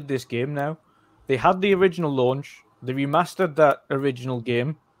revisited this game now. They had the original launch. They remastered that original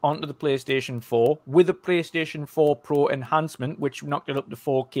game onto the PlayStation 4 with a PlayStation 4 Pro enhancement, which knocked it up to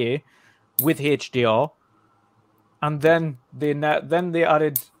 4K with HDR. And then they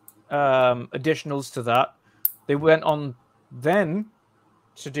added additionals to that. They went on then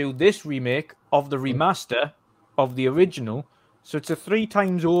to do this remake of the remaster of the original. So it's a 3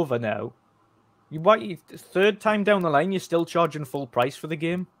 times over now. Third time down the line, you're still charging full price for the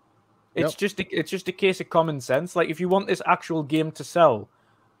game. It's just a case of common sense. Like, if you want this actual game to sell,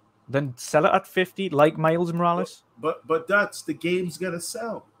 then sell it at 50, like Miles Morales. But that's the game's gonna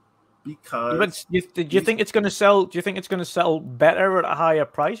sell because. Do you think it's gonna sell? Do you think it's gonna sell better at a higher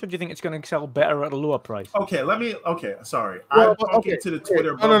price, or do you think it's gonna sell better at a lower price? Okay, sorry. I'm talking to the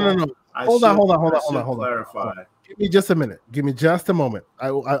Twitter bubble. No. Hold on. Clarify. Give me just a minute. Give me just a moment.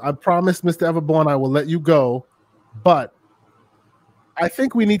 I promise, Mr. Everborn, I will let you go, but I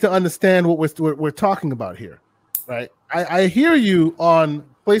think we need to understand what we're talking about here, right? I hear you on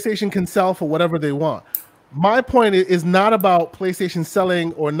PlayStation can sell for whatever they want. My point is not about PlayStation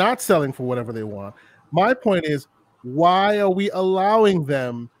selling or not selling for whatever they want. My point is, why are we allowing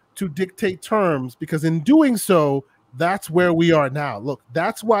them to dictate terms? Because in doing so, that's where we are now. Look,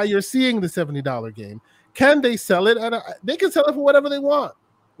 that's why you're seeing the $70 game. Can they sell it? They can sell it for whatever they want,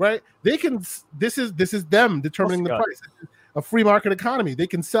 right? They can. This is them determining the price. A free market economy. They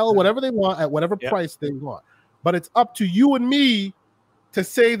can sell whatever they want at whatever price they want. But it's up to you and me to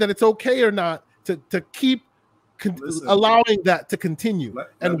say that it's okay or not to keep allowing that to continue.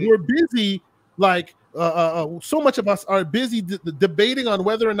 We're busy, like so much of us are busy debating on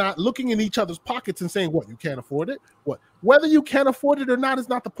whether or not looking in each other's pockets and saying, "What, you can't afford it?" What? Whether you can afford it or not is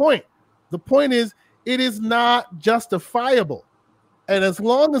not the point. The point is, it is not justifiable. And as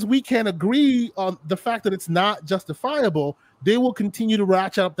long as we can agree on the fact that it's not justifiable, they will continue to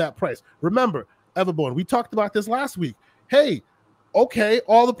ratchet up that price. Remember, Everborn, we talked about this last week. Hey, okay,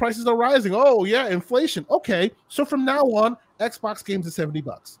 all the prices are rising. Oh, yeah, inflation. Okay, so from now on, Xbox games are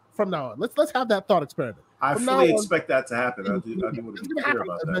 $70. From now on, let's have that thought experiment. I fully expect that to happen. I do want to be clear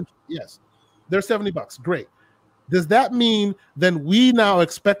about that. Yes, they're $70. Great. Does that mean then we now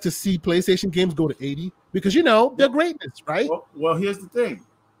expect to see PlayStation games go to 80? Because they're greatness, right? Well, here's the thing.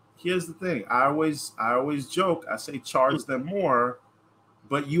 I always joke. I say charge them more,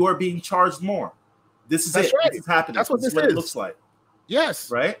 but you are being charged more. This is it. Right. This is happening. That's what it looks like. Yes.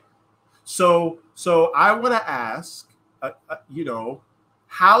 Right. So I want to ask,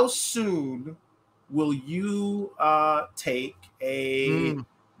 how soon will you take a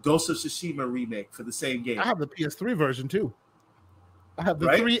Ghost of Tsushima remake for the same game? I have the PS3 version too. I have the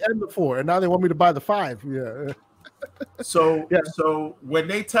 3 and the 4, and now they want me to buy the 5. Yeah. So when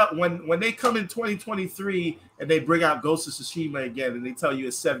they when they come in 2023 and they bring out Ghost of Tsushima again and they tell you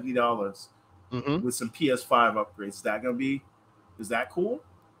it's $70 with some PS5 upgrades, is that cool?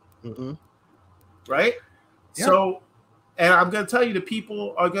 Right? Yeah. So, and I'm gonna tell you, the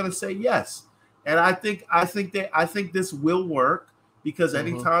people are gonna say yes. And I think this will work. Because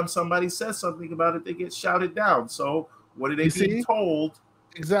anytime somebody says something about it, they get shouted down. So what are they being told?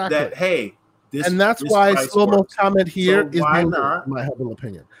 Exactly. That, hey, and that's why Slow-Mo's comment here is my humble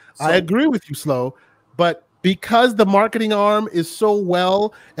opinion. I agree with you, Slow, but because the marketing arm is so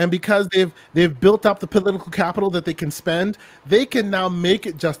well, and because they've built up the political capital that they can spend, they can now make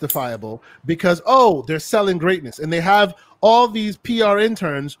it justifiable because they're selling greatness, and they have all these PR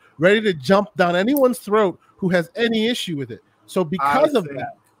interns ready to jump down anyone's throat who has any issue with it. So because of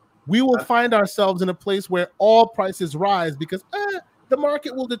that, we will find ourselves in a place where all prices rise because the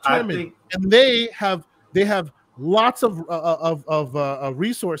market will determine, and they have lots of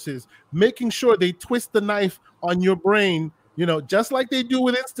resources making sure they twist the knife on your brain, just like they do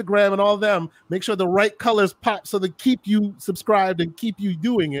with Instagram and all them. Make sure the right colors pop so they keep you subscribed and keep you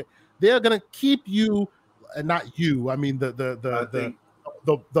doing it. They are going to keep you, and not you. I mean the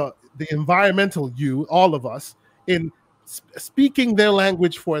environmental you, all of us, in speaking their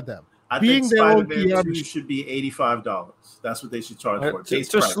language for them. I think Spider-Man 2 should be $85. That's what they should charge for.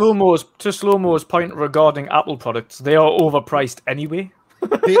 To Slow-Mo's point regarding Apple products, they are overpriced anyway.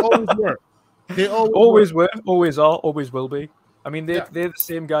 They always were. They always were, always are, always will be. I mean, they're the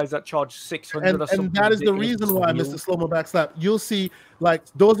same guys that charge 600 or something. And that is the reason why, Mr. Slow-Mo Backslap, you'll see, like,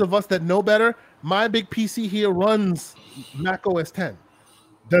 those of us that know better, my big PC here runs Mac OS 10.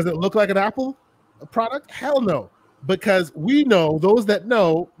 Does it look like an Apple product? Hell no. Because we know, those that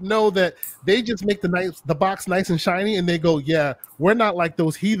know that they just make the box nice and shiny, and they go, yeah, we're not like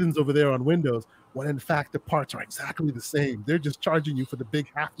those heathens over there on Windows, when in fact the parts are exactly the same. They're just charging you for the big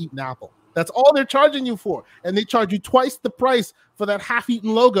half-eaten apple. That's all they're charging you for. And they charge you twice the price for that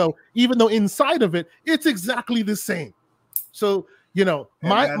half-eaten logo, even though inside of it, it's exactly the same. So, you know,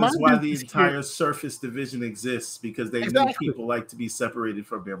 that's why the entire Surface division exists, because they know people like to be separated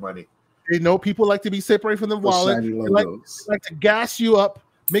from their money. They know people like to be separated from the wallet. They like to gas you up,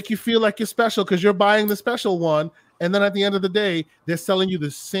 make you feel like you're special because you're buying the special one. And then at the end of the day, they're selling you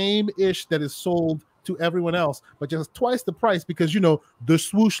the same ish that is sold to everyone else, but just twice the price because, you know, the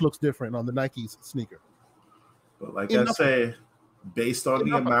swoosh looks different on the Nike sneaker. But like I say, based on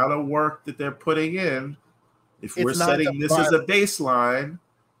the amount of work that they're putting in, if we're setting this as a baseline,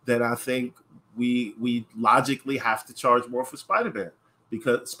 then I think we logically have to charge more for Spider-Man,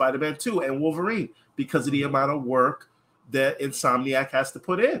 because Spider-Man 2 and Wolverine, because of the amount of work that Insomniac has to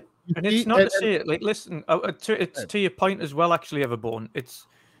put in. And it's not to say, like, listen, it's to your point as well, actually, Everborn. It's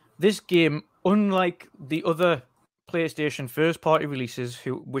this game, unlike the other PlayStation first-party releases,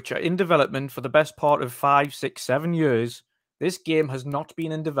 which are in development for the best part of 5, 6, 7 years, this game has not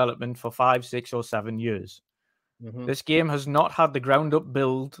been in development for 5, 6, or 7 years. Mm-hmm. This game has not had the ground-up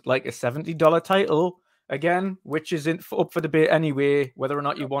build like a $70 title, again, which is up for debate anyway, whether or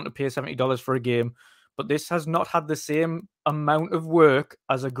not you want to pay $70 for a game. But this has not had the same amount of work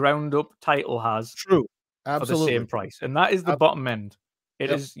as a ground-up title has. True, absolutely. For the same price, and that is the bottom end.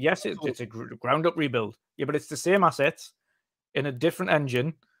 It is, yes, it's a ground-up rebuild. Yeah, but it's the same assets in a different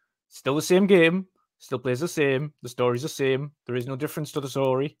engine. Still the same game. Still plays the same. The story's the same. There is no difference to the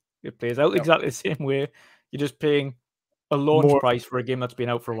story. It plays out exactly the same way. You're just paying a launch price for a game that's been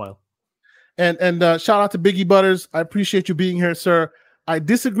out for a while. And shout out to Biggie Butters. I appreciate you being here, sir. I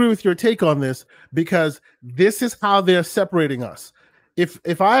disagree with your take on this, because this is how they're separating us.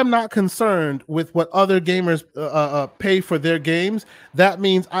 If I am not concerned with what other gamers pay for their games, that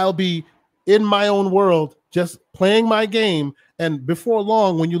means I'll be in my own world, just playing my game. And before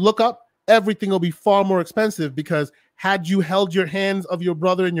long, when you look up, everything will be far more expensive, because had you held your hands of your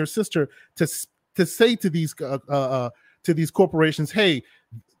brother and your sister to say to these corporations, hey,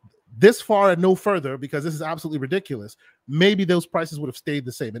 this far and no further, because this is absolutely ridiculous, maybe those prices would have stayed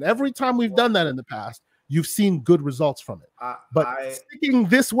the same. And every time we've done that in the past, you've seen good results from it. But sticking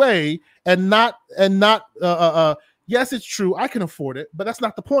this way and not yes, it's true, I can afford it, but that's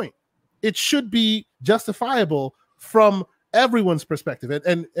not the point. It should be justifiable from everyone's perspective.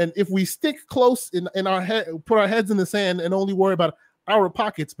 And if we stick close in our head, put our heads in the sand and only worry about our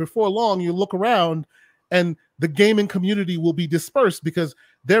pockets, before long you look around and the gaming community will be dispersed, because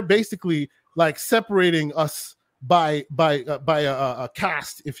they're basically like separating us by a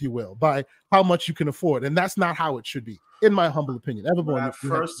caste, if you will, by how much you can afford. And that's not how it should be, in my humble opinion. When I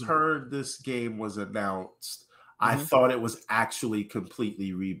first heard this game was announced, I thought it was actually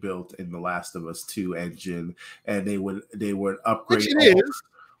completely rebuilt in the Last of Us 2 engine, and they would upgrade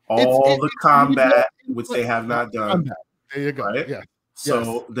all the combat, which they have not done. There you go. Right? Yeah.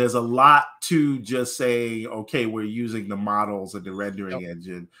 So there's a lot to just say, okay, we're using the models and the rendering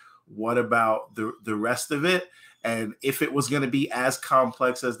engine. What about the rest of it? And if it was going to be as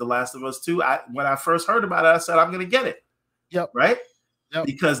complex as The Last of Us 2, when I first heard about it, I said, I'm going to get it. Yep. Right? Yep.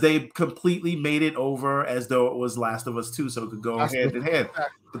 Because they completely made it over as though it was Last of Us 2, so it could go hand in hand.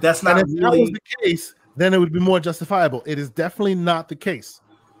 But that's not really... If that was the case, then it would be more justifiable. It is definitely not the case.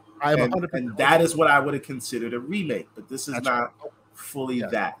 And that is what I would have considered a remake, but this is not fully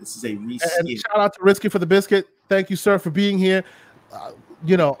that. This is a reskin. And shout out to Risky for the biscuit. Thank you, sir, for being here.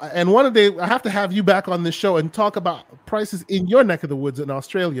 And one day I have to have you back on this show and talk about prices in your neck of the woods in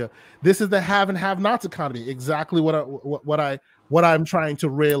Australia. This is the have and have nots economy. Exactly what I'm trying to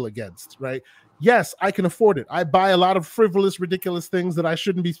rail against, right? Yes, I can afford it. I buy a lot of frivolous, ridiculous things that I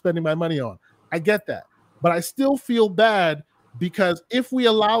shouldn't be spending my money on. I get that. But I still feel bad, because if we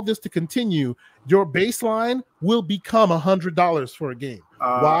allow this to continue, your baseline will become $100 for a game.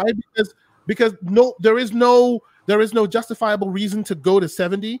 Why? Because there is no justifiable reason to go to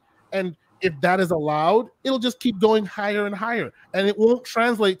 70. And if that is allowed, it'll just keep going higher and higher. And it won't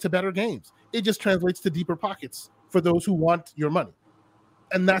translate to better games. It just translates to deeper pockets for those who want your money.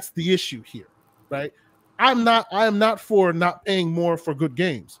 And that's the issue here, right? I am not for not paying more for good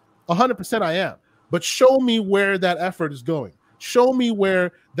games. 100% I am. But show me where that effort is going. Show me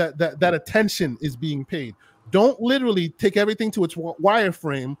where that attention is being paid. Don't literally take everything to its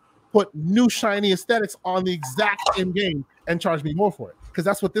wireframe, put new shiny aesthetics on the exact same game, and charge me more for it. Because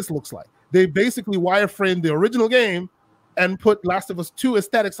that's what this looks like. They basically wireframed the original game and put Last of Us 2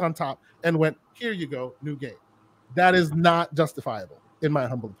 aesthetics on top and went, here you go, new game. That is not justifiable, in my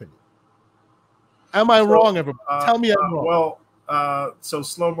humble opinion. Am I wrong, everybody? Tell me I'm wrong. Well, so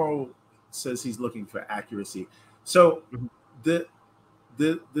Slow-Mo says he's looking for accuracy. So the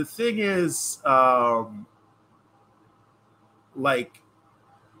thing is, like,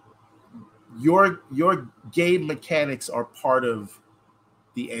 your game mechanics are part of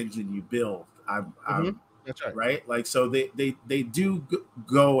the engine you build. That's right. Right? Like, so they do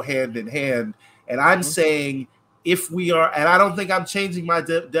go hand in hand. And I'm saying, if we are, and I don't think I'm changing my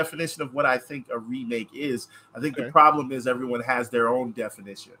definition of what I think a remake is. I think the problem is everyone has their own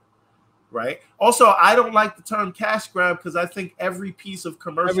definition, right? Also, I don't like the term cash grab because I think every piece of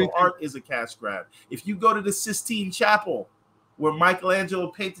commercial art is a cash grab. If you go to the Sistine Chapel where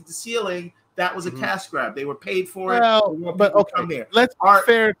Michelangelo painted the ceiling, that was a cash grab. They were paid for it. But okay, come there. Let's be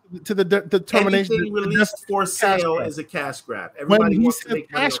fair to the determination. Anything released for sale is a cash grab. Everybody wants to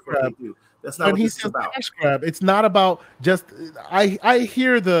make money on what they do. That's not what this is about. Cash grab. It's not about just. I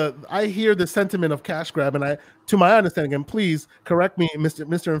hear the sentiment of cash grab, and to my understanding, and please correct me,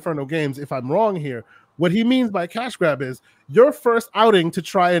 Mr. Inferno Games, if I'm wrong here. What he means by cash grab is your first outing to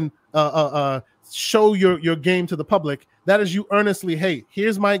try and show your game to the public. That is you earnestly, hey,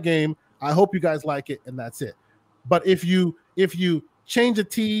 here's my game. I hope you guys like it, and that's it. But if you change a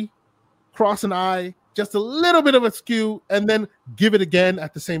T, cross an I, just a little bit of a skew, and then give it again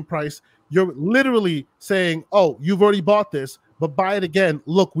at the same price, you're literally saying, oh, you've already bought this, but buy it again.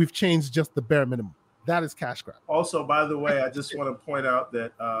 Look, we've changed just the bare minimum. That is cash grab. Also, by the way, I just want to point out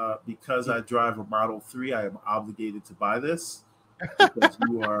that because I drive a Model 3, I am obligated to buy this because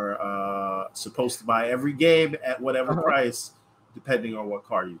you are supposed to buy every game at whatever price, depending on what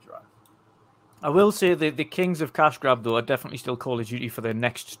car you drive. I will say the kings of cash grab, though, are definitely still Call of Duty for their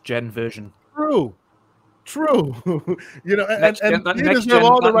next-gen version. True. You know,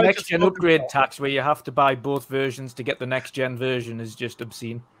 next-gen upgrade tax where you have to buy both versions to get the next-gen version is just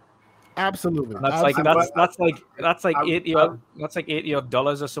obscene. Absolutely. And that's like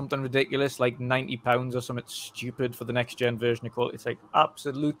 $80 or something ridiculous, like £90 or something stupid for the next-gen version of Call. It's like,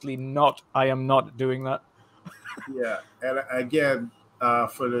 absolutely not. I am not doing that. Yeah, and again,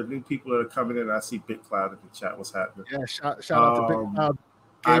 for the new people that are coming in, I see Big Cloud in the chat. What's happening? Yeah, shout out to Big Cloud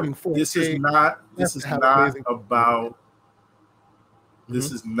Gaming 4K. This is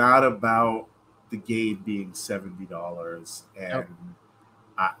not about the game being $70, and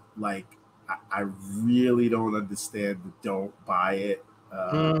I really don't understand the don't buy it.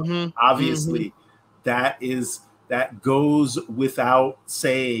 Obviously, that goes without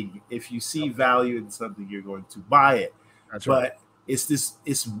saying. If you see value in something, you're going to buy it. That's but right. It's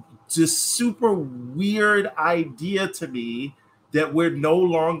just super weird idea to me that we're no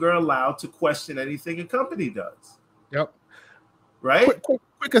longer allowed to question anything a company does. Yep. Right?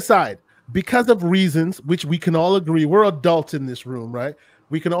 Quick aside. Because of reasons which we can all agree, we're adults in this room, right?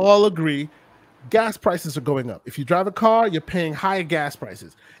 We can all agree gas prices are going up. If you drive a car, you're paying higher gas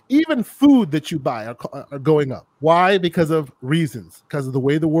prices. Even food that you buy are going up. Why? Because of reasons. Because of the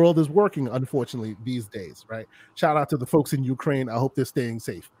way the world is working, unfortunately, these days, right? Shout out to the folks in Ukraine. I hope they're staying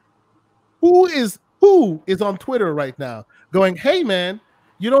safe. Who is on Twitter right now going, hey, man,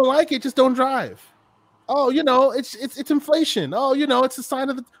 you don't like it, just don't drive. Oh, you know, it's inflation. Oh, you know, it's a sign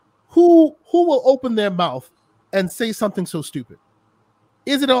of the... Who will open their mouth and say something so stupid?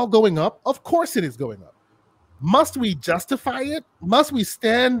 Is it all going up? Of course it is going up. Must we justify it? Must we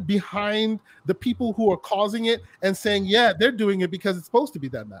stand behind the people who are causing it and saying, yeah, they're doing it because it's supposed to be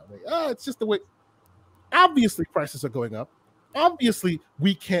done that way? It's just the way. Obviously, prices are going up. Obviously,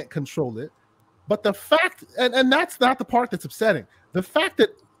 we can't control it. But the fact, and that's not the part that's upsetting, the fact that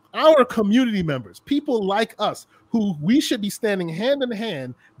our community members, people like us, who we should be standing hand in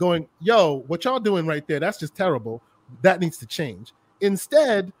hand going, yo, what y'all doing right there, that's just terrible. That needs to change.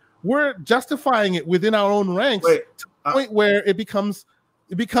 Instead, we're justifying it within our own ranks to the point where it becomes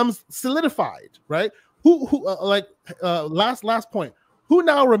solidified, right? Last point. Who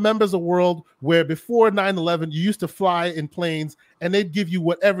now remembers a world where before 9/11 you used to fly in planes and they'd give you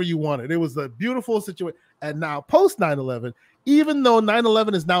whatever you wanted? It was a beautiful situation. And now post 9/11, even though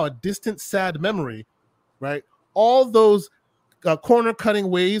 9/11 is now a distant, sad memory, right? All those corner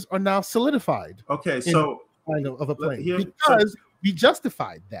cutting ways are now solidified. Okay, so of a plane because we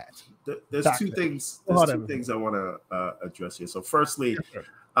justified that. There's two things. There's two things I want to address here. So, firstly,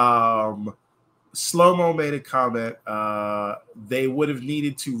 Slow-Mo made a comment. They would have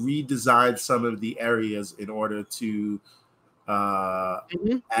needed to redesign some of the areas in order to add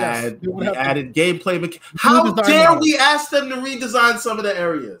the added gameplay. How dare we ask them to redesign some of the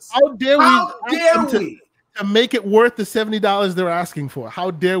areas? How dare we? To make it worth the $70 they're asking for.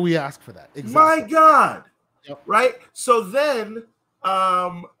 How dare we ask for that? Exactly. My God. Yep. Right? So then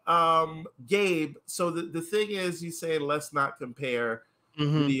Gabe, so the thing is, he's saying let's not compare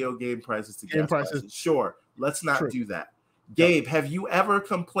video game prices to gas prices. Sure, let's not do that. Gabe, have you ever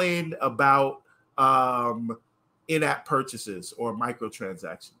complained about in-app purchases or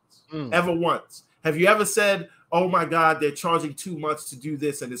microtransactions? Ever once? Have you ever said, oh my God, they're charging too much to do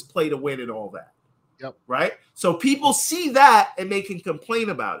this and it's play to win and all that? Yep. Right? So people see that and they can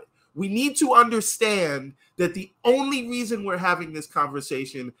complain about it. We need to understand that the only reason we're having this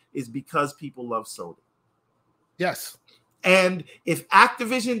conversation is because people love Sony. Yes. And if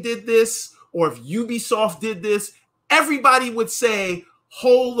Activision did this or if Ubisoft did this, everybody would say,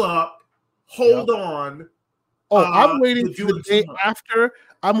 hold up, hold on. Oh, I'm waiting for the day after.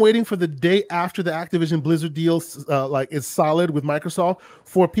 I'm waiting for the day after the Activision Blizzard deal is solid with Microsoft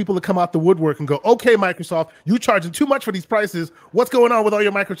for people to come out the woodwork and go, okay, Microsoft, you charging too much for these prices. What's going on with all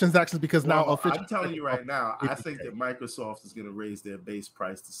your microtransactions? Because now I'm telling you right now, I think that Microsoft is going to raise their base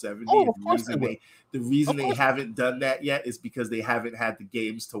price to 70. The reason they haven't done that yet is because they haven't had the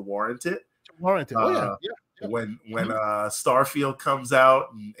games to warrant it. When Starfield comes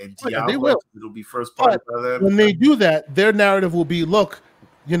out and Diablo, it'll be first party by them. When they do that, their narrative will be, look,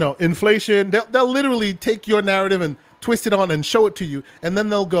 inflation. They'll literally take your narrative and twist it on and show it to you, and then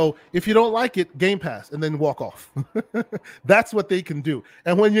they'll go, if you don't like it, Game Pass, and then walk off. That's what they can do.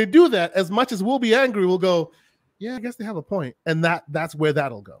 And when you do that, as much as we'll be angry, we'll go, yeah, I guess they have a point, and that's where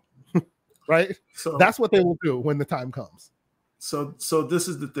that'll go. Right? So that's what they will do when the time comes. So this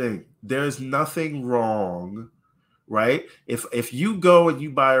is the thing. There's nothing wrong, right? If you go and you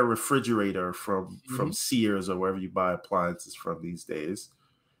buy a refrigerator from Sears or wherever you buy appliances from these days,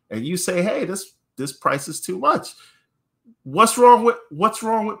 and you say, hey, this price is too much. What's wrong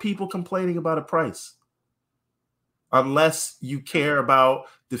with people complaining about a price? Unless you care about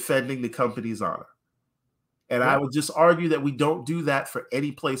defending the company's honor. And I would just argue that we don't do that for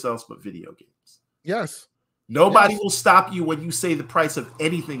any place else but video games. Yes. Nobody will stop you when you say the price of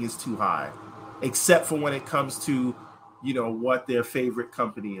anything is too high, except for when it comes to, what their favorite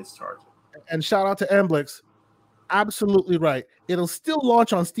company is charging. And shout out to Amblix. Absolutely right. It'll still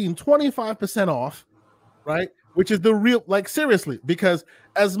launch on Steam 25% off, right? Which is the real, seriously, because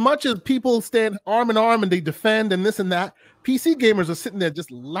as much as people stand arm in arm and they defend and this and that, PC gamers are sitting there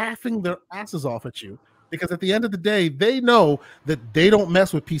just laughing their asses off at you. Because at the end of the day, they know that they don't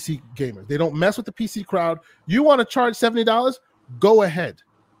mess with PC gamers. They don't mess with the PC crowd. You want to charge $70? Go ahead.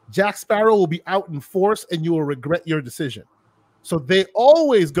 Jack Sparrow will be out in force, and you will regret your decision. So they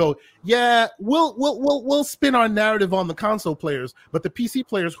always go, yeah, we'll spin our narrative on the console players, but the PC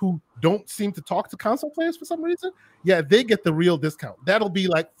players who don't seem to talk to console players for some reason, yeah, they get the real discount. That'll be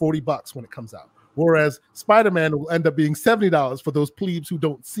like $40 when it comes out. Whereas Spider-Man will end up being $70 for those plebes who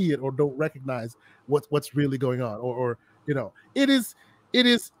don't see it or don't recognize what's really going on. Or this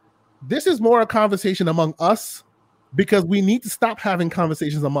is more a conversation among us, because we need to stop having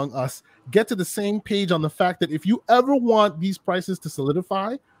conversations among us, get to the same page on the fact that if you ever want these prices to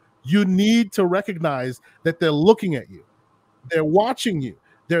solidify, you need to recognize that they're looking at you. They're watching you.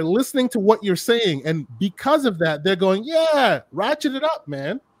 They're listening to what you're saying. And because of that, they're going, yeah, ratchet it up,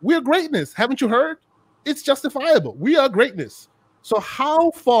 man. We're greatness. Haven't you heard? It's justifiable. We are greatness. So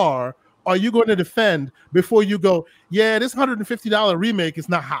how far are you going to defend before you go, yeah, this $150 remake is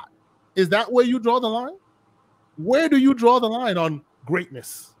not hot? Is that where you draw the line? Where do you draw the line on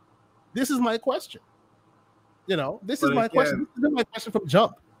greatness? This is my question. This is my question. This is my question from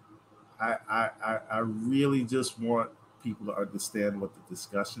jump. I really just want people to understand what the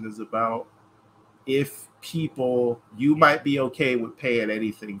discussion is about. If you might be okay with paying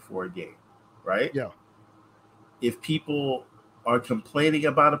anything for a game, right? Yeah. If people are complaining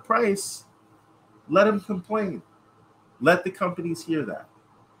about a price, let them complain. Let the companies hear that.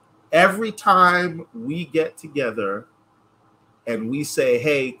 Every time we get together and we say,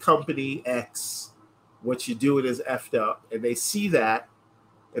 hey, company X, what you're doing is effed up, and they see that,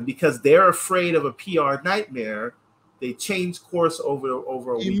 and because they're afraid of a PR nightmare, they change course over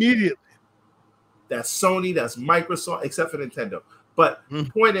a week. Immediately. That's Sony, that's Microsoft, except for Nintendo. But the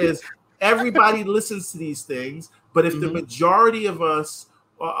point is, everybody listens to these things, but if the majority of us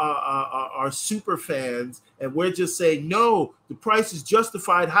are super fans and we're just saying, no, the price is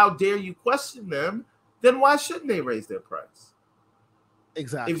justified, how dare you question them, then why shouldn't they raise their price?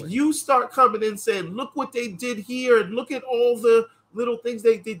 Exactly. If you start coming in saying, look what they did here, and look at all the little things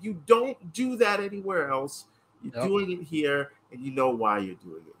they did, you don't do that anywhere else. You're doing it here, and you know why you're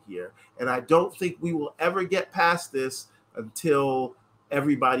doing it here. And I don't think we will ever get past this until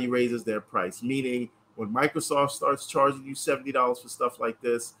everybody raises their price. Meaning, when Microsoft starts charging you $70 for stuff like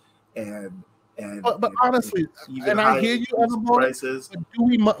this, but honestly, and I hear you, prices. But do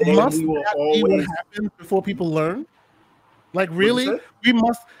we must that be what happens before people learn? Like, really, we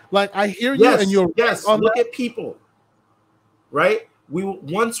must. Like, I hear you, and you're look at people, right?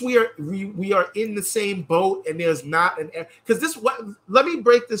 Once we are in the same boat, and there's not an because this what. Let me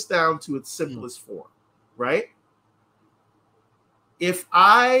break this down to its simplest form, right? If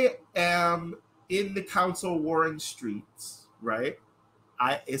I am in the council warring streets, right?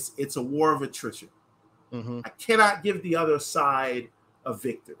 It's a war of attrition. I cannot give the other side a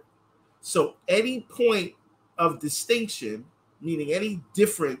victory. So any point of distinction, meaning any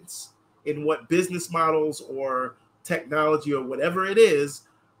difference in what business models or technology or whatever it is,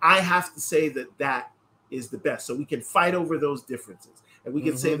 I have to say that is the best. So we can fight over those differences. And we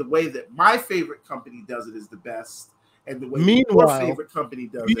can say the way that my favorite company does it is the best. And the way your favorite company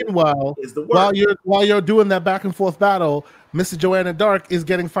does it is the worst. While you're doing that back and forth battle, Mr. Joanna Dark is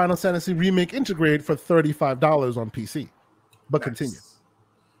getting Final Fantasy Remake Integrate for $35 on PC. But continue.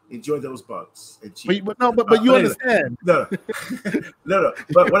 Enjoy those bugs. But you understand. No.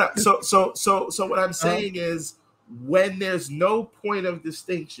 But what I'm saying is, when there's no point of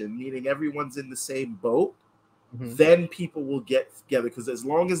distinction, meaning everyone's in the same boat, then people will get together. Because as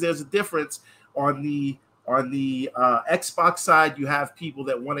long as there's a difference on the Xbox side, you have people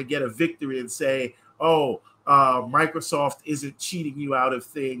that want to get a victory and say, Microsoft isn't cheating you out of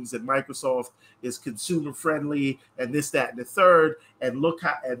things, and Microsoft is consumer friendly, and this, that, and the third. And look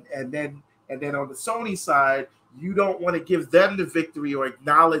how, and then on the Sony side, you don't want to give them the victory or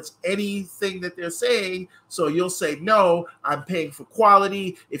acknowledge anything that they're saying. So you'll say, no, I'm paying for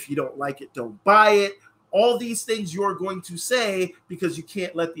quality. If you don't like it, don't buy it. All these things you're going to say because you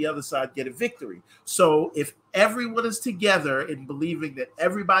can't let the other side get a victory. So if everyone is together in believing that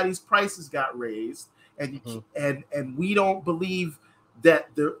everybody's prices got raised, and we don't believe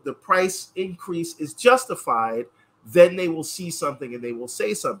that the price increase is justified, then they will see something and they will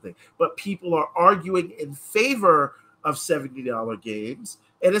say something. But people are arguing in favor of $70 games,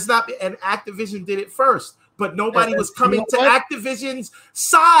 and it's not. And Activision did it first. But nobody was coming to Activision's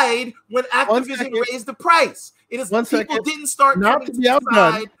side when Activision raised the price. It is people didn't start coming to the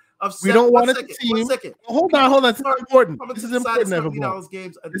side of. We don't want it to seem. 1 second. Hold on. This is important. This is important, everyone.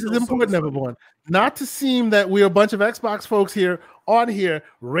 This is important, everyone. Not to seem that we're a bunch of Xbox folks here on here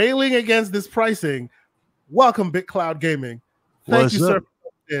railing against this pricing. Welcome, BitCloud Gaming. Thank you, sir.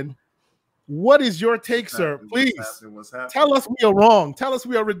 What is your take, sir? Please tell us we are wrong. Tell us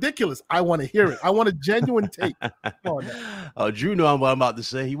we are ridiculous. I want to hear it. I want a genuine take. Drew know what I'm about to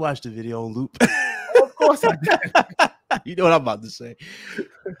say. He watched the video on loop. Of course I did. You know what I'm about to say.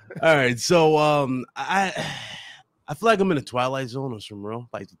 All right. So I feel like I'm in a twilight zone on some real.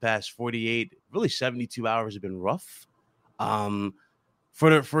 Like the past 48, really 72 hours have been rough.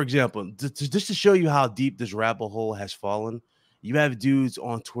 For example, just to show you how deep this rabbit hole has fallen. You have dudes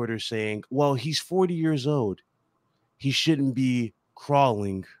on Twitter saying, well, he's 40 years old. He shouldn't be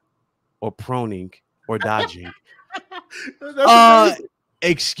crawling or proning or dodging.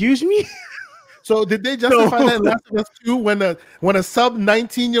 Excuse me? So did they justify that in Last of Us 2 when a sub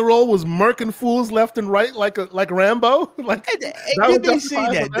 19-year-old was murking fools left and right like Rambo? Like did they say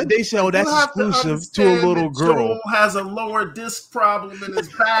that? Did they say, oh, that's exclusive to a little girl? Joel has a lower disc problem in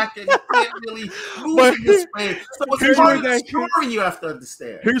his back and he can't really move in this way. So it's part of the story you have to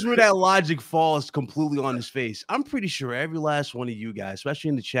understand. Here's where that logic falls completely on his face. I'm pretty sure every last one of you guys, especially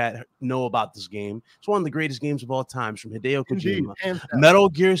in the chat, know about this game. It's one of the greatest games of all time from Hideo Kojima. Metal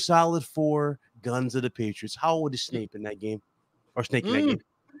Gear Solid 4. Guns of the Patriots. How old is Snape in that game? Or Snake in that game?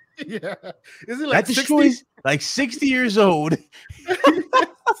 Yeah. Is it like 60? Like 60 years old.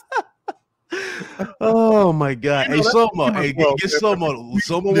 Oh my God. Hey, Slow-Mo. Hey, get Slow-Mo.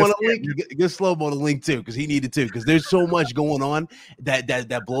 Slow-Mo want a link? Get Slow-Mo the link too, because he needed to, because there's so much going on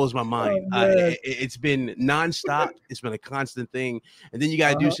that blows my mind. It's been nonstop. It's been a constant thing. And then you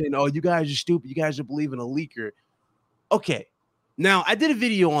got dudes saying, oh, you guys are stupid. You guys are believing a leaker. Okay. Now, I did a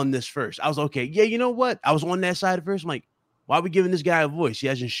video on this first. I was okay. Yeah, you know what? I was on that side at first. I'm like, why are we giving this guy a voice? He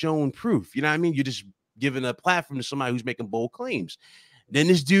hasn't shown proof. You know what I mean? You're just giving a platform to somebody who's making bold claims. Then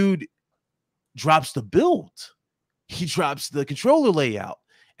this dude drops the build. He drops the controller layout.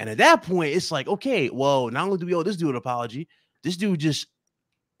 And at that point, it's like, okay, well, not only do we owe this dude an apology, this dude just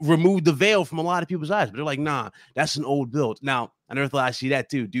removed the veil from a lot of people's eyes. But they're like, nah, that's an old build. Now, I never thought I'd see that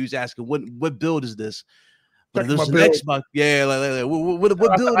too. Dudes asking, what build is this? But there's an Xbox. Yeah, what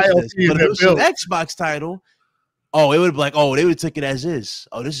build is this? But if it was an Xbox title, oh, it would be like, oh, they would have took it as is.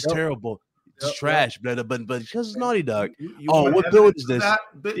 Oh, this is terrible. It's trash. But because it's Naughty Dog. What build is this?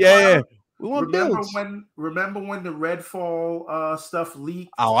 Yeah. We want remember when the Redfall stuff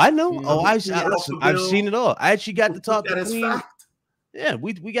leaked? Oh, I know. I've seen it all. I actually got to talk to Queen. Yeah,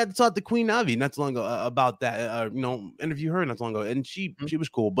 we got to talk to Queen Navi not too long ago about that. Interview her not too long ago, and she was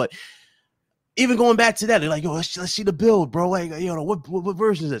cool. But even going back to that, they're like, yo, let's see the build, bro. Like, what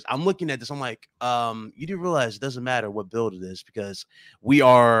version is this? I'm looking at this. I'm like, you do realize it doesn't matter what build it is because we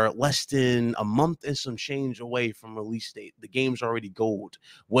are less than a month and some change away from release date. The game's already gold.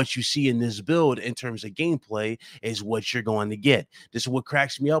 What you see in this build in terms of gameplay is what you're going to get. This is what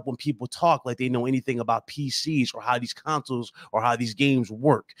cracks me up when people talk like they know anything about PCs or how these consoles or how these games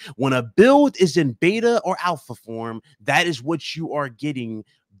work. When a build is in beta or alpha form, that is what you are getting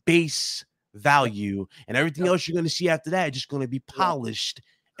base value, and everything else you're going to see after that is just going to be polished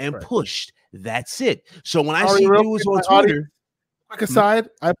and pushed. That's it. So when I see dudes on Twitter, quick aside,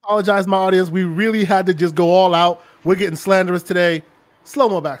 I apologize, my audience. We really had to just go all out. We're getting slanderous today.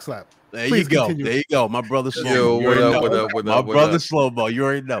 Slow-mo backslap. There you go. Continue. There you go. My brother Slow-mo. What up? My brother Slow-mo. You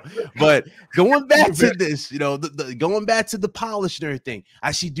already know. But going back to this, going back to the polish and everything,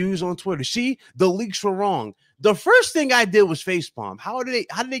 I see dudes on Twitter. See, the leaks were wrong. The first thing I did was facepalm. How did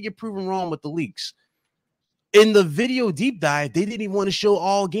they get proven wrong with the leaks? In the video deep dive, they didn't even want to show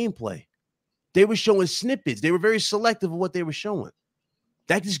all gameplay. They were showing snippets. They were very selective of what they were showing.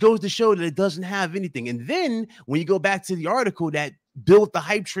 That just goes to show that it doesn't have anything. And then when you go back to the article that built the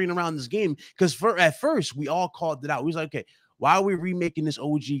hype train around this game, because at first we all called it out. We was like, okay, why are we remaking this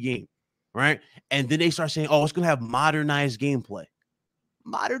OG game? Right? And then they start saying, oh, it's going to have modernized gameplay.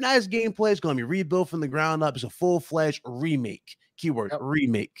 Modernized gameplay is going to be rebuilt from the ground up. It's a full-fledged remake. Keyword,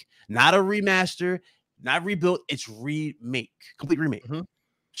 remake. Not a remaster, not rebuilt. It's remake. Complete remake. Mm-hmm.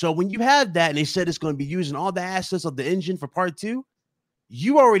 So when you have that and they said it's going to be using all the assets of the engine for part 2,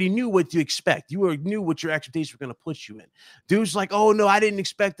 you already knew what to expect. You already knew what your expectations were going to put you in. Dude's like, oh, no, I didn't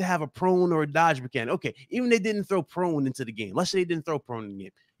expect to have a prone or a dodge mechanic. Okay, even they didn't throw prone into the game. Let's say they didn't throw prone in the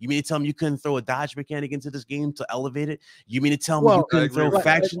game. You mean to tell me you couldn't throw a dodge mechanic into this game to elevate it? You mean to tell me you couldn't throw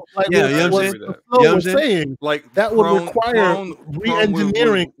faction? Yeah, you know what I'm saying? Like that would require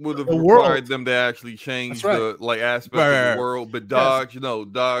re-engineering. Would have required them to actually change the aspect of the world. But dodge,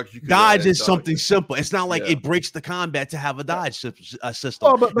 dodge. Dodge is something simple. It's not like it breaks the combat to have a dodge system.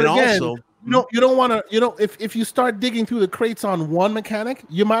 Oh, but again, also, you don't want to. If you start digging through the crates on one mechanic,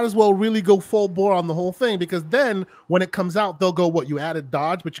 you might as well really go full bore on the whole thing, because then when it comes out, they'll go, "What, you added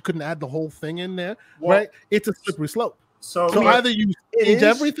dodge, but you couldn't add the whole thing in there?" Right? It's a slippery slope. So either you change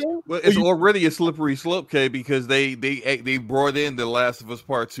everything. Well, it's already a slippery slope, Kay, because they brought in the Last of Us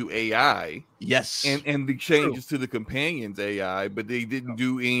Part 2 AI. Yes, and the changes to the companions AI, but they didn't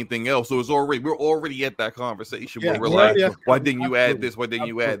do anything else. So we're already at that conversation where we're like, why didn't you add this? Why didn't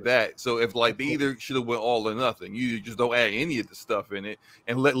you add that? So if they either should have went all or nothing, you just don't add any of the stuff in it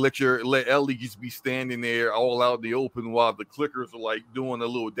and let Ellie just be standing there all out in the open while the clickers are like doing a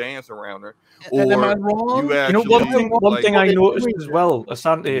little dance around her. Or am I wrong? You actually, one thing I noticed as well,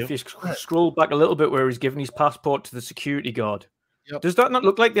 Asante, if you scroll back a little bit where he's giving his passport to the security guard. Yep. Does that not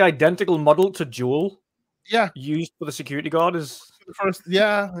look like the identical model to Joel? Yeah, used for the security guard is first.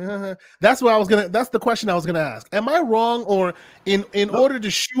 Yeah. That's what I was gonna. That's the question I was gonna ask. Am I wrong, or in order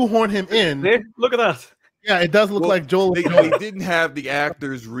to shoehorn him in? Look at that. Yeah, it does look like Joel. They didn't have the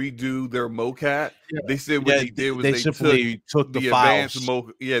actors redo their mocap. Yeah. They said what they did was they simply took the advanced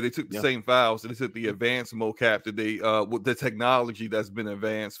files. they took the same files, and they took the advanced mocap that they with the technology that's been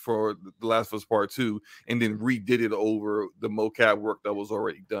advanced for The Last of Us Part 2, and then redid it over the mocap work that was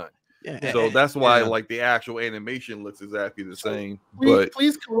already done. Yeah. So that's why the actual animation looks exactly the same.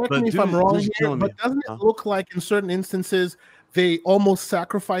 Please correct me if I'm wrong here, but doesn't it look like in certain instances they almost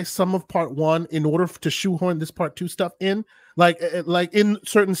sacrifice some of part 1 in order to shoehorn this part 2 stuff in? Like in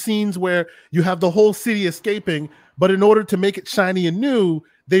certain scenes where you have the whole city escaping, but in order to make it shiny and new,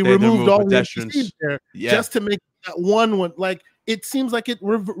 they removed all the scenes there just to make that one. Like, it seems like it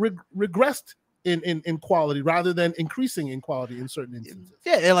regressed in quality rather than increasing in quality in certain instances.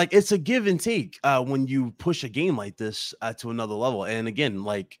 Yeah, like it's a give and take when you push a game like this to another level. And again,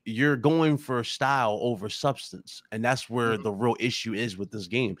 like, you're going for style over substance, and that's where the real issue is with this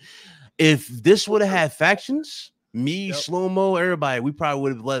game. If this would have had factions, Slow-mo, everybody, we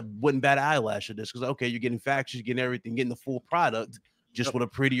probably wouldn't bat an eyelash at this, because okay, you're getting factions, you're getting everything, getting the full product, just with a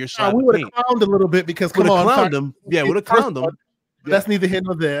prettier side. We would have clowned a little bit, because come on, clowned them. Yeah, would have clowned them. That's neither here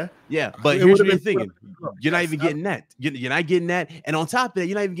nor there. Yeah, but here's what you're thinking. You're not even getting that. You're not getting that. And on top of that,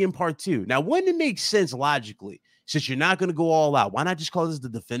 you're not even getting part 2. Now, wouldn't it make sense logically, since you're not going to go all out, why not just call this the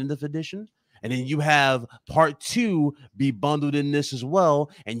definitive edition? And then you have part 2 be bundled in this as well,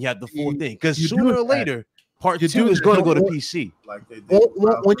 and you have the full thing. Because sooner or later, part 2 is going to go to PC. Like they did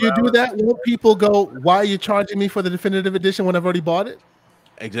when you do that, won't people go, why are you charging me for the definitive edition when I've already bought it?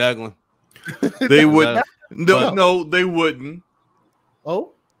 Exactly. They would. No, they wouldn't.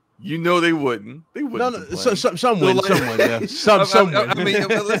 Oh, you know they wouldn't. They wouldn't. No, someone. Yeah. Someone. I mean,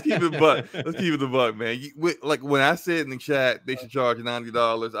 let's keep it buck. Let's keep it the buck, man. Like when I said in the chat, they should charge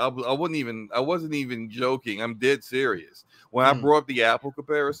 $90. I wasn't even joking. I'm dead serious. When I brought up the Apple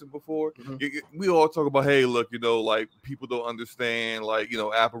comparison before, we all talk about, hey, look, like people don't understand, like,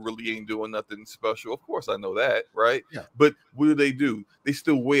 Apple really ain't doing nothing special. Of course, I know that, right? Yeah. But what do? They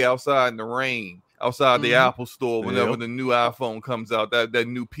still way outside in the rain, outside the Apple store whenever the new iPhone comes out, that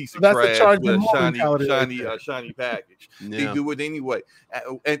new piece of trash with a shiny package. Yeah. They do it anyway.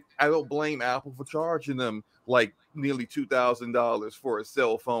 And I don't blame Apple for charging them like nearly $2,000 for a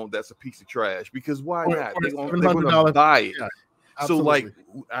cell phone that's a piece of trash, because why not? They're going to buy it. Yeah, so like,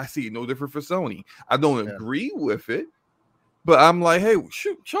 I see it no different for Sony. I don't agree with it, but I'm like, hey,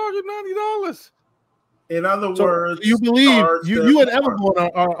 shoot, charge them $90. In other words, you believe you and Everborn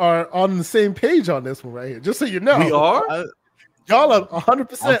are on the same page on this one right here. Just so you know, we are. Y'all are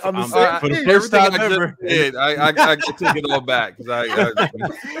 100% on the same page. For the first time ever, I take it all back because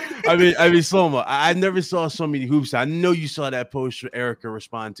I mean, Soma, I never saw so many hoops. I know you saw that post where Erica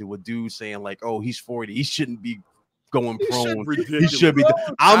responded to with dude saying like, "Oh, he's 40, he shouldn't be going prone. He should be."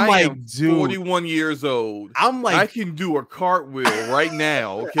 I'm like, dude, 41 years old. I'm like, I can do a cartwheel right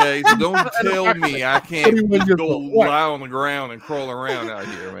now. Okay, so don't tell me I can't go lie on the ground and crawl around out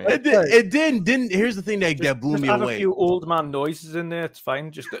here, man. It didn't. Here's the thing that blew me away. A few old man noises in there. It's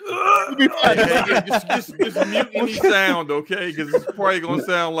fine. Just just mute any sound, okay? Because it's probably gonna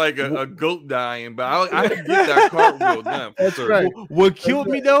sound like a goat dying, but I can get that cartwheel done. That's right. What killed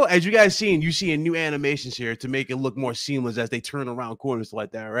me though, as you guys seen, you seeing new animations here to make it look more seamless as they turn around corners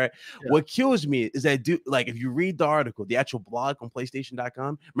like that, right? Yeah. What kills me is that like if you read the article, the actual blog on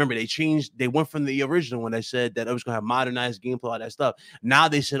PlayStation.com, remember they went from the original one that said that it was gonna have modernized gameplay, all that stuff. Now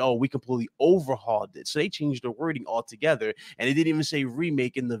they said, oh, we completely overhauled it. So they changed the wording altogether, and it didn't even say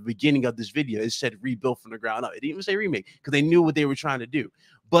remake in the beginning of this video. It said rebuilt from the ground up. It didn't even say remake because they knew what they were trying to do.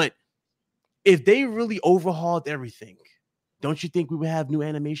 But if they really overhauled everything, don't you think we would have new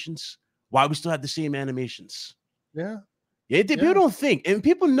animations? Why we still have the same animations? Yeah. People don't think, and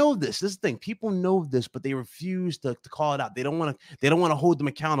people know this. This is the thing. People know this, but they refuse to call it out. They don't want to hold them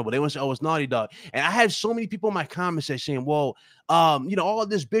accountable. They want to say, "Oh, it's Naughty Dog." And I had so many people in my comments saying, "Well, all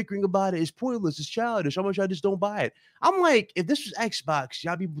this bickering about it is pointless. It's childish. How much I just don't buy it." I'm like, if this was Xbox,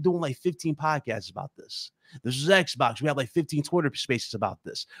 y'all be doing like 15 podcasts about this. This is Xbox. We have like 15 Twitter spaces about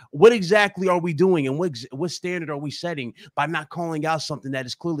this. What exactly are we doing, and what standard are we setting by not calling out something that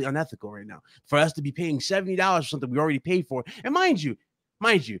is clearly unethical right now? For us to be paying $70 for something we already paid for. And mind you,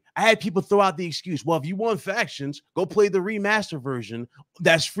 I had people throw out the excuse, well, if you want factions, go play the remaster version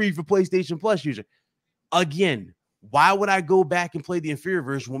that's free for PlayStation Plus user. Again, why would I go back and play the inferior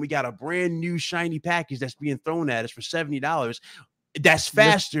version when we got a brand new shiny package that's being thrown at us for $70? That's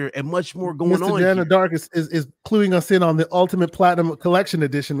faster and much more going Mr. on. Mr. Dark is cluing us in on the Ultimate Platinum Collection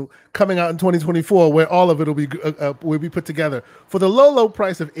Edition coming out in 2024, where all of it will be put together for the low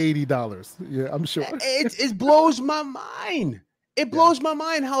price of $80. Yeah, I'm sure. It blows my mind. It blows my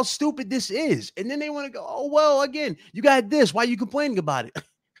mind how stupid this is. And then they want to go, oh, well, again, you got this. Why are you complaining about it?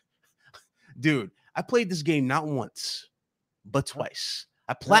 Dude, I played this game not once, but twice.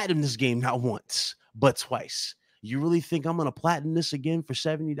 I platinumed this game not once, but twice. You really think I'm going to platinum this again for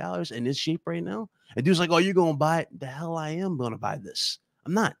 $70 in this shape right now? And dude's like, oh, you're going to buy it? The hell I am going to buy this.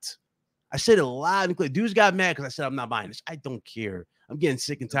 I'm not. I said it loud and clear. Dudes got mad because I said I'm not buying this. I don't care. I'm getting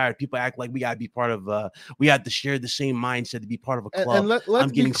sick and tired. People act like we got to be part of, we have to share the same mindset to be part of a club. And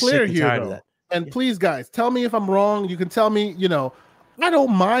let's be clear here, though. And please, guys, tell me if I'm wrong. You can tell me, I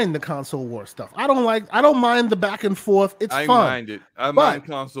don't mind the console war stuff. I don't mind the back and forth. It's fun. Mind it. I mind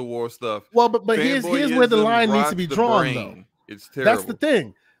console war stuff. Well, but here's where the line needs to be drawn, though. It's terrible. That's the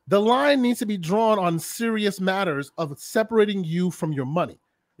thing. The line needs to be drawn on serious matters of separating you from your money,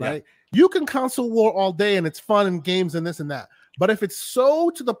 right? Yeah. You can console war all day and it's fun and games and this and that. But if it's so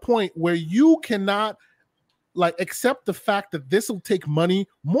to the point where you cannot accept the fact that this will take more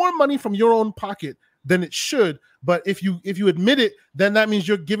money from your own pocket than it should, but if you admit it, then that means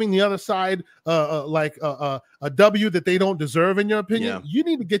you're giving the other side a W that they don't deserve, in your opinion. You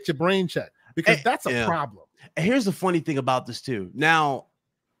need to get your brain checked, because that's a problem. And here's the funny thing about this too. Now,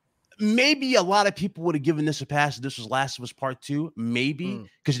 maybe a lot of people would have given this a pass if this was Last of Us Part 2, maybe,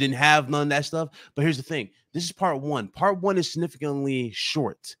 because you didn't have none of that stuff. But here's the thing. This is Part 1. Part 1 is significantly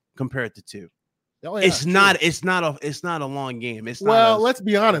short compared to 2. Oh, yeah, it's not a long game. Let's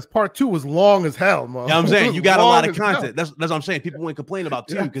be honest. Part 2 was long as hell, man. You know what I'm saying? You got a lot of content. That's what I'm saying. People wouldn't complain about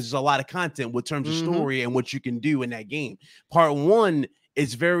 2 because there's a lot of content with terms of story and what you can do in that game. Part 1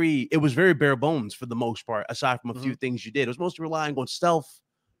 is it was very bare bones for the most part, aside from a few things you did. It was mostly relying on stealth,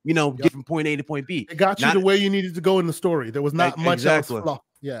 get from point A to point B. It got you the way you needed to go in the story. There was not much else.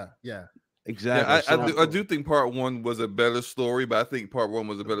 Yeah. Exactly. Yeah, I do think Part 1 was a better story, but I think Part 1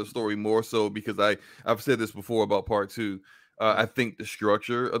 was a better story more so because I've said this before about Part 2. I think the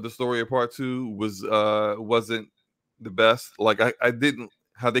structure of the story of Part 2 wasn't the best. Like I didn't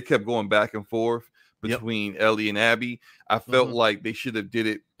how they kept going back and forth between Ellie and Abby. I felt like they should have did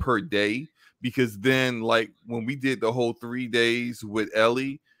it per day, because then like when we did the whole 3 days with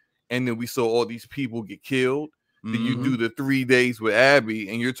Ellie and then we saw all these people get killed. Then you do the 3 days with Abby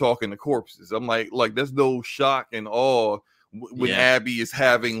and you're talking to corpses. I'm like there's no shock and awe when Abby is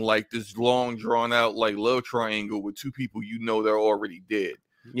having like this long drawn out like love triangle with 2 people they're already dead.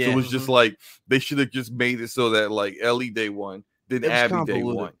 Yeah. So it was just like they should have just made it so that like Ellie day 1, then Abby day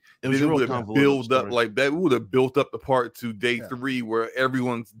 1. It was real build up like that. Would have built up the Part 2 day 3 where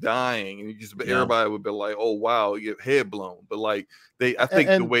everyone's dying and everybody would be like, oh wow, you get head blown. But like I think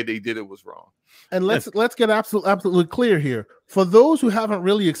the way they did it was wrong. And let's get absolutely clear here. For those who haven't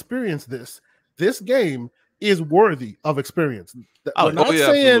really experienced this game is worthy of experience. We're not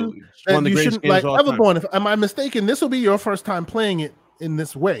saying that you shouldn't like Everborn. Am I mistaken? This will be your first time playing it in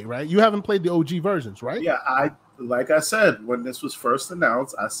this way, right? You haven't played the OG versions, right? Yeah, like I said, when this was first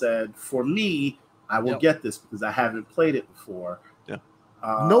announced, I said, for me, I will get this because I haven't played it before.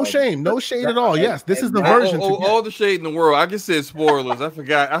 No shade at all. Yes, this is the version. All the shade in the world. I just said spoilers. I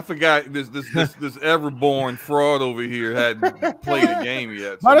forgot this Everborn fraud over here hadn't played the game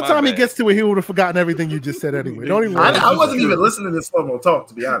yet. So by the time he gets to it, he would have forgotten everything you just said anyway. Don't even. I wasn't even listening to Slow-Mo talk,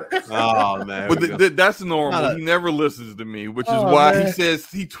 to be honest. Oh man, but that's normal. He never listens to me, which is why he says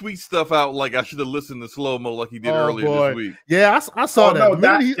he tweets stuff out like I should have listened to Slow-Mo like he did earlier this week. Yeah, I saw that. No,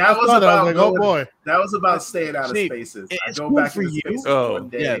 that was about. I was like, oh boy. That was about staying out of spaces. I go back for you. One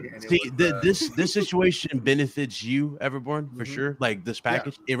day this situation benefits you, Everborn, for sure. Like this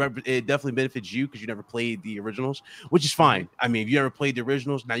package, it definitely benefits you because you never played the originals, which is fine. I mean, if you never played the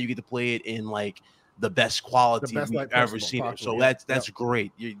originals, now you get to play it in like the best quality we've ever seen it. So that's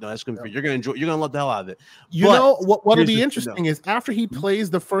great. That's gonna you're gonna enjoy. You're gonna love the hell out of it. What'll be interesting is after he plays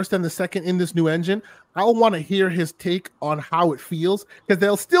the first and the second in this new engine, I want to hear his take on how it feels, because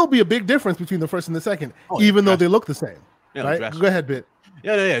there'll still be a big difference between the first and the second, even though they look the same. Right? Go ahead, Bit.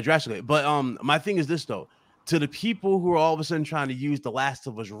 Yeah, drastically. But my thing is this though. To the people who are all of a sudden trying to use the Last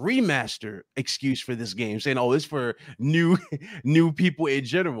of Us remaster excuse for this game, saying, "Oh, it's for new people in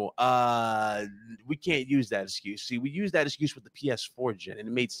general," we can't use that excuse. See, we use that excuse with the PS4 gen, and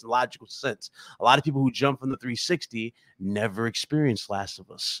it made logical sense. A lot of people who jump from the 360 never experienced Last of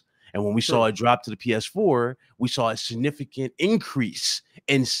Us, and when we saw it drop to the PS4, we saw a significant increase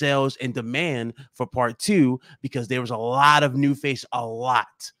in sales and demand for Part 2 because there was a lot of new faces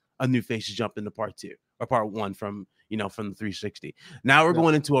jumped into Part 2. Or Part 1 from the 360. Now we're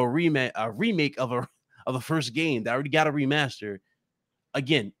going into a remake of a first game that already got a remaster.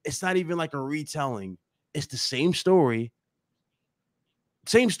 Again, it's not even like a retelling. It's the same story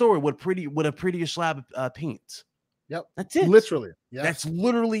with a prettier slab of paint. Yep, that's it. Literally, that's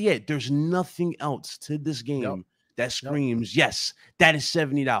literally it. There's nothing else to this game that screams, yes, that is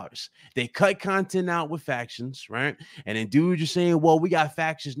 $70. They cut content out with factions, right? And then dudes are saying, well, we got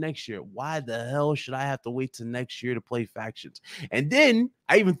factions next year. Why the hell should I have to wait till next year to play factions? And then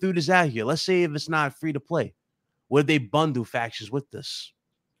I even threw this out here. Let's say if it's not free to play, what if they bundle factions with this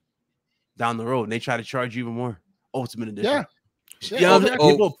down the road and they try to charge you even more? Ultimate Edition.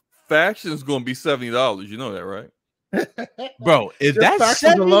 Factions going to be $70. You know that, right? Bro, if that's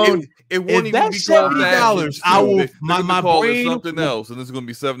 $70, I will my brain something else, and it's going to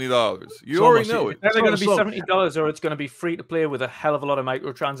be $70. You already know it. It's either going to be $70 or it's going to be free to play with a hell of a lot of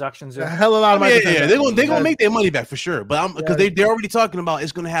microtransactions. A hell of a lot of microtransactions. Yeah, they're going to make their money back for sure. But because they're already talking about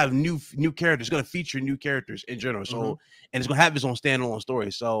it's going to have new characters, it's going to feature new characters in general. So and it's going to have its own standalone story.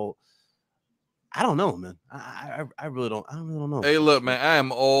 So I don't know, man. I really don't know. Hey, look, man, I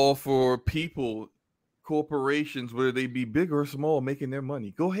am all for corporations, whether they be big or small, making their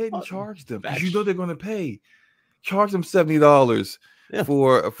money. Go ahead and charge them, because you know they're going to pay. Charge them $70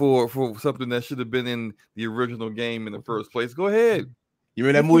 for something that should have been in the original game in the first place. Go ahead. You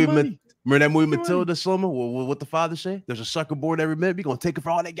remember that movie Remember that movie Matilda, Sloma? What the father say? There's a sucker born every minute. We're gonna take it for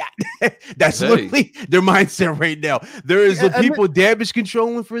all they got. That's literally their mindset right now. There is the people damage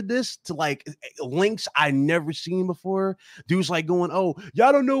controlling for this to like links I never seen before. Dudes like going, "Oh,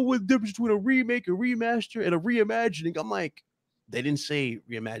 y'all don't know what the difference between a remake, a remaster, and a reimagining." I'm like, they didn't say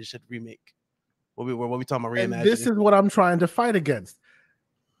reimagine, said remake. What we talking about reimagining? And this is what I'm trying to fight against.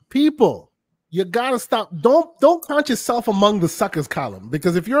 People. You gotta stop. Don't count yourself among the suckers column,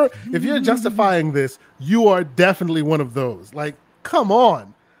 because if you're justifying this, you are definitely one of those. Like, come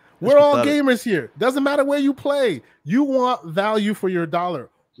on, we're all gamers here. Doesn't matter where you play. You want value for your dollar.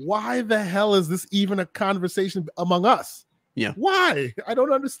 Why the hell is this even a conversation among us? Yeah. Why? I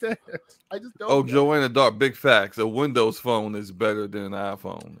don't understand. I just don't. Oh, Joanna Dark, big facts. A Windows phone is better than an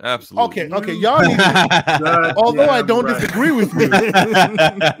iPhone. Absolutely. Okay. Y'all need to, although I don't disagree with you.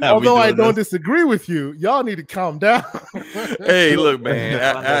 Although I don't disagree with you, y'all need to calm down. Hey, look, man.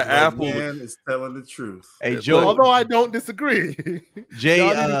 Apple is telling the truth. Hey, Joe. Although I don't disagree, Jay, y'all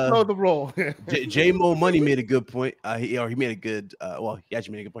need to throw the roll. J Mo Money made a good point. He made a good. He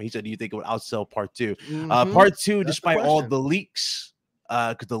actually made a good point. He said, "Do you think it would outsell Part 2?" Part 2, despite all the leaks,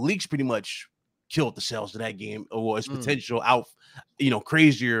 because the leaks pretty much killed the sales of that game, or its potential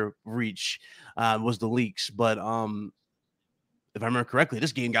crazier reach was the leaks. But if I remember correctly,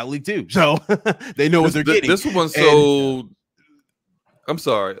 this game got leaked too, so they know what they're getting. This one sold. I'm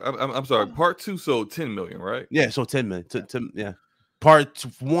sorry. I'm sorry. Part 2 sold 10 million, right? Yeah, so 10 million. Yeah. Part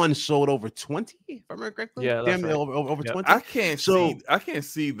 1 sold over 20, if I remember correctly. Yeah, that's right. over 20. I can't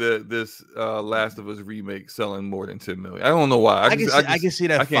see this Last of Us remake selling more than 10 million. I don't know why. I can see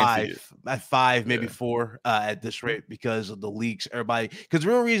that at 5, maybe 4 at this rate, because of the leaks. Everybody, because the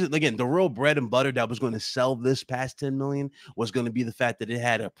real reason, again, the real bread and butter that was going to sell this past 10 million was going to be the fact that it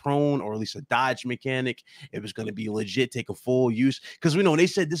had a prone, or at least a dodge mechanic. It was going to be legit, take a full use. Because we know they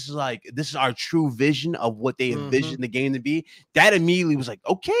said this is our true vision of what they envisioned the game to be. That immediately was like,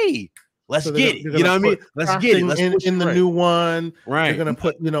 okay, let's get it. You know what I mean? Let's get it. Let's in the new one. Right. You're gonna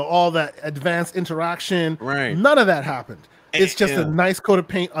put all that advanced interaction. Right. None of that happened. It's just a nice coat of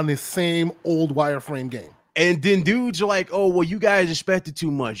paint on the same old wireframe game. And then dudes are like, "Oh, well, you guys expected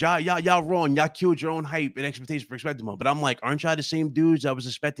too much. Y'all wrong. Y'all killed your own hype and expectations for expecting more." But I'm like, aren't y'all the same dudes that was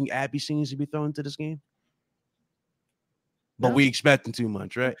expecting Abby scenes to be thrown into this game? But we expecting too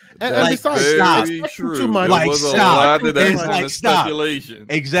much, right? And besides, stop. Too much. Like, stop. It's like, stop. Speculation.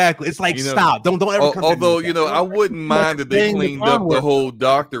 Exactly. It's like, stop. Don't ever come. Although, I wouldn't mind if they cleaned up the whole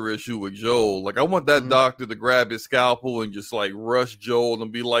doctor issue with Joel. Like, I want that doctor to grab his scalpel and just like rush Joel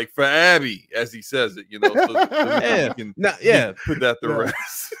and be like, "For Abby," as he says it, so put that to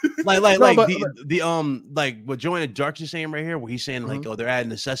rest. like what Joanna Dark's is saying right here, where he's saying like, "Oh, they're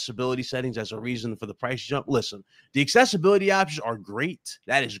adding accessibility settings as a reason for the price jump." Listen, the accessibility options are great.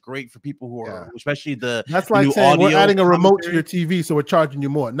 That is great for people who are, especially that's like new saying we're adding a remote to your TV, so we're charging you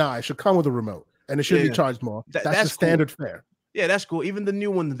more. Nah, it should come with a remote, and it should be charged more. That's the standard fare. Yeah, that's cool. Even the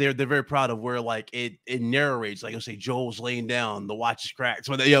new one, they're very proud of, where like it narrates, like you'll say Joel's laying down, the watch is cracked.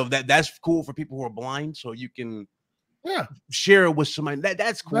 So that's cool for people who are blind, so you can share it with somebody.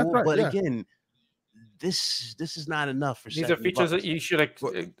 That's cool. That's right, but again, this is not enough for these are features that you should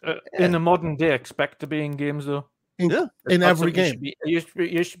in the modern day expect to be in games though. In every game,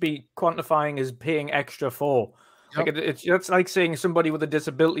 you should be quantifying as paying extra for. Like it's like saying somebody with a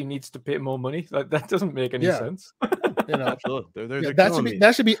disability needs to pay more money. Like that doesn't make any sense. Absolutely.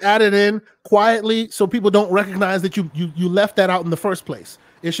 That should be added in quietly, so people don't recognize that you left that out in the first place.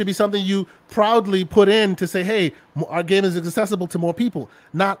 It should be something you proudly put in to say, "Hey, our game is accessible to more people."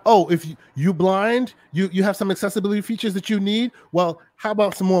 Not, "Oh, if you blind, you have some accessibility features that you need. Well, how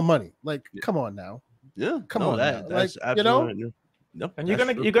about some more money?" Like, come on now. Yeah, come on. That's absolutely and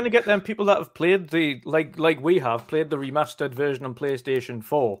you're gonna get them people that have played the like we have played the remastered version on PlayStation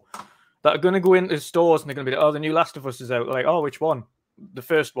 4 that are gonna go into stores and they're gonna be like, "Oh, the new Last of Us is out." Like, "Oh, which one?" The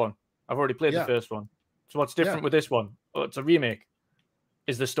first one. I've already played the first one. So what's different with this one? Oh, it's a remake.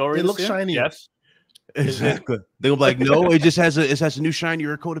 Is the story? It looks shiny. Yes. Exactly. They'll be like, "No, it has a new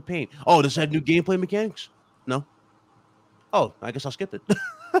shinier coat of paint." "Oh, does it have new gameplay mechanics?" "No." "Oh, I guess I'll skip it."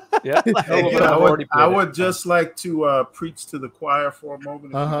 Yeah, I would just like to preach to the choir for a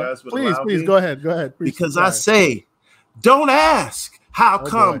moment. If you guys would allow me. Go ahead. Because I say, don't ask how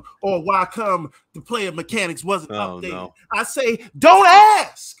come or why come the player mechanics wasn't updated. No. I say, don't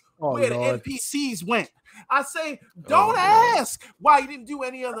ask where the NPCs went. I say, don't ask why you didn't do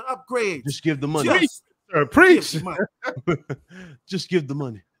any other upgrades. Just give the money. Preach. Just give the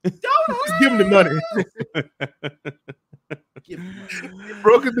money. Don't just give them the money.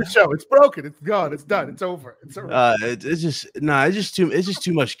 Broken the show. It's broken. It's gone. It's done. It's over. It's over. It's just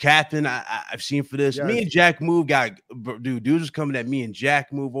too much capping. I've seen for this. Yes. Me and Jack Move dude was coming at me and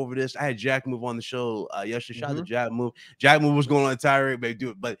Jack Move over this. I had Jack Move on the show yesterday. Shout out to Jack Move. Jack Move was going on a tirade,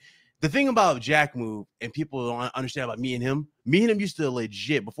 but the thing about Jack Move and people don't understand about me and him used to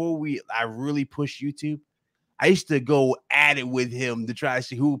legit before I really pushed YouTube. I used to go at it with him to try to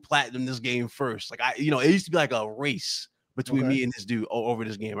see who platinum this game first. Like it used to be like a race between me and this dude over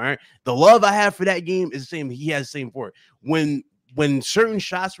this game. All right. The love I have for that game is the same. He has the same for it. When certain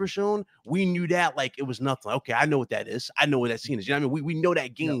shots were shown, we knew that like it was nothing. Okay, I know what that is. I know what that scene is. You know what I mean? We know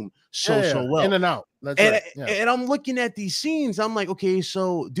that game so well. In and out. And I'm looking at these scenes. I'm like, okay,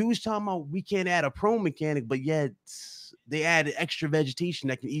 so dude's talking about we can't add a pro mechanic, but yet they added extra vegetation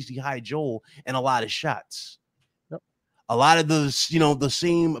that can easily hide Joel in a lot of shots. A lot of those, the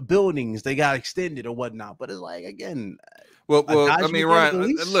same buildings they got extended or whatnot, but it's like again. Well, I mean,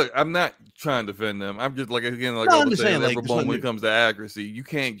 Ryan, look, I'm not trying to defend them. I'm just like I was saying, when it comes to accuracy, you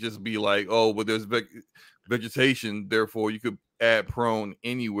can't just be like, oh, well, there's vegetation, therefore you could add prone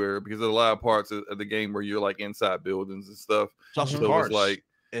anywhere because there's a lot of parts of the game where you're like inside buildings and stuff. So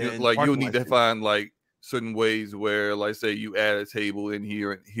it's like you'll need to find like certain ways where, like, say you add a table in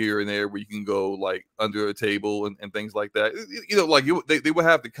here and there where you can go like under a table and things like that. They would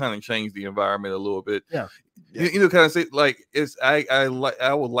have to kind of change the environment a little bit. Yeah. Kind of say like I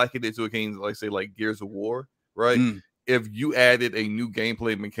would liken it to a game like say like Gears of War, right? If you added a new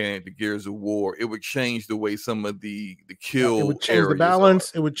gameplay mechanic to Gears of War, it would change the way some of the kill. It would change the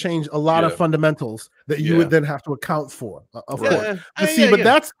balance. It would change a lot of fundamentals that you would then have to account for. Of course,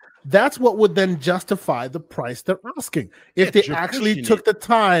 that's what would then justify the price they're asking if they actually took the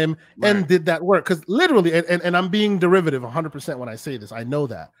time and did that work. Because literally, and I'm being derivative 100% when I say this, I know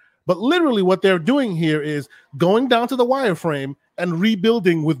that. But literally what they're doing here is going down to the wireframe and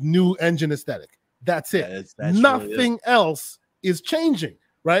rebuilding with new engine aesthetic. That's it. That's nothing else is changing,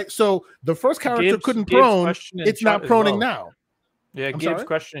 right? So the first character couldn't prone. It's not proning now. Yeah, Gabe's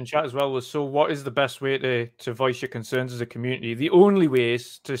question in chat as well was, so what is the best way to voice your concerns as a community? The only way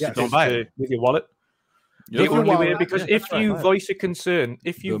is with your wallet. The only way, because if you voice a concern,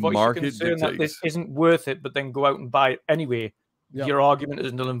 that this isn't worth it, but then go out and buy it anyway, your argument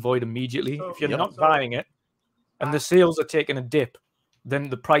is null and void immediately. So, if you're not buying it and the sales are taking a dip, then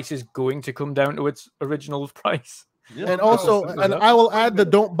the price is going to come down to its original price. Yeah, and also, and I will add the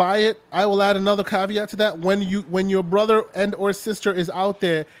don't buy it. I will add another caveat to that. When your brother and or sister is out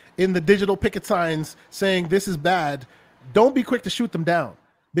there in the digital picket signs saying this is bad, don't be quick to shoot them down,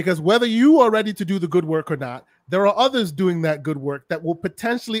 because whether you are ready to do the good work or not, there are others doing that good work that will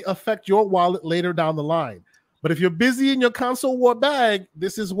potentially affect your wallet later down the line. But if you're busy in your console war bag,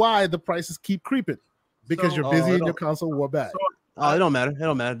 this is why the prices keep creeping, because you're busy in your console war bag. It don't matter. It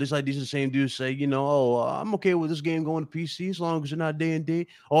don't matter. Just like these are the same dudes say, I'm okay with this game going to PC as long as it's not day and date,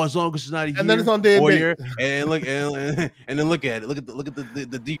 or as long as it's not a year. And then it's on day and date. And look, and then look at it. Look at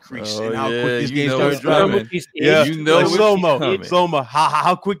the decrease and how quick this game starts dropping. Soma,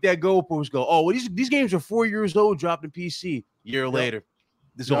 how quick that goalpost go. Oh, well, these games are 4 years old, dropped in PC. Year later.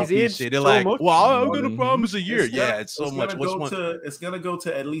 This on PC. They're like, well, I'm gonna promise a year. It's so much. It's gonna go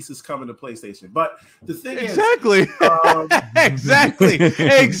to at least it's coming to PlayStation. But the thing is exactly.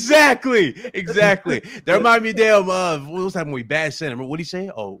 That remind me damn of what was that movie? Bad Cinema. What do you say?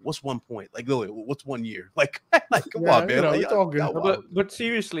 Oh, what's 1 point? Like, literally, what's 1 year? Like come on, man. It's all good. But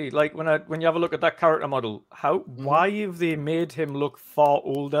seriously, like when you have a look at that character model, why have they made him look far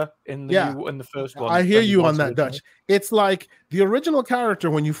older in the first one? I hear you on that, Dutch. It's like the original character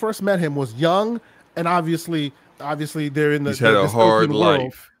when you first met him was young, and obviously they're in the. He's had a hard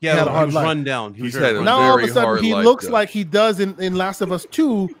life. He had a hard rundown. He's had a now all of a sudden he looks life, like he does in Last of Us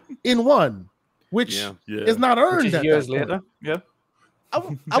 2 in 1, which is not earned. Years later, I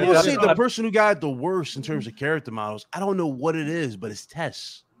will say the person who got the worst in terms of character models, I don't know what it is, but it's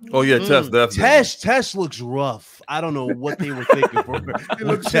Tess. Oh yeah, Tess definitely. Tess looks rough. I don't know what they were thinking for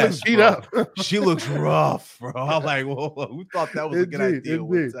her. Tess beat up. She looks rough, bro. I'm like, whoa, who thought that was a good idea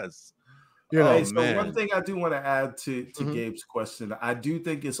with Tess? One thing I do want to add to Gabe's question, I do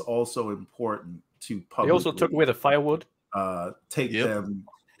think it's also important to publicly. He also took away the firewood. Take them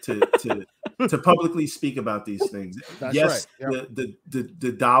to publicly speak about these things. That's yes, right.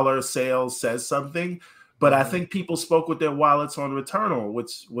 The dollar sales says something. But I think people spoke with their wallets on Returnal,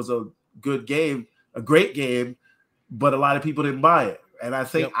 which was a good game, a great game, but a lot of people didn't buy it. And I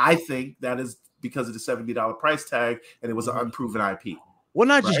think that is because of the $70 price tag, and it was an unproven IP. Well,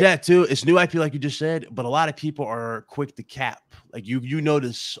 not just that too. It's new IP, like you just said, but a lot of people are quick to cap. Like you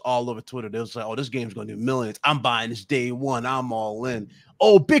notice all over Twitter, they'll say, "Oh, this game's going to do millions. I'm buying this day one. I'm all in."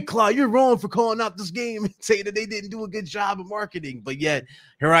 Oh, Big Cloud, you're wrong for calling out this game and saying that they didn't do a good job of marketing. But yet,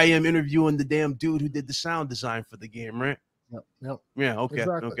 here I am interviewing the damn dude who did the sound design for the game, right? Yep. Yeah. Okay.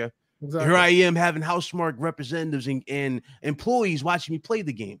 Exactly. Okay. Exactly. Here I am having Housemarque representatives and employees watching me play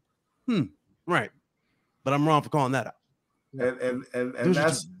the game. Right. But I'm wrong for calling that out. And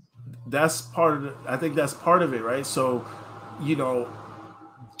that's part of it. I think that's part of it, right? So,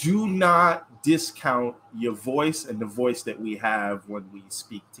 do not discount your voice and the voice that we have when we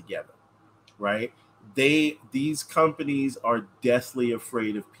speak together, right? These companies are deathly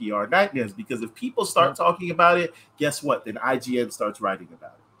afraid of PR nightmares, because if people start talking about it, guess what? Then IGN starts writing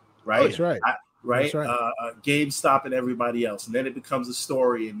about it, right? That's right. Right. That's right. GameStop and everybody else, and then it becomes a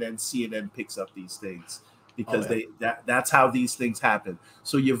story, and then CNN picks up these things because that's how these things happen.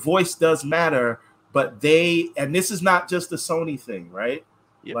 So your voice does matter, but and this is not just a Sony thing, right?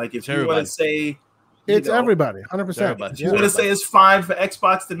 Yep. Like if you want to say it's everybody, 100%. If you want to say it's fine for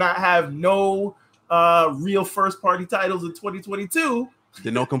Xbox to not have no real first party titles in 2022,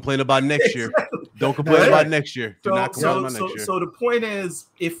 then don't complain about next year. Don't complain about next year. Do not complain about next year. So the point is,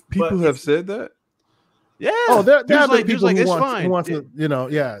 if people have said that. Yeah. Oh, there have been people it's who fine. want to,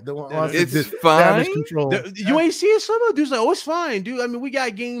 it's fine. You ain't see it. Some dudes like, oh, it's fine, dude. I mean, we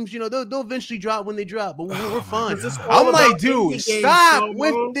got games. They'll eventually drop when they drop, but we're fine. I'm like, dude, stop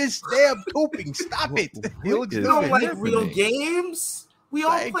with this damn coping. Stop it. You don't like real games. We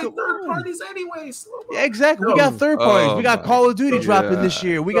all play third parties anyways. Yeah, exactly. We got third parties. We got Call of Duty dropping this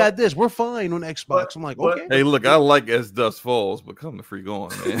year. We got this. We're fine on Xbox. I'm like, okay. Hey, look, I like As Dust Falls, but come the freak on,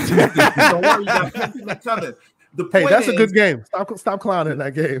 man. Don't worry, you got plenty coming. Hey, that's a good game. Stop clowning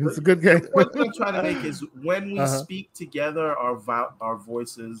that game. It's a good game. What I'm trying to make is when we speak together, our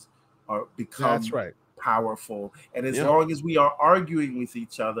voices become powerful. And as long as we are arguing with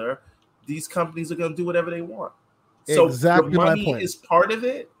each other, these companies are going to do whatever they want. So exactly, the money is part of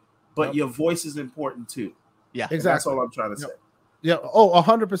it, but your voice is important too. Yeah, exactly. That's all I'm trying to say. Yeah. Oh,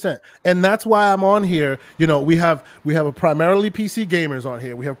 100%. And that's why I'm on here. We have a primarily PC gamers on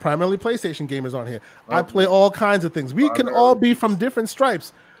here. We have primarily PlayStation gamers on here. I play all kinds of things. We can all be from different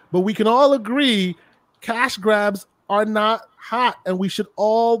stripes, but we can all agree cash grabs are not hot, and we should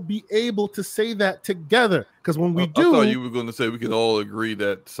all be able to say that together. Because when we do, I thought you were going to say we can all agree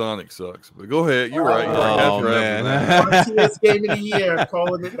that Sonic sucks. But go ahead, you're right. Oh man, game of the year,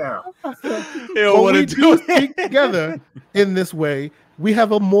 calling it down. When we do speak together in this way, we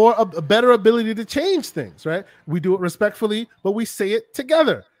have a better ability to change things. Right? We do it respectfully, but we say it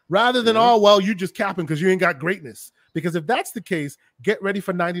together rather than you just capping because you ain't got greatness. Because if that's the case, get ready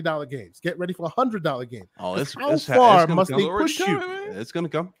for $90 games. Get ready for $100 games. Oh, how far must they push you? It's gonna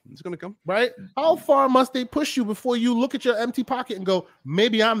come. It's gonna come. Right? How far must they push you before you look at your empty pocket and go,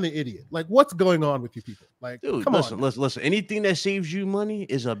 maybe I'm the idiot? Like, what's going on with you people? Like, dude, come on. Listen. Anything that saves you money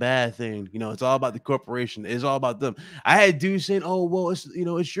is a bad thing. It's all about the corporation. It's all about them. I had dudes saying, "Oh, well,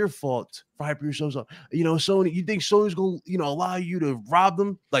 it's your fault for hyping yourselves up." Sony. You think Sony's gonna, allow you to rob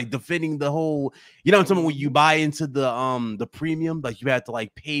them? Like defending the whole. I'm talking about when you buy into the premium, like you have to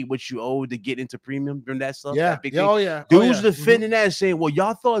like pay what you owe to get into premium during that stuff. Yeah. Dudes defending that, saying, "Well,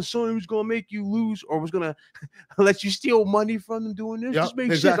 y'all thought Sony was gonna make you lose or was gonna let you steal money from them doing this." Just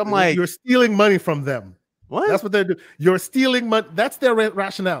make sense. I'm like, you're stealing money from them. What? That's what they're doing. You're stealing money. That's their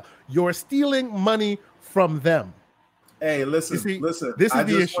rationale. You're stealing money from them. Hey, listen. This is I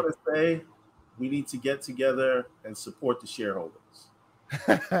the just issue. want to say we need to get together and support the shareholders.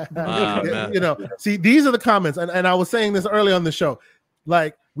 See, these are the comments, and I was saying this early on the show.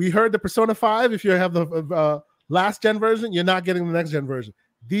 Like, we heard the Persona 5. If you have the last gen version, you're not getting the next gen version.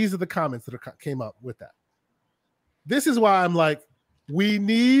 These are the comments that came up with that. This is why I'm like, we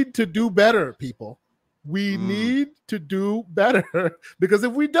need to do better, people. We need to do better, because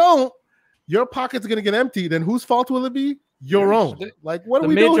if we don't, your pocket's going to get empty. Then whose fault will it be? Your own. Like, what are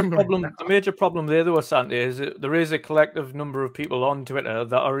we doing? The major problem there, though, Asante, is that there is a collective number of people on Twitter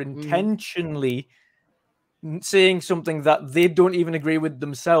that are intentionally saying something that they don't even agree with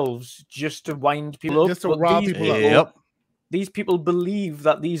themselves, just to wind people up. Just to rile people up. Yep. These people believe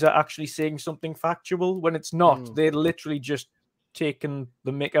that these are actually saying something factual when it's not. They're literally just taking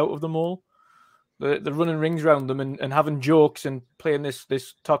the mick out of them all. They're running rings around them and having jokes and playing this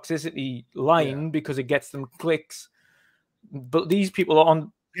toxicity line because it gets them clicks. But these people are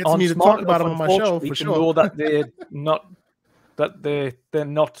on me to talk about them on my show for sure. Know that they're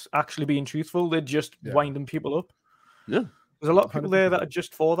not actually being truthful. They're just winding people up. Yeah. There's a lot of people there that are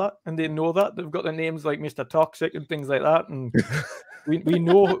just for that, and they know that they've got their names like Mr. Toxic and things like that, and we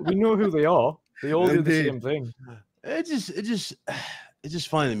know who they are. They all do the same thing. It's just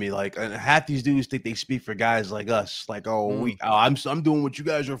funny to me. Like, half these dudes think they speak for guys like us. Like, I'm doing what you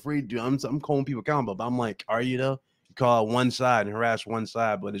guys are afraid to do. I'm calling people accountable. But I'm like, are you though? You call out one side and harass one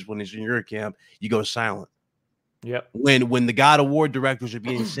side, but when it's in your camp, you go silent. Yep. When the God of War directors are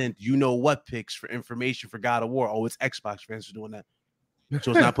being sent, you know what picks for information for God of War. Oh, it's Xbox fans are doing that.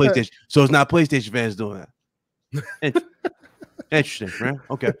 So it's not PlayStation. So it's not PlayStation fans doing that. Interesting, right?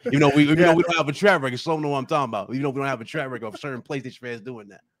 Okay. You know, we don't have a track record. So know what I'm talking about. You know, we don't have a track record of certain PlayStation fans doing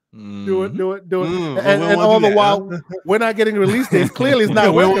that. Do it. And all the while, we're not getting release dates. Clearly, it's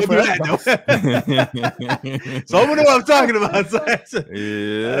not working for us. So we know what I'm talking about.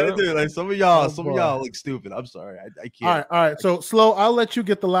 Dude, like some of y'all look stupid. I'm sorry, I can't. All right. So Slow, I'll let you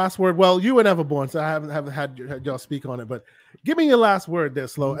get the last word. Well, you and Everborn, so I haven't had y'all speak on it, but give me your last word there,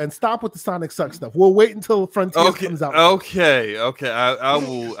 Slow, and stop with the Sonic Suck stuff. We'll wait until Frontiers comes out. Okay. I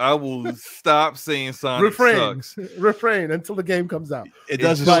will stop saying Sonic sucks. Refrain until the game comes out. It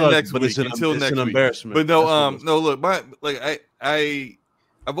doesn't suck next week. Until next week. Embarrassment. But no, look,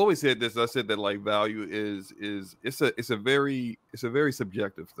 I've always said this. I said that like value is it's a very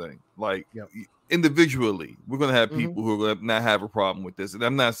subjective thing. Like individually, we're gonna have people who are gonna not have a problem with this, and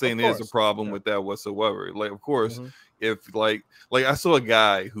I'm not saying there's a problem with that whatsoever. Like, of course, if like I saw a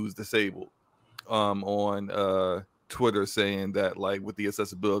guy who's disabled on Twitter saying that like with the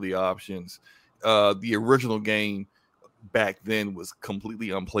accessibility options, the original game back then was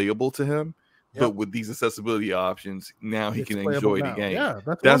completely unplayable to him, but with these accessibility options now he can enjoy the game.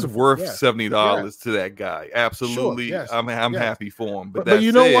 That's worth $70 to that guy. Absolutely. I'm happy for him. But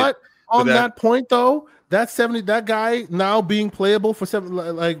you know what, on that point though, that guy now being playable for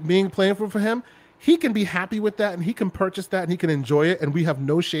being playable for him, he can be happy with that and he can purchase that and he can enjoy it, and we have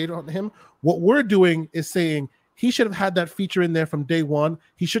no shade on him. What we're doing is saying he should have had that feature in there from day one.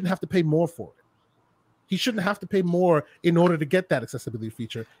 He shouldn't have to pay more for it. He shouldn't have to pay more in order to get that accessibility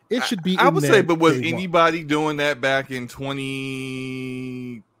feature. It should be. I would say, but was anybody doing that back in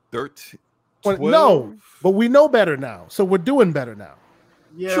 2013? No, but we know better now, so we're doing better now.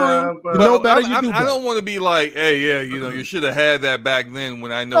 Yeah, true. But I don't want to be like, hey, you should have had that back then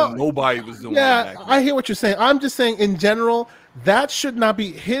when I know nobody was doing that. Yeah, I hear what you're saying. I'm just saying in general, that should not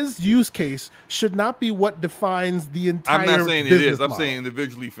be his use case. Should not be what defines the entire. I'm not saying it is. I'm model. saying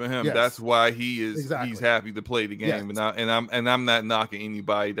individually for him, that's why he is. Exactly. He's happy to play the game, and I'm not knocking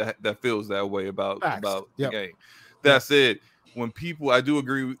anybody that feels that way about the game. That's it. When people, I do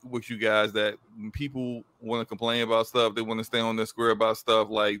agree with you guys that when people want to complain about stuff, they want to stay on their square about stuff,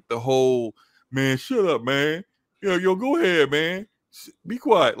 like the whole man, shut up, man. Yo, go ahead, man. Be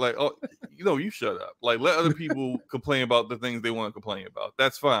quiet. Like, you shut up. Like, let other people complain about the things they want to complain about.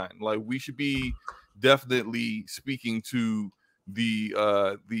 That's fine. Like, we should be definitely speaking to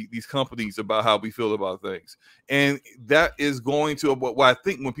these companies about how we feel about things, and that is going to what I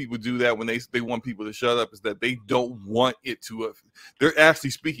think when people do that, when they want people to shut up, is that they don't want it to. They're actually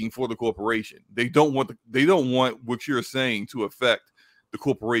speaking for the corporation. They don't want what you're saying to affect the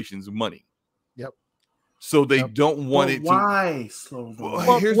corporation's money. Yep. So they don't want it to. Why?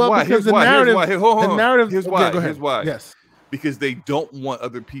 Here's why. Here's why. Yes. Because they don't want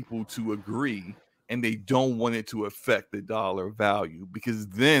other people to agree. And they don't want it to affect the dollar value, because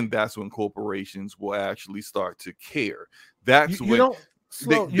then that's when corporations will actually start to care. That's when they don't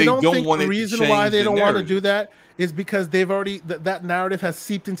want it to change. The reason why they don't want to do that is because they've already that narrative has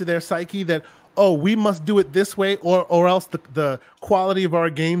seeped into their psyche that, oh, we must do it this way or else the quality of our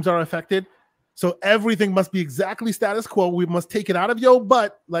games are affected. So everything must be exactly status quo. We must take it out of your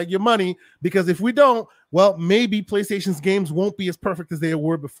butt, like your money, because if we don't, well, maybe PlayStation's games won't be as perfect as they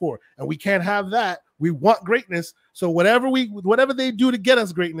were before. And we can't have that. We want greatness. So whatever they do to get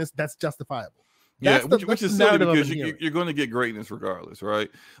us greatness, that's justifiable. Which is silly, because you're going to get greatness regardless, right?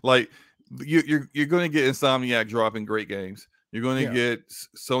 Like you're going to get Insomniac dropping great games. You're going to get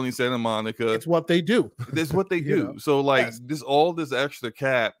Sony Santa Monica. It's what they do. That's what they do. So like all this extra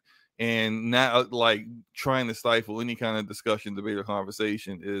cap, and now like trying to stifle any kind of discussion, debate, or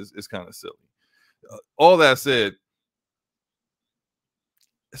conversation is kind of silly. All that said,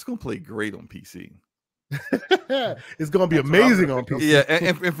 it's going to play great on PC. It's going to be amazing on PC. Yeah,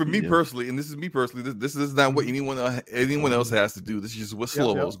 and for me personally, and this is me personally, this is not what anyone else has to do. This is just what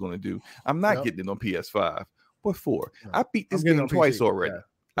Slow is going to do. I'm not getting it on PS5. What for? I beat this game twice already.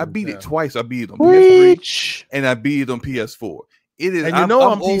 I beat it twice. I beat it on PS3 and I beat it on PS4. It is, and I'm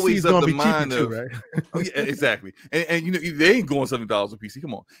always of the mind of, right? Oh yeah, exactly. And you know they ain't going $70 a PC.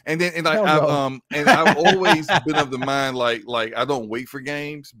 Come on. And I've always been of the mind like I don't wait for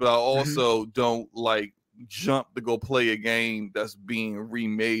games, but I also don't like jump to go play a game that's being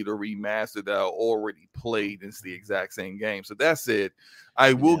remade or remastered that I already played. It's the exact same game. So that said,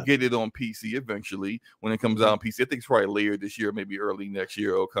 I will get it on PC eventually when it comes out on PC. I think it's probably later this year, maybe early next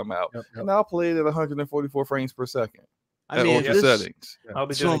year it'll come out, and I'll play it at 144 frames per second. I mean, settings. I'll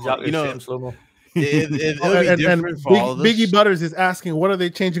be doing exactly the same slow-mo. It'll be different for all of us. Biggie Butters is asking, what are they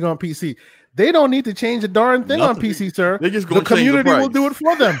changing on PC? They don't need to change a darn thing on PC, sir. The community will do it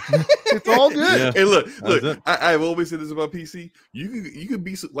for them. It's all good. Yeah. Hey, look. I've always said this about PC. You could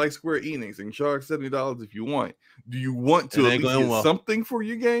be like Square Enix and charge $70 if you want. Do you want to at least get something for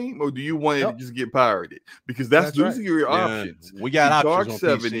your game, or do you want it to just get pirated? Because those are your options. We got charge options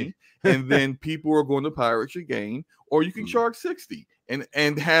 $70, and then people are going to pirate your game, or you can charge $60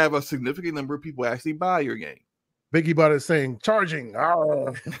 and have a significant number of people actually buy your game. Biggie Butt is saying charging.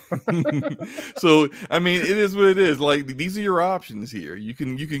 Oh. So I mean, it is what it is. Like these are your options here. You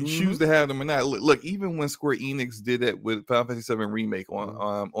can choose to have them or not. Look, even when Square Enix did it with Final Fantasy VII Remake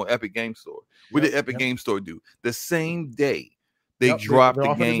on Epic Game Store, what did Epic Game Store do? The same day they dropped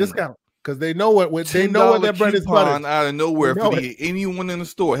the game discount. Because they know what their bread is buttered. Out of nowhere for anyone in the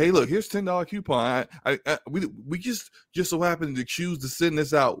store. Hey, look, here's $10 coupon. We just so happen to choose to send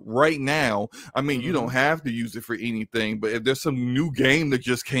this out right now. I mean, you don't have to use it for anything, but if there's some new game that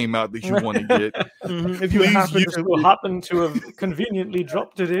just came out that you want to get, if you happen to have conveniently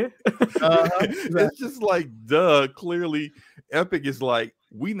dropped it here, it's just like, duh. Clearly, Epic is like,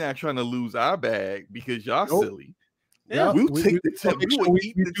 we not trying to lose our bag because y'all silly. Yeah, we'll take the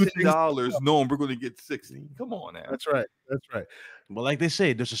 $10, knowing we're going to get 60. Come on now. That's right. But like they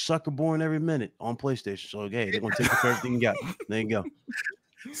say, there's a sucker born every minute on PlayStation. So they're going to take everything you got. There you go.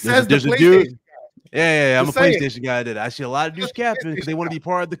 There's a dude. Yeah. I'm a PlayStation guy. I see a lot of dudes capping because they want to be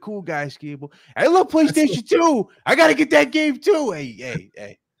part of the cool guys. Skibble. I love PlayStation 2. I got to get that game too. Hey.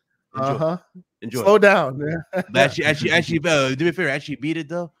 Enjoy. Slow down. Actually, do me a favor. Actually, beat it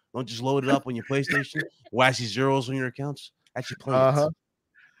though. Don't just load it up on your PlayStation. Why I see zeros on your accounts? Actually, play it. All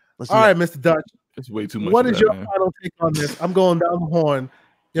right, Mr. Dutch. It's way too much. What is your final take on this? I'm going down the horn.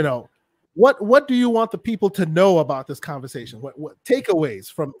 You know, what do you want the people to know about this conversation? What takeaways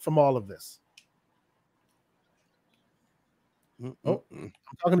from all of this? Oh, I'm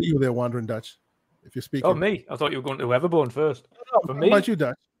talking to you there, Wandering Dutch. If you're speaking. Oh, me? I thought you were going to Everborn first. No, for me, how about you,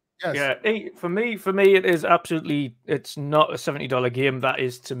 Dutch? Yes. Yeah, for me, it is absolutely. It's not a $70 game. That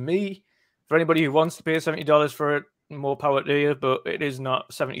is to me. For anybody who wants to pay $70 for it, more power to you. But it is not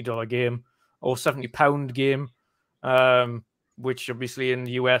a $70 game or £70 game, which obviously in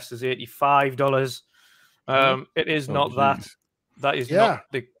the US is $85. It is not that. That is not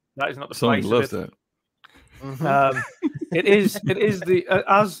the. That is not the Somebody price loves of it. That. It is the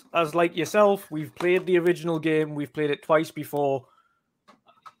as like yourself. We've played the original game. We've played it twice before.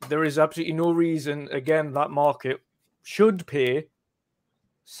 There is absolutely no reason, again, that market should pay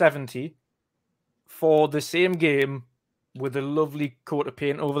 $70 for the same game with a lovely coat of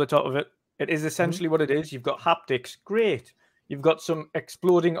paint over the top of it. It is essentially what it is. You've got haptics, great. You've got some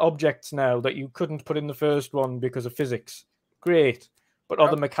exploding objects now that you couldn't put in the first one because of physics, great. But are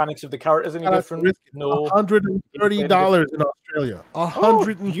the mechanics of the characters any different? No. $130 in Australia.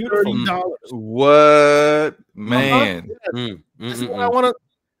 $130. What, man? That's what I want to.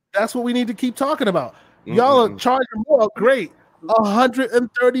 That's what we need to keep talking about. Y'all are charging more. Great.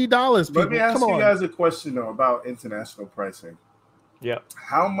 $130. Let me ask you guys a question though about international pricing. Yeah.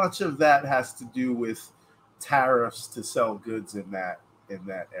 How much of that has to do with tariffs to sell goods in that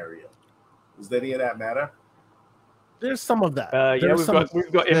area? Does any of that matter? There's some of that.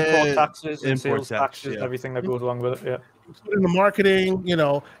 We've got import taxes and sales taxes, everything that goes along with it. Yeah. In the marketing,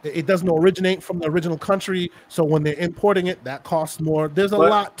 it doesn't originate from the original country, so when they're importing it, that costs more. There's a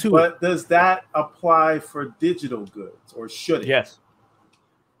lot to it. But does that apply for digital goods, or should it? Yes.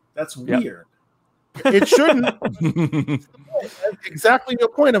 That's weird. It shouldn't. Exactly your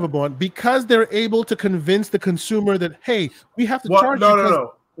point, Everborn, because they're able to convince the consumer that, hey, we have to charge.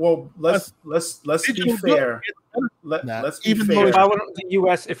 No. Well, let's be fair. Let's be fair. If I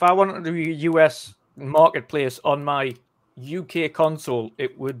wanted the US marketplace on my UK console,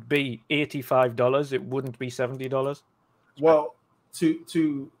 it would be $85. It wouldn't be $70. Well,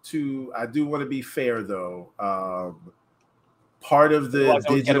 to I do want to be fair though. Part of the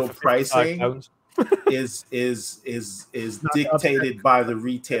digital pricing is dictated by the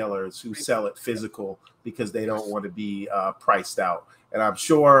retailers who sell it physical because they don't want to be priced out. And I'm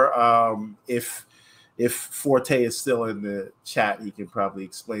sure if if Forte is still in the chat, he can probably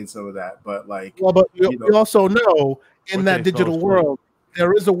explain some of that. But like, well, but we also know in that digital world,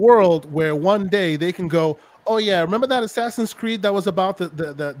 there is a world where one day they can go, oh yeah, remember that Assassin's Creed that was about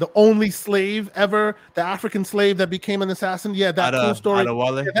the only slave ever, the African slave that became an assassin? Yeah, that cool story.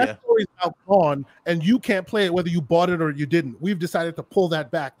 That story's now gone, and you can't play it whether you bought it or you didn't. We've decided to pull that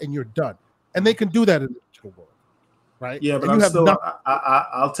back, and you're done. And they can do that in the digital world, right? Yeah, but I'm still,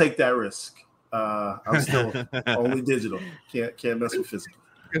 I'll take that risk. I'm still only digital. Can't mess with physical.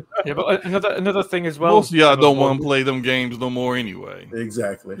 Yeah, but another thing as well. Most of y'all don't want to play them games no more anyway.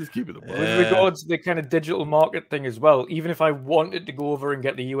 Exactly. Just keep it above. With regards to the kind of digital market thing as well, even if I wanted to go over and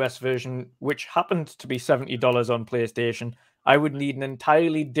get the US version, which happened to be $70 on PlayStation, I would need an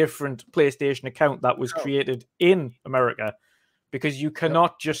entirely different PlayStation account that was created in America, because you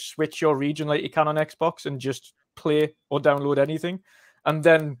cannot just switch your region like you can on Xbox and just play or download anything and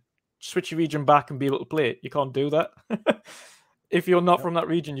then switch your region back and be able to play it. You can't do that. If you're not from that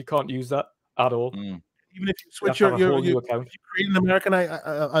region, you can't use that at all. Even if you switch your account, if you create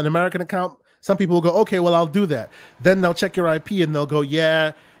an American account, some people will go, okay, well, I'll do that. Then they'll check your IP and they'll go,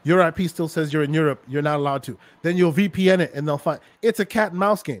 yeah, your IP still says you're in Europe. You're not allowed to. Then you'll VPN it and they'll find it's a cat and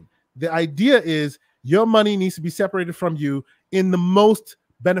mouse game. The idea is your money needs to be separated from you in the most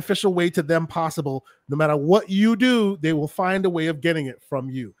beneficial way to them possible. No matter what you do, they will find a way of getting it from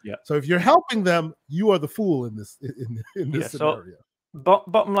you. Yeah. So if you're helping them, you are the fool in this scenario. So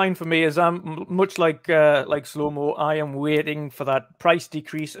bottom line for me is I'm much like Slow-Mo. I am waiting for that price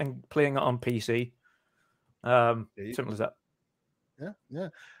decrease and playing it on PC. Simple as that. Yeah.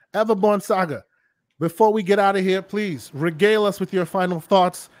 Everborn Saga. Before we get out of here, please regale us with your final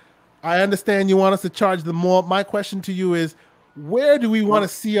thoughts. I understand you want us to charge them more. My question to you is, where do we want to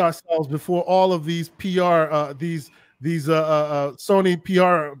see ourselves before all of these PR, these Sony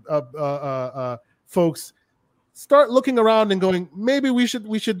PR folks start looking around and going, maybe we should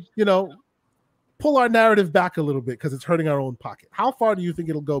pull our narrative back a little bit because it's hurting our own pocket. How far do you think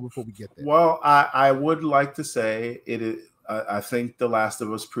it'll go before we get there? Well, I would like to say it is. I think The Last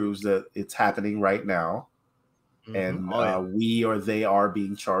of Us proves that it's happening right now, and we or they are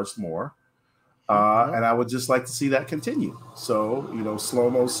being charged more. And I would just like to see that continue. So,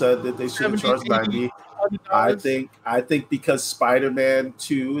 Slow-Mo said that they should have charged $90. I think because Spider-Man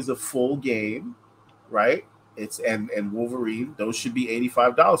 2 is a full game, right? It's and Wolverine, those should be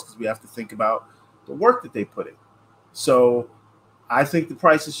 $85 because we have to think about the work that they put in. So I think the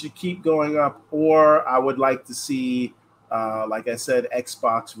prices should keep going up, or I would like to see, like I said,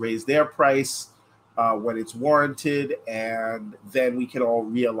 Xbox raise their price when it's warranted, and then we can all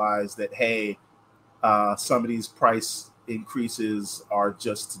realize that, hey, some of these price increases are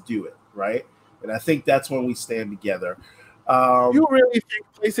just to do it, right? And I think that's when we stand together. You really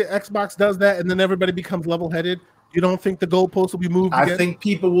think Xbox does that and then everybody becomes level-headed? You don't think the goalposts will be moved again? I think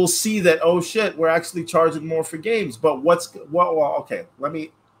people will see that, oh shit, we're actually charging more for games. But okay, let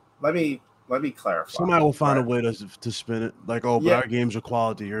me clarify. Somebody will find a way to spin it. Like, but our games are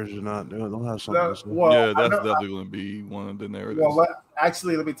quality, yours are not. They'll have something. That's definitely going to be one of the narratives. Well,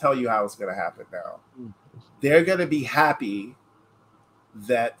 actually, let me tell you how it's going to happen now. They're going to be happy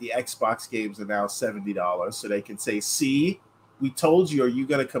that the Xbox games are now $70, so they can say, see, we told you, are you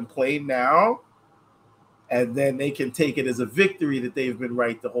going to complain now? And then they can take it as a victory that they've been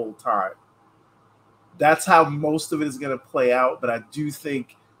right the whole time. That's how most of it is going to play out, but I do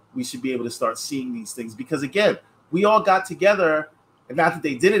think we should be able to start seeing these things because, again, we all got together, and not that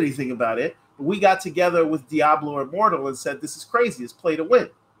they did anything about it, but we got together with Diablo Immortal and said, this is crazy. It's play to win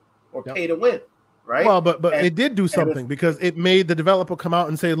or pay to win, right? Well, but it did do something because it made the developer come out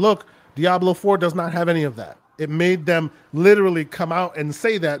and say, look, Diablo 4 does not have any of that. It made them literally come out and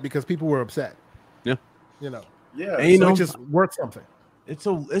say that because people were upset. Yeah. Yeah. And, so it just worked something. It's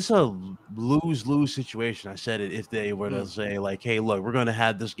a lose-lose situation. I said it if they were to say, like, hey, look, we're going to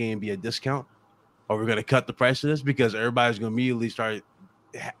have this game be a discount or we're going to cut the price of this because everybody's going to immediately start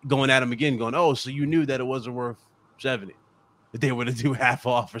going at them again, going, oh, so you knew that it wasn't worth 70. If they were to do half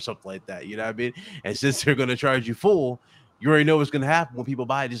off or something like that, you know what I mean? And since they're going to charge you full, you already know what's going to happen when people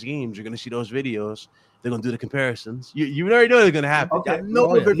buy these games. You're going to see those videos. They're going to do the comparisons. You already know they're going to happen. Okay.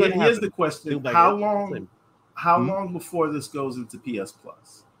 Here's the question. How long before this goes into PS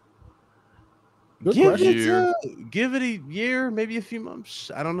Plus? Give it a year, maybe a few months.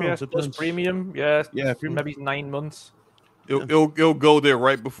 I don't know. PS Plus Premium, maybe 9 months. It'll go there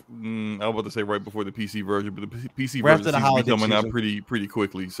right before. I was about to say right before the PC version, but the PC version seems to be coming out pretty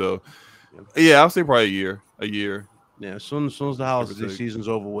quickly. So, I'll say probably a year. Yeah, as soon as the holiday season's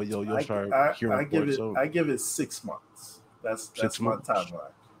over, you'll start hearing I give it 6 months. That's my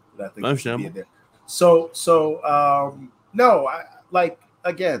timeline. I think it should be in there. No,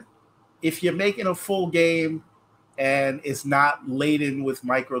 again, if you're making a full game and it's not laden with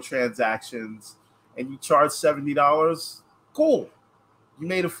microtransactions and you charge $70, cool. You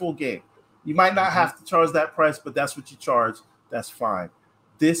made a full game. You might not have to charge that price, but that's what you charge. That's fine.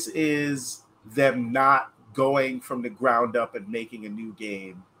 This is them not going from the ground up and making a new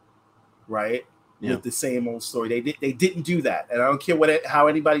game, right? Yeah. With the same old story. They didn't do that. And I don't care how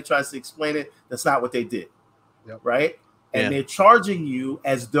anybody tries to explain it. That's not what they did. Yep. Right? And they're charging you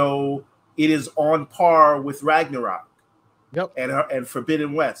as though it is on par with Ragnarok. Yep. And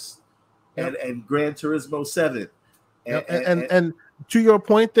Forbidden West. Yep. And Gran Turismo 7. And to your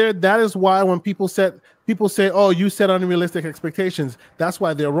point there, that is why when people say, oh, you set unrealistic expectations, that's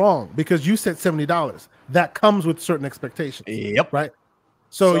why they're wrong, because you set $70. That comes with certain expectations. Yep. Right.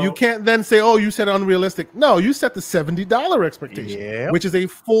 So you can't then say, oh, you set unrealistic. No, you set the $70 expectation, which is a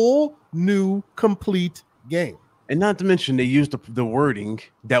full new complete game. And not to mention, they used the wording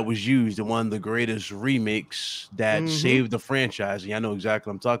that was used in one of the greatest remakes that saved the franchise. And I know exactly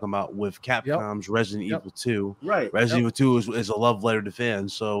what I'm talking about with Capcom's Resident Evil 2. Right. Resident Evil 2 is a love letter to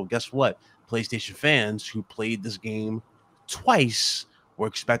fans. So guess what? PlayStation fans who played this game twice were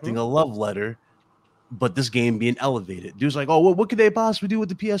expecting a love letter, but this game being elevated. Dude's like, oh, well, what could they possibly do with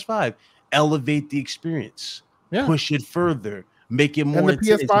the PS5? Elevate the experience. Push it further. Make it more. And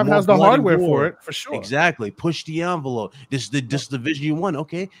the PS5 has the hardware for it, for sure. Exactly. Push the envelope. This is the vision you want.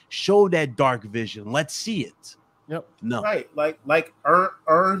 Okay, show that dark vision. Let's see it. Yep. No. Right. Like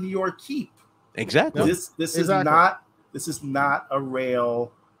earn your keep. Exactly. This is not a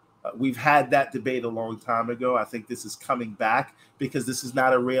rail. We've had that debate a long time ago. I think this is coming back because this is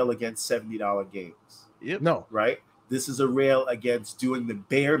not a rail against $70 games. Yep. No. Right. This is a rail against doing the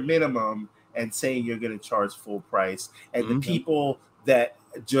bare minimum and saying you're going to charge full price. And the people that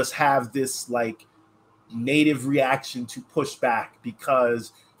just have this like native reaction to push back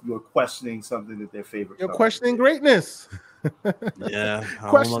because you're questioning something that their favorite. You're questioning greatness.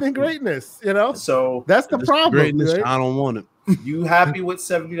 Questioning greatness, you know? So that's the problem. Greatness, right? I don't want it. You happy with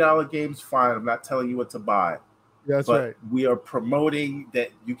 $70 games? Fine. I'm not telling you what to buy. That's right. We are promoting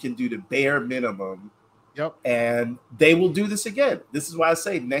that you can do the bare minimum. Yep. And they will do this again. This is why I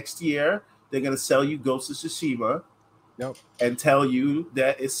say next year they're going to sell you Ghost of Tsushima and tell you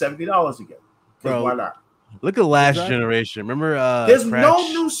that it's $70 again. Bro, why not? Look at last generation. Remember, there's no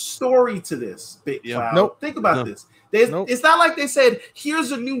new story to this, Big Cloud. Nope. Think about this. It's not like they said,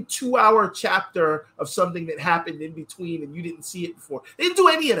 here's a new 2-hour chapter of something that happened in between and you didn't see it before. They didn't do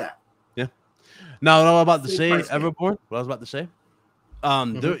any of that. Yeah. Now, what I was about to say, Everborn, what I was about to say.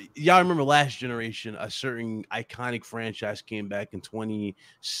 Y'all remember last generation, a certain iconic franchise came back in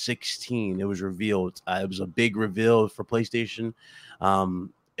 2016. It was revealed. It was a big reveal for PlayStation.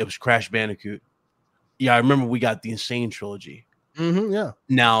 It was Crash Bandicoot. Yeah, I remember we got the Insane trilogy. Yeah.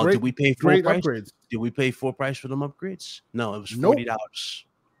 Now, did we pay full price? Upgrades. Did we pay full price for them upgrades? No, it was $40.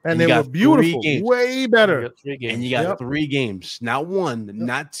 And they were beautiful, way better. And you got 3 games, not 1,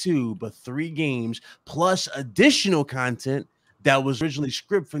 not 2, but 3 games plus additional content that was originally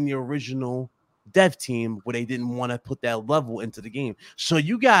scripted from the original dev team where they didn't want to put that level into the game. So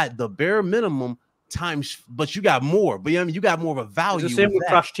you got the bare minimum times, but you got more. But I mean, you got more of a value. It's the same with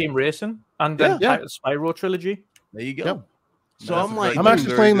Crash Team Racing and then Spyro Trilogy. There you go. Yep. So I'm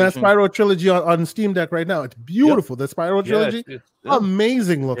actually playing that Spyro Trilogy on Steam Deck right now. It's beautiful. The Spyro Trilogy,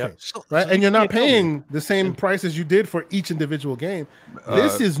 amazing looking, right? And you're not paying the same price as you did for each individual game.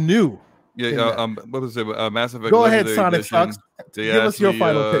 This is new. Yeah, what was it? Mass Effect. Go ahead, Sonic Fox. Give us your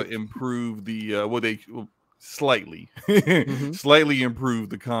final pick. Improve the slightly improve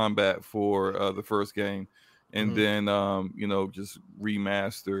the combat for the first game, and then just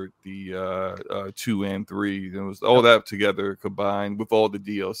remastered the 2 and 3. It was all that together combined with all the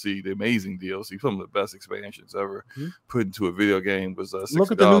DLC, the amazing DLC, some of the best expansions ever put into a video game. Was $60.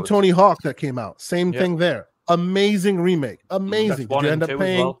 Look at the new Tony Hawk that came out. Same thing there. Amazing remake. Amazing. Did you end up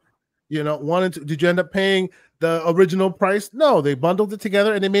paying? 1 and 2. Did you end up paying the original price? No, they bundled it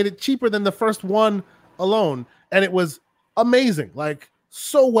together and they made it cheaper than the first one alone. And it was amazing. Like,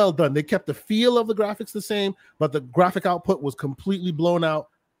 so well done. They kept the feel of the graphics the same, but the graphic output was completely blown out.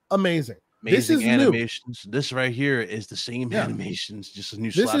 Amazing. This is animations. New. This right here is the same animations, just a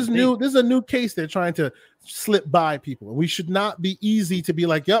new. This is new. This is a new case they're trying to slip by people. We should not be easy to be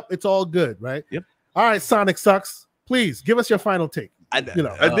like, yep, it's all good, right? Yep. All right, Sonic Sucks. Please give us your final take. I did.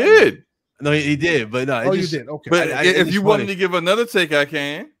 No, he did, but no. You did. Okay. But if you want me to give another take, I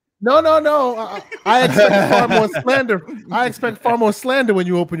can. No. I expect far more slander. I expect far more slander when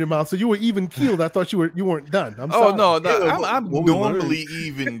you open your mouth. So you were even keeled. I thought you weren't done. I'm sorry. No. I'm normally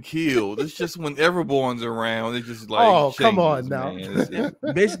even keeled. It's just when Everborn's around, it's just like, oh, come on now.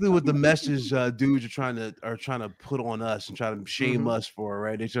 Basically, what the message dudes are trying to put on us and try to shame us for,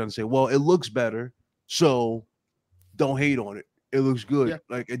 right? They're trying to say, well, it looks better, so don't hate on it. It looks good. Yeah.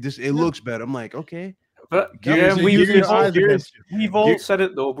 Like it looks better. I'm like, okay. But we've all said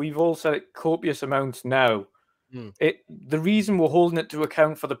it though. We've all said it copious amounts now. The reason we're holding it to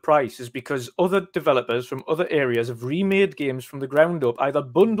account for the price is because other developers from other areas have remade games from the ground up, either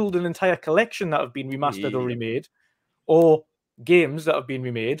bundled an entire collection that have been remastered or remade, or games that have been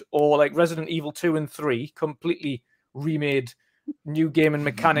remade, or like Resident Evil 2 and 3 completely remade, new game and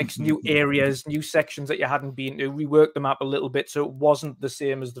mechanics, new areas, new sections that you hadn't been to, reworked the map a little bit so it wasn't the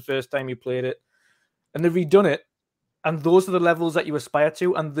same as the first time you played it. And they've redone it, and those are the levels that you aspire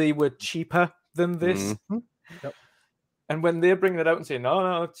to, and they were cheaper than this. Yep. And when they're bringing it out and saying,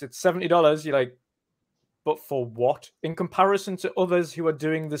 no, it's $70, you're like, but for what? In comparison to others who are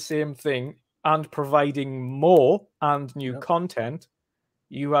doing the same thing and providing more and new content,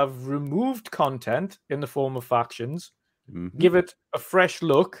 you have removed content in the form of factions, give it a fresh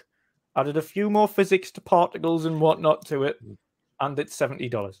look, added a few more physics to particles and whatnot to it, and it's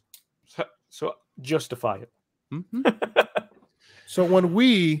 $70. So justify it. So when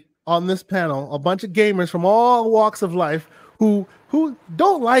we on this panel, a bunch of gamers from all walks of life who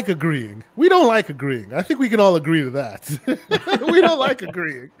don't like agreeing, we don't like agreeing. I think we can all agree to that. We don't like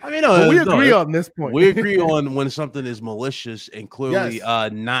agreeing. I mean, we agree on this point. We agree on when something is malicious and clearly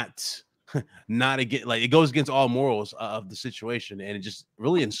not against, like, it goes against all morals of the situation, and it just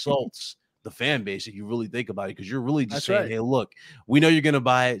really insults the fan base if you really think about it, because you're really just saying, hey, look, we know you're gonna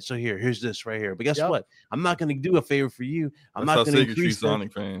buy it, so here's this right here. But guess what? I'm not gonna do a favor for you. I'm not gonna increase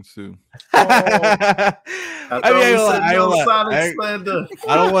Sonic fans too. I don't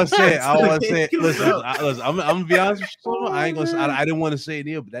want to say it. I don't want to say it. Listen, I'm gonna be honest with you. I didn't want to say it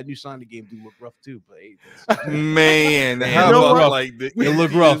here, but that new Sonic game do look rough too. But hey, man, how about like the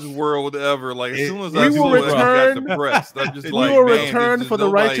look rough world ever? Like as soon as I saw it, I got depressed. I'm just like, we will return for the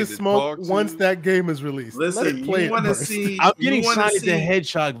Righteous Smoke once that game is released. Listen, you want to see? I'm getting Sonic the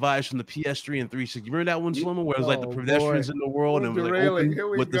Hedgehog vibes from the PS3 and 360. You remember that one, Slomo, where it was like the pedestrians in the world and it was like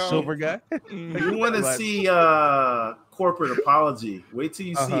open with the silver guy? You want to see corporate apology? Wait till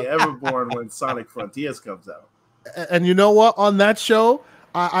you see Everborn when Sonic Frontiers comes out. And you know what? On that show,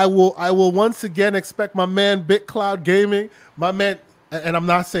 I will once again expect my man BitCloud Gaming, my man, and I'm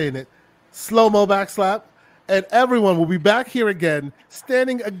not saying it, Slow-Mo Backslap, and everyone will be back here again,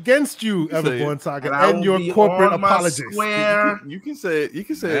 standing against you, Everborn Saga, and your corporate apologies. You can say it. You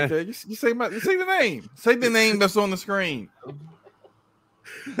can say it. Okay? You say the name. Say the name that's on the screen.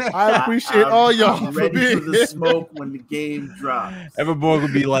 I appreciate all y'all for being for the smoke when the game drops. Everborn will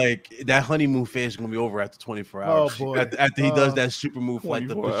be like, that honeymoon phase is gonna be over after 24 hours. Oh boy! After he does that super move like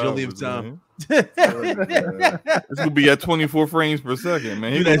the bajillion time. It's gonna be at 24 frames per second,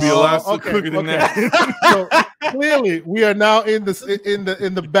 man. He's gonna be a lot quicker than that. So clearly, we are now in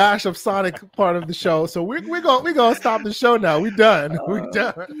the bash of Sonic part of the show. So we're gonna stop the show now. We're done. We're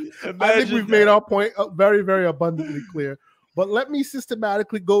done. I think we've made our point very, very abundantly clear. But let me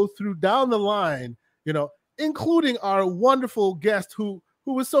systematically go through down the line, including our wonderful guest who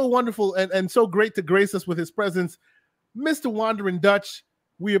was so wonderful and so great to grace us with his presence, Mr. Wandering Dutch.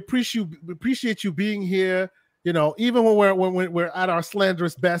 We appreciate you being here. Even when we're at our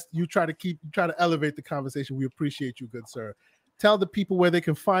slanderous best, you try to elevate the conversation. We appreciate you, good sir. Tell the people where they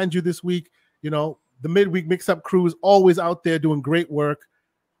can find you this week. The Midweek Mix-Up crew is always out there doing great work.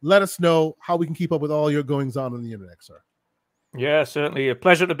 Let us know how we can keep up with all your goings on the internet, sir. Yeah, certainly. A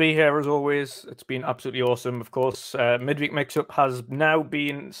pleasure to be here as always. It's been absolutely awesome. Of course, Midweek Mix-Up has now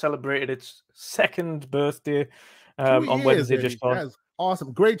been celebrated its second birthday on Wednesday. Just gone.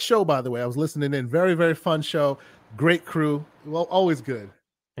 Awesome. Great show, by the way. I was listening in. Very, very fun show. Great crew. Well, always good.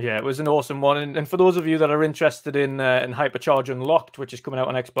 Yeah, it was an awesome one. And for those of you that are interested in Hypercharge Unlocked, which is coming out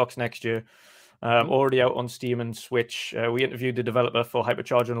on Xbox next year, already out on Steam and Switch, we interviewed the developer for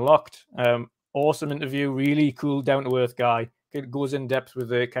Hypercharge Unlocked. Awesome interview. Really cool, down-to-earth guy. It goes in depth with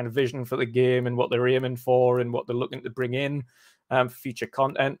the kind of vision for the game and what they're aiming for and what they're looking to bring in feature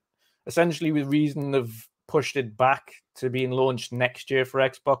content. Essentially, the reason they've pushed it back to being launched next year for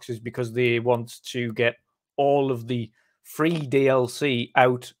Xbox is because they want to get all of the free DLC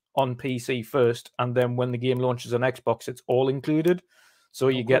out on PC first, and then when the game launches on Xbox, it's all included. So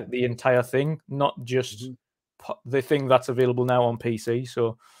you get the entire thing, not just the thing that's available now on PC.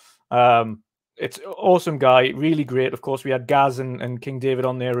 So it's awesome guy, really great. Of course, we had Gaz and King David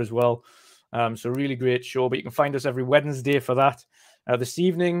on there as well. So really great show. But you can find us every Wednesday for that. This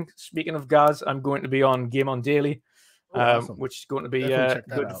evening, speaking of Gaz, I'm going to be on Game On Daily, awesome. Which is going to be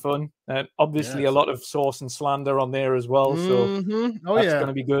good fun. Obviously, a lot of sauce and slander on there as well. So that's going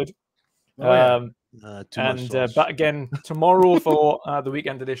to be good. Back again tomorrow for the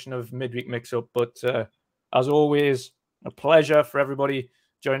weekend edition of Midweek Mix-Up. But as always, a pleasure for everybody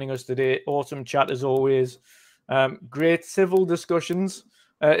joining us today. Awesome chat as always. Great civil discussions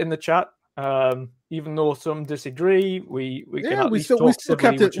in the chat. Even though some disagree, we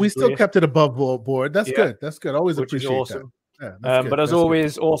still kept it above board. That's good. That's good. Always appreciate awesome. That. Yeah, but as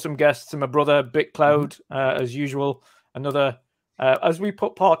always, awesome guests. And my brother BitCloud, as usual, another. As we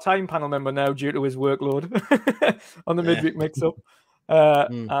put part-time panel member now due to his workload on the Midweek Mix-Up,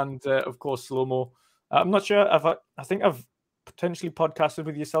 and of course Slow-Mo. I'm not sure. I think I've potentially podcasted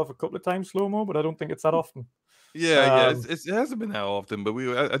with yourself a couple of times, Slow-Mo, but I don't think it's that often. Yeah, it hasn't been that often, but we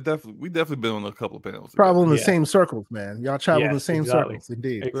definitely been on a couple of panels. Probably in the same circles, man. Y'all travel in the same circles,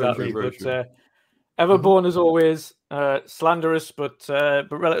 indeed. Exactly. But Everborn, as always, slanderous, but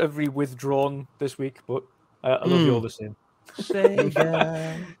relatively withdrawn this week. But I love you all the same.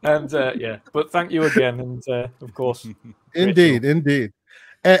 And but thank you again, and of course, indeed.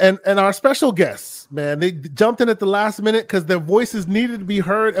 And our special guests, man, they jumped in at the last minute because their voices needed to be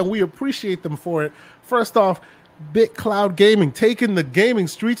heard, and we appreciate them for it. First off, BitCloud Gaming, taking the gaming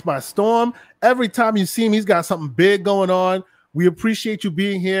streets by storm. Every time you see him, he's got something big going on. We appreciate you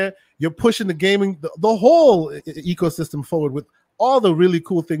being here. You're pushing the gaming, the whole ecosystem forward with all the really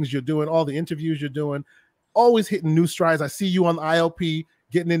cool things you're doing, all the interviews you're doing, always hitting new strides. I see you on the ILP,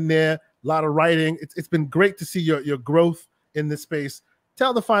 getting in there, a lot of writing. It's been great to see your growth in this space.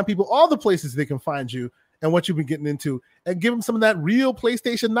 Tell the fine people all the places they can find you and what you've been getting into, and give them some of that real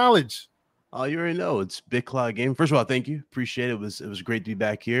PlayStation knowledge. Oh, you already know it's BitCloud Gaming. First of all, thank you. Appreciate it. It was great to be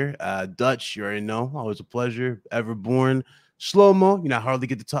back here. Dutch, you already know. Always a pleasure. Everborn. Slow-Mo. I hardly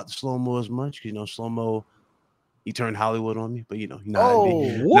get to talk to Slow-Mo as much because Slow-Mo, he turned Hollywood on me, but you know how I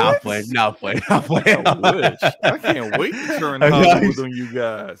be. Not playing. I can't wait to turn Hollywood on you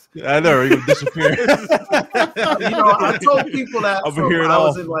guys. I know you're gonna disappear. I told people that I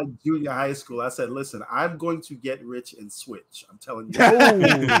was in like junior high school. I said, "Listen, I'm going to get rich and switch." I'm telling you.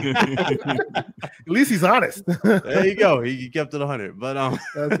 At least he's honest. There you go. He kept it 100. But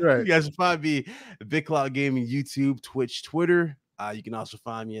that's right. You guys can find me at BitCloud Gaming, YouTube, Twitch, Twitter. You can also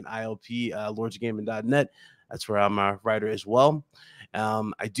find me in ILP, lordsgaming.net. That's where I'm a writer as well.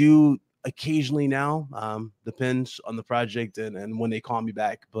 I do occasionally now, depends on the project and when they call me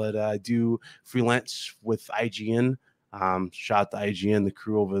back, but I do freelance with IGN. Shout out to IGN, the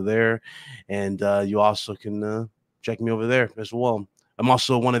crew over there. And you also can check me over there as well. I'm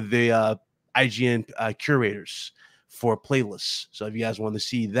also one of the IGN curators for playlists. So if you guys want to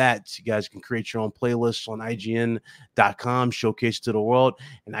see that, you guys can create your own playlists on IGN.com, showcase to the world,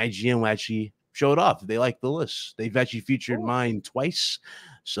 and IGN will actually show it off. They like the list. They've actually featured mine twice.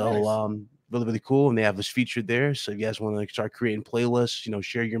 So nice. Really, really cool. And they have us featured there. So if you guys want to start creating playlists,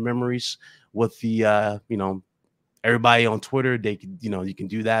 share your memories with the, everybody on Twitter, they can, you can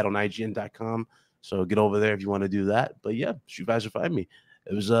do that on IGN.com. So get over there if you want to do that. But yeah, you guys will find me.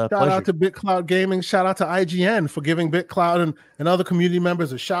 It was a pleasure. Shout out to BitCloud Gaming. Shout out to IGN for giving BitCloud and other community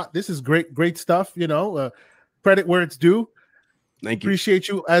members a shot. This is great stuff. Credit where it's due. Thank you. Appreciate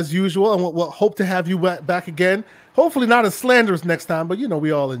you as usual, and we'll hope to have you back again. Hopefully not as slanderous next time, but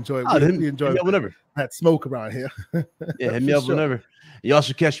we all enjoy it. We enjoy that smoke around here. Yeah, hit me up whenever. You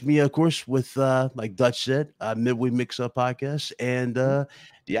also catch me, of course, with like Dutch said, Midweek Mix-Up podcast and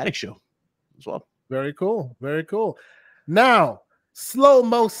the Attic Show as well. Very cool. Very cool. Now,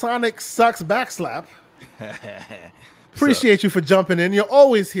 Slow-Mo Sonic Sucks Backslap. Appreciate you for jumping in. You're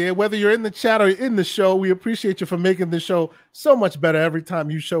always here, whether you're in the chat or in the show. We appreciate you for making the show so much better every time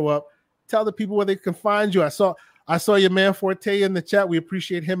you show up. Tell the people where they can find you. I saw your man Forte in the chat. We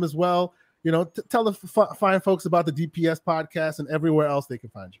appreciate him as well. Tell the fine folks about the DPS podcast and everywhere else they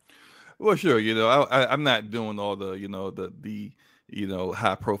can find you. Well, sure. I'm not doing all the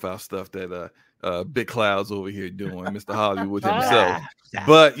high profile stuff that BitCloud's over here doing, Mr. Hollywood himself.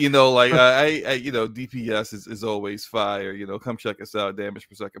 But DPS is always fire. Come check us out, Damage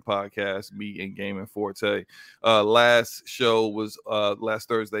Per Second podcast, me and Gaming Forte. Last show was last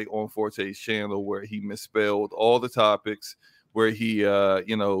Thursday on Forte's channel, where he misspelled all the topics, where he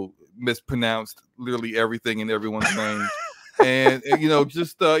mispronounced literally everything in everyone's name. And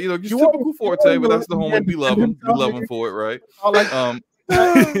just typical Forte, but that's the homie. We love him. We love him for it, right?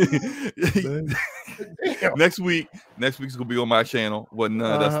 Next week Next week's gonna be on my channel. But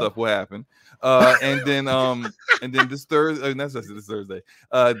none of that stuff will happen. And then this Thursday, this Thursday.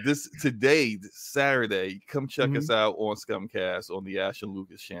 This Saturday, come check us out on Scumcast on the Ash and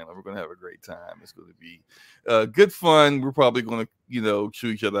Lucas channel. We're gonna have a great time. It's gonna be good fun. We're probably gonna, chew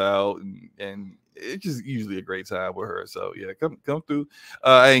each other out, and it's just usually a great time with her. So yeah, come through.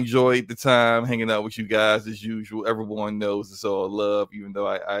 I enjoyed the time hanging out with you guys as usual. Everyone knows it's all love, even though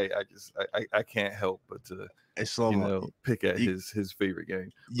I can't help but to pick at his favorite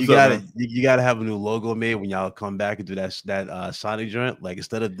game. You gotta have a new logo made when y'all come back and do that Sonic joint. Like,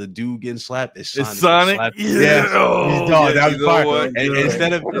 instead of the dude getting slapped, it's Sonic. Yeah. Oh, dog, that was fire.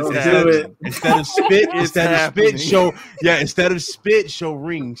 Instead of spit, show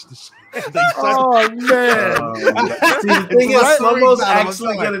rings. Oh man! See, the thing is, Slow-Mo's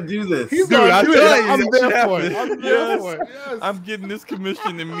actually gonna do this. Dude, I'm there for it. Yes. I'm getting this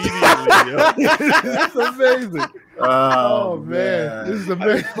commission immediately. That's amazing. Oh man, this is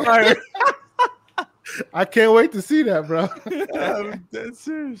amazing. I can't wait to see that, bro. That's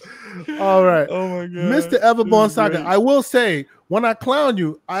serious. All right. Oh my god, Mr. Everborn Saga. I will say, when I clown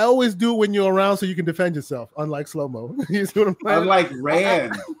you, I always do it when you're around so you can defend yourself. Unlike Slow-Mo. You see what I'm saying? Unlike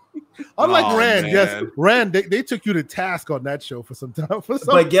Rand. Rand, yes. Rand, they took you to task on that show for some time.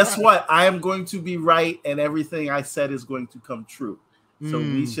 But guess what? I am going to be right, and everything I said is going to come true. So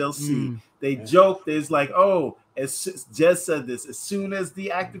we shall see. They joked. It's like, oh, Jez said this. As soon as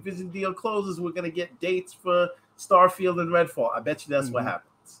the Activision deal closes, we're going to get dates for Starfield and Redfall. I bet you that's what happens.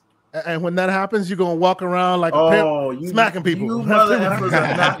 And when that happens, you're going to walk around like a pimp, smacking people. You mother effers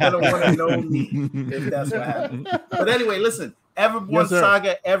are not going to want to know me if that's what happens. But anyway, listen. Everborn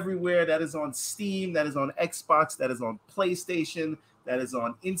Saga everywhere. That is on Steam. That is on Xbox. That is on PlayStation. That is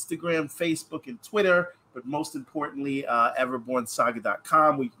on Instagram, Facebook, and Twitter. But most importantly,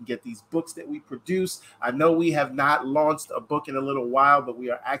 everbornsaga.com, where you can get these books that we produce. I know we have not launched a book in a little while, but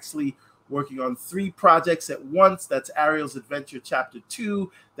we are actually working on 3 projects at once. That's Ariel's Adventure Chapter 2.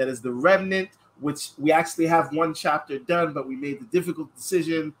 That is The Remnant, which we actually have 1 chapter done, but we made the difficult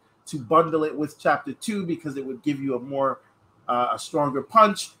decision to bundle it with Chapter 2 because it would give you a stronger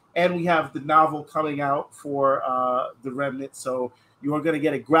punch. And we have the novel coming out for The Remnant. So you are going to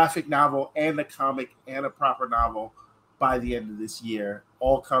get a graphic novel and a comic and a proper novel by the end of this year,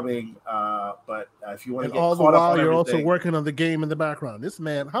 all coming. But if you want to get all the caught while, up on you're also working on the game in the background. This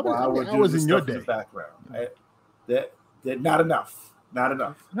man, how many hours in your day? Background? Not enough. Not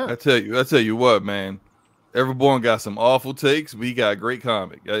enough. I tell you what, man. Everborn got some awful takes. We got a great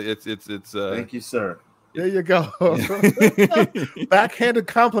comic. It's Thank you, sir. There you go. Backhanded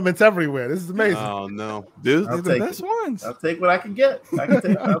compliments everywhere. This is amazing. Oh no, these are the best ones. I'll take what I can get.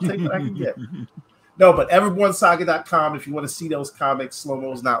 I'll take what I can get. No, but everbornsaga.com. If you want to see those comics,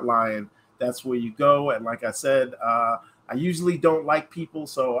 Slow-Mo's not lying. That's where you go. And like I said, I usually don't like people,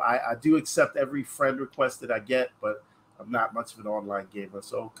 so I do accept every friend request that I get, but I'm not much of an online gamer.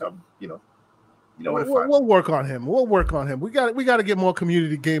 So come, we'll work on him. We got to get more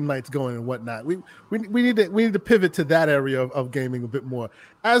community game nights going and whatnot. We need to pivot to that area of gaming a bit more.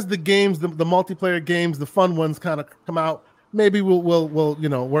 As the games, the multiplayer games, the fun ones kind of come out, maybe we'll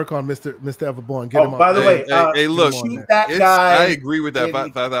work on Mr. Everborn. Get him. By the way, hey, look, that guy. I agree with that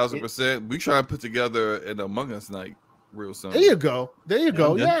 5,000%. We try and put together an Among Us night real soon. There you go.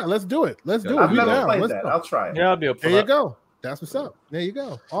 Yeah, let's do it. I've never played that. I'll try it. Yeah, I'll be up for that. There you go. That's what's up. There you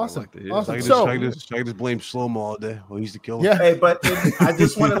go. Awesome. Awesome. I can just blame Slow-Mo all day. Well, he's the killer. Yeah. Hey, but I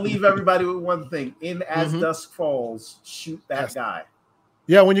just want to leave everybody with one thing. In As Dusk Falls, shoot that guy.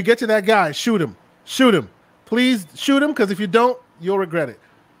 Yeah, when you get to that guy, shoot him. Shoot him. Please shoot him, because if you don't, you'll regret it.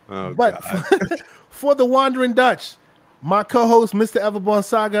 Oh, but for the Wandering Dutch, my co-host, Mr. Everborn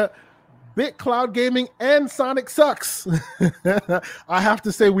Saga, Bit Cloud Gaming, and Sonic Sucks, I have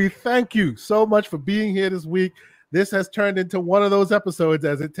to say we thank you so much for being here this week. This has turned into one of those episodes,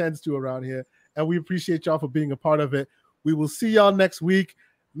 as it tends to around here, and we appreciate y'all for being a part of it. We will see y'all next week.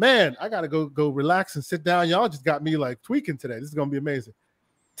 Man, I got to go relax and sit down. Y'all just got me like tweaking today. This is going to be amazing.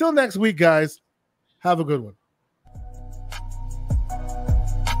 Till next week, guys. Have a good one.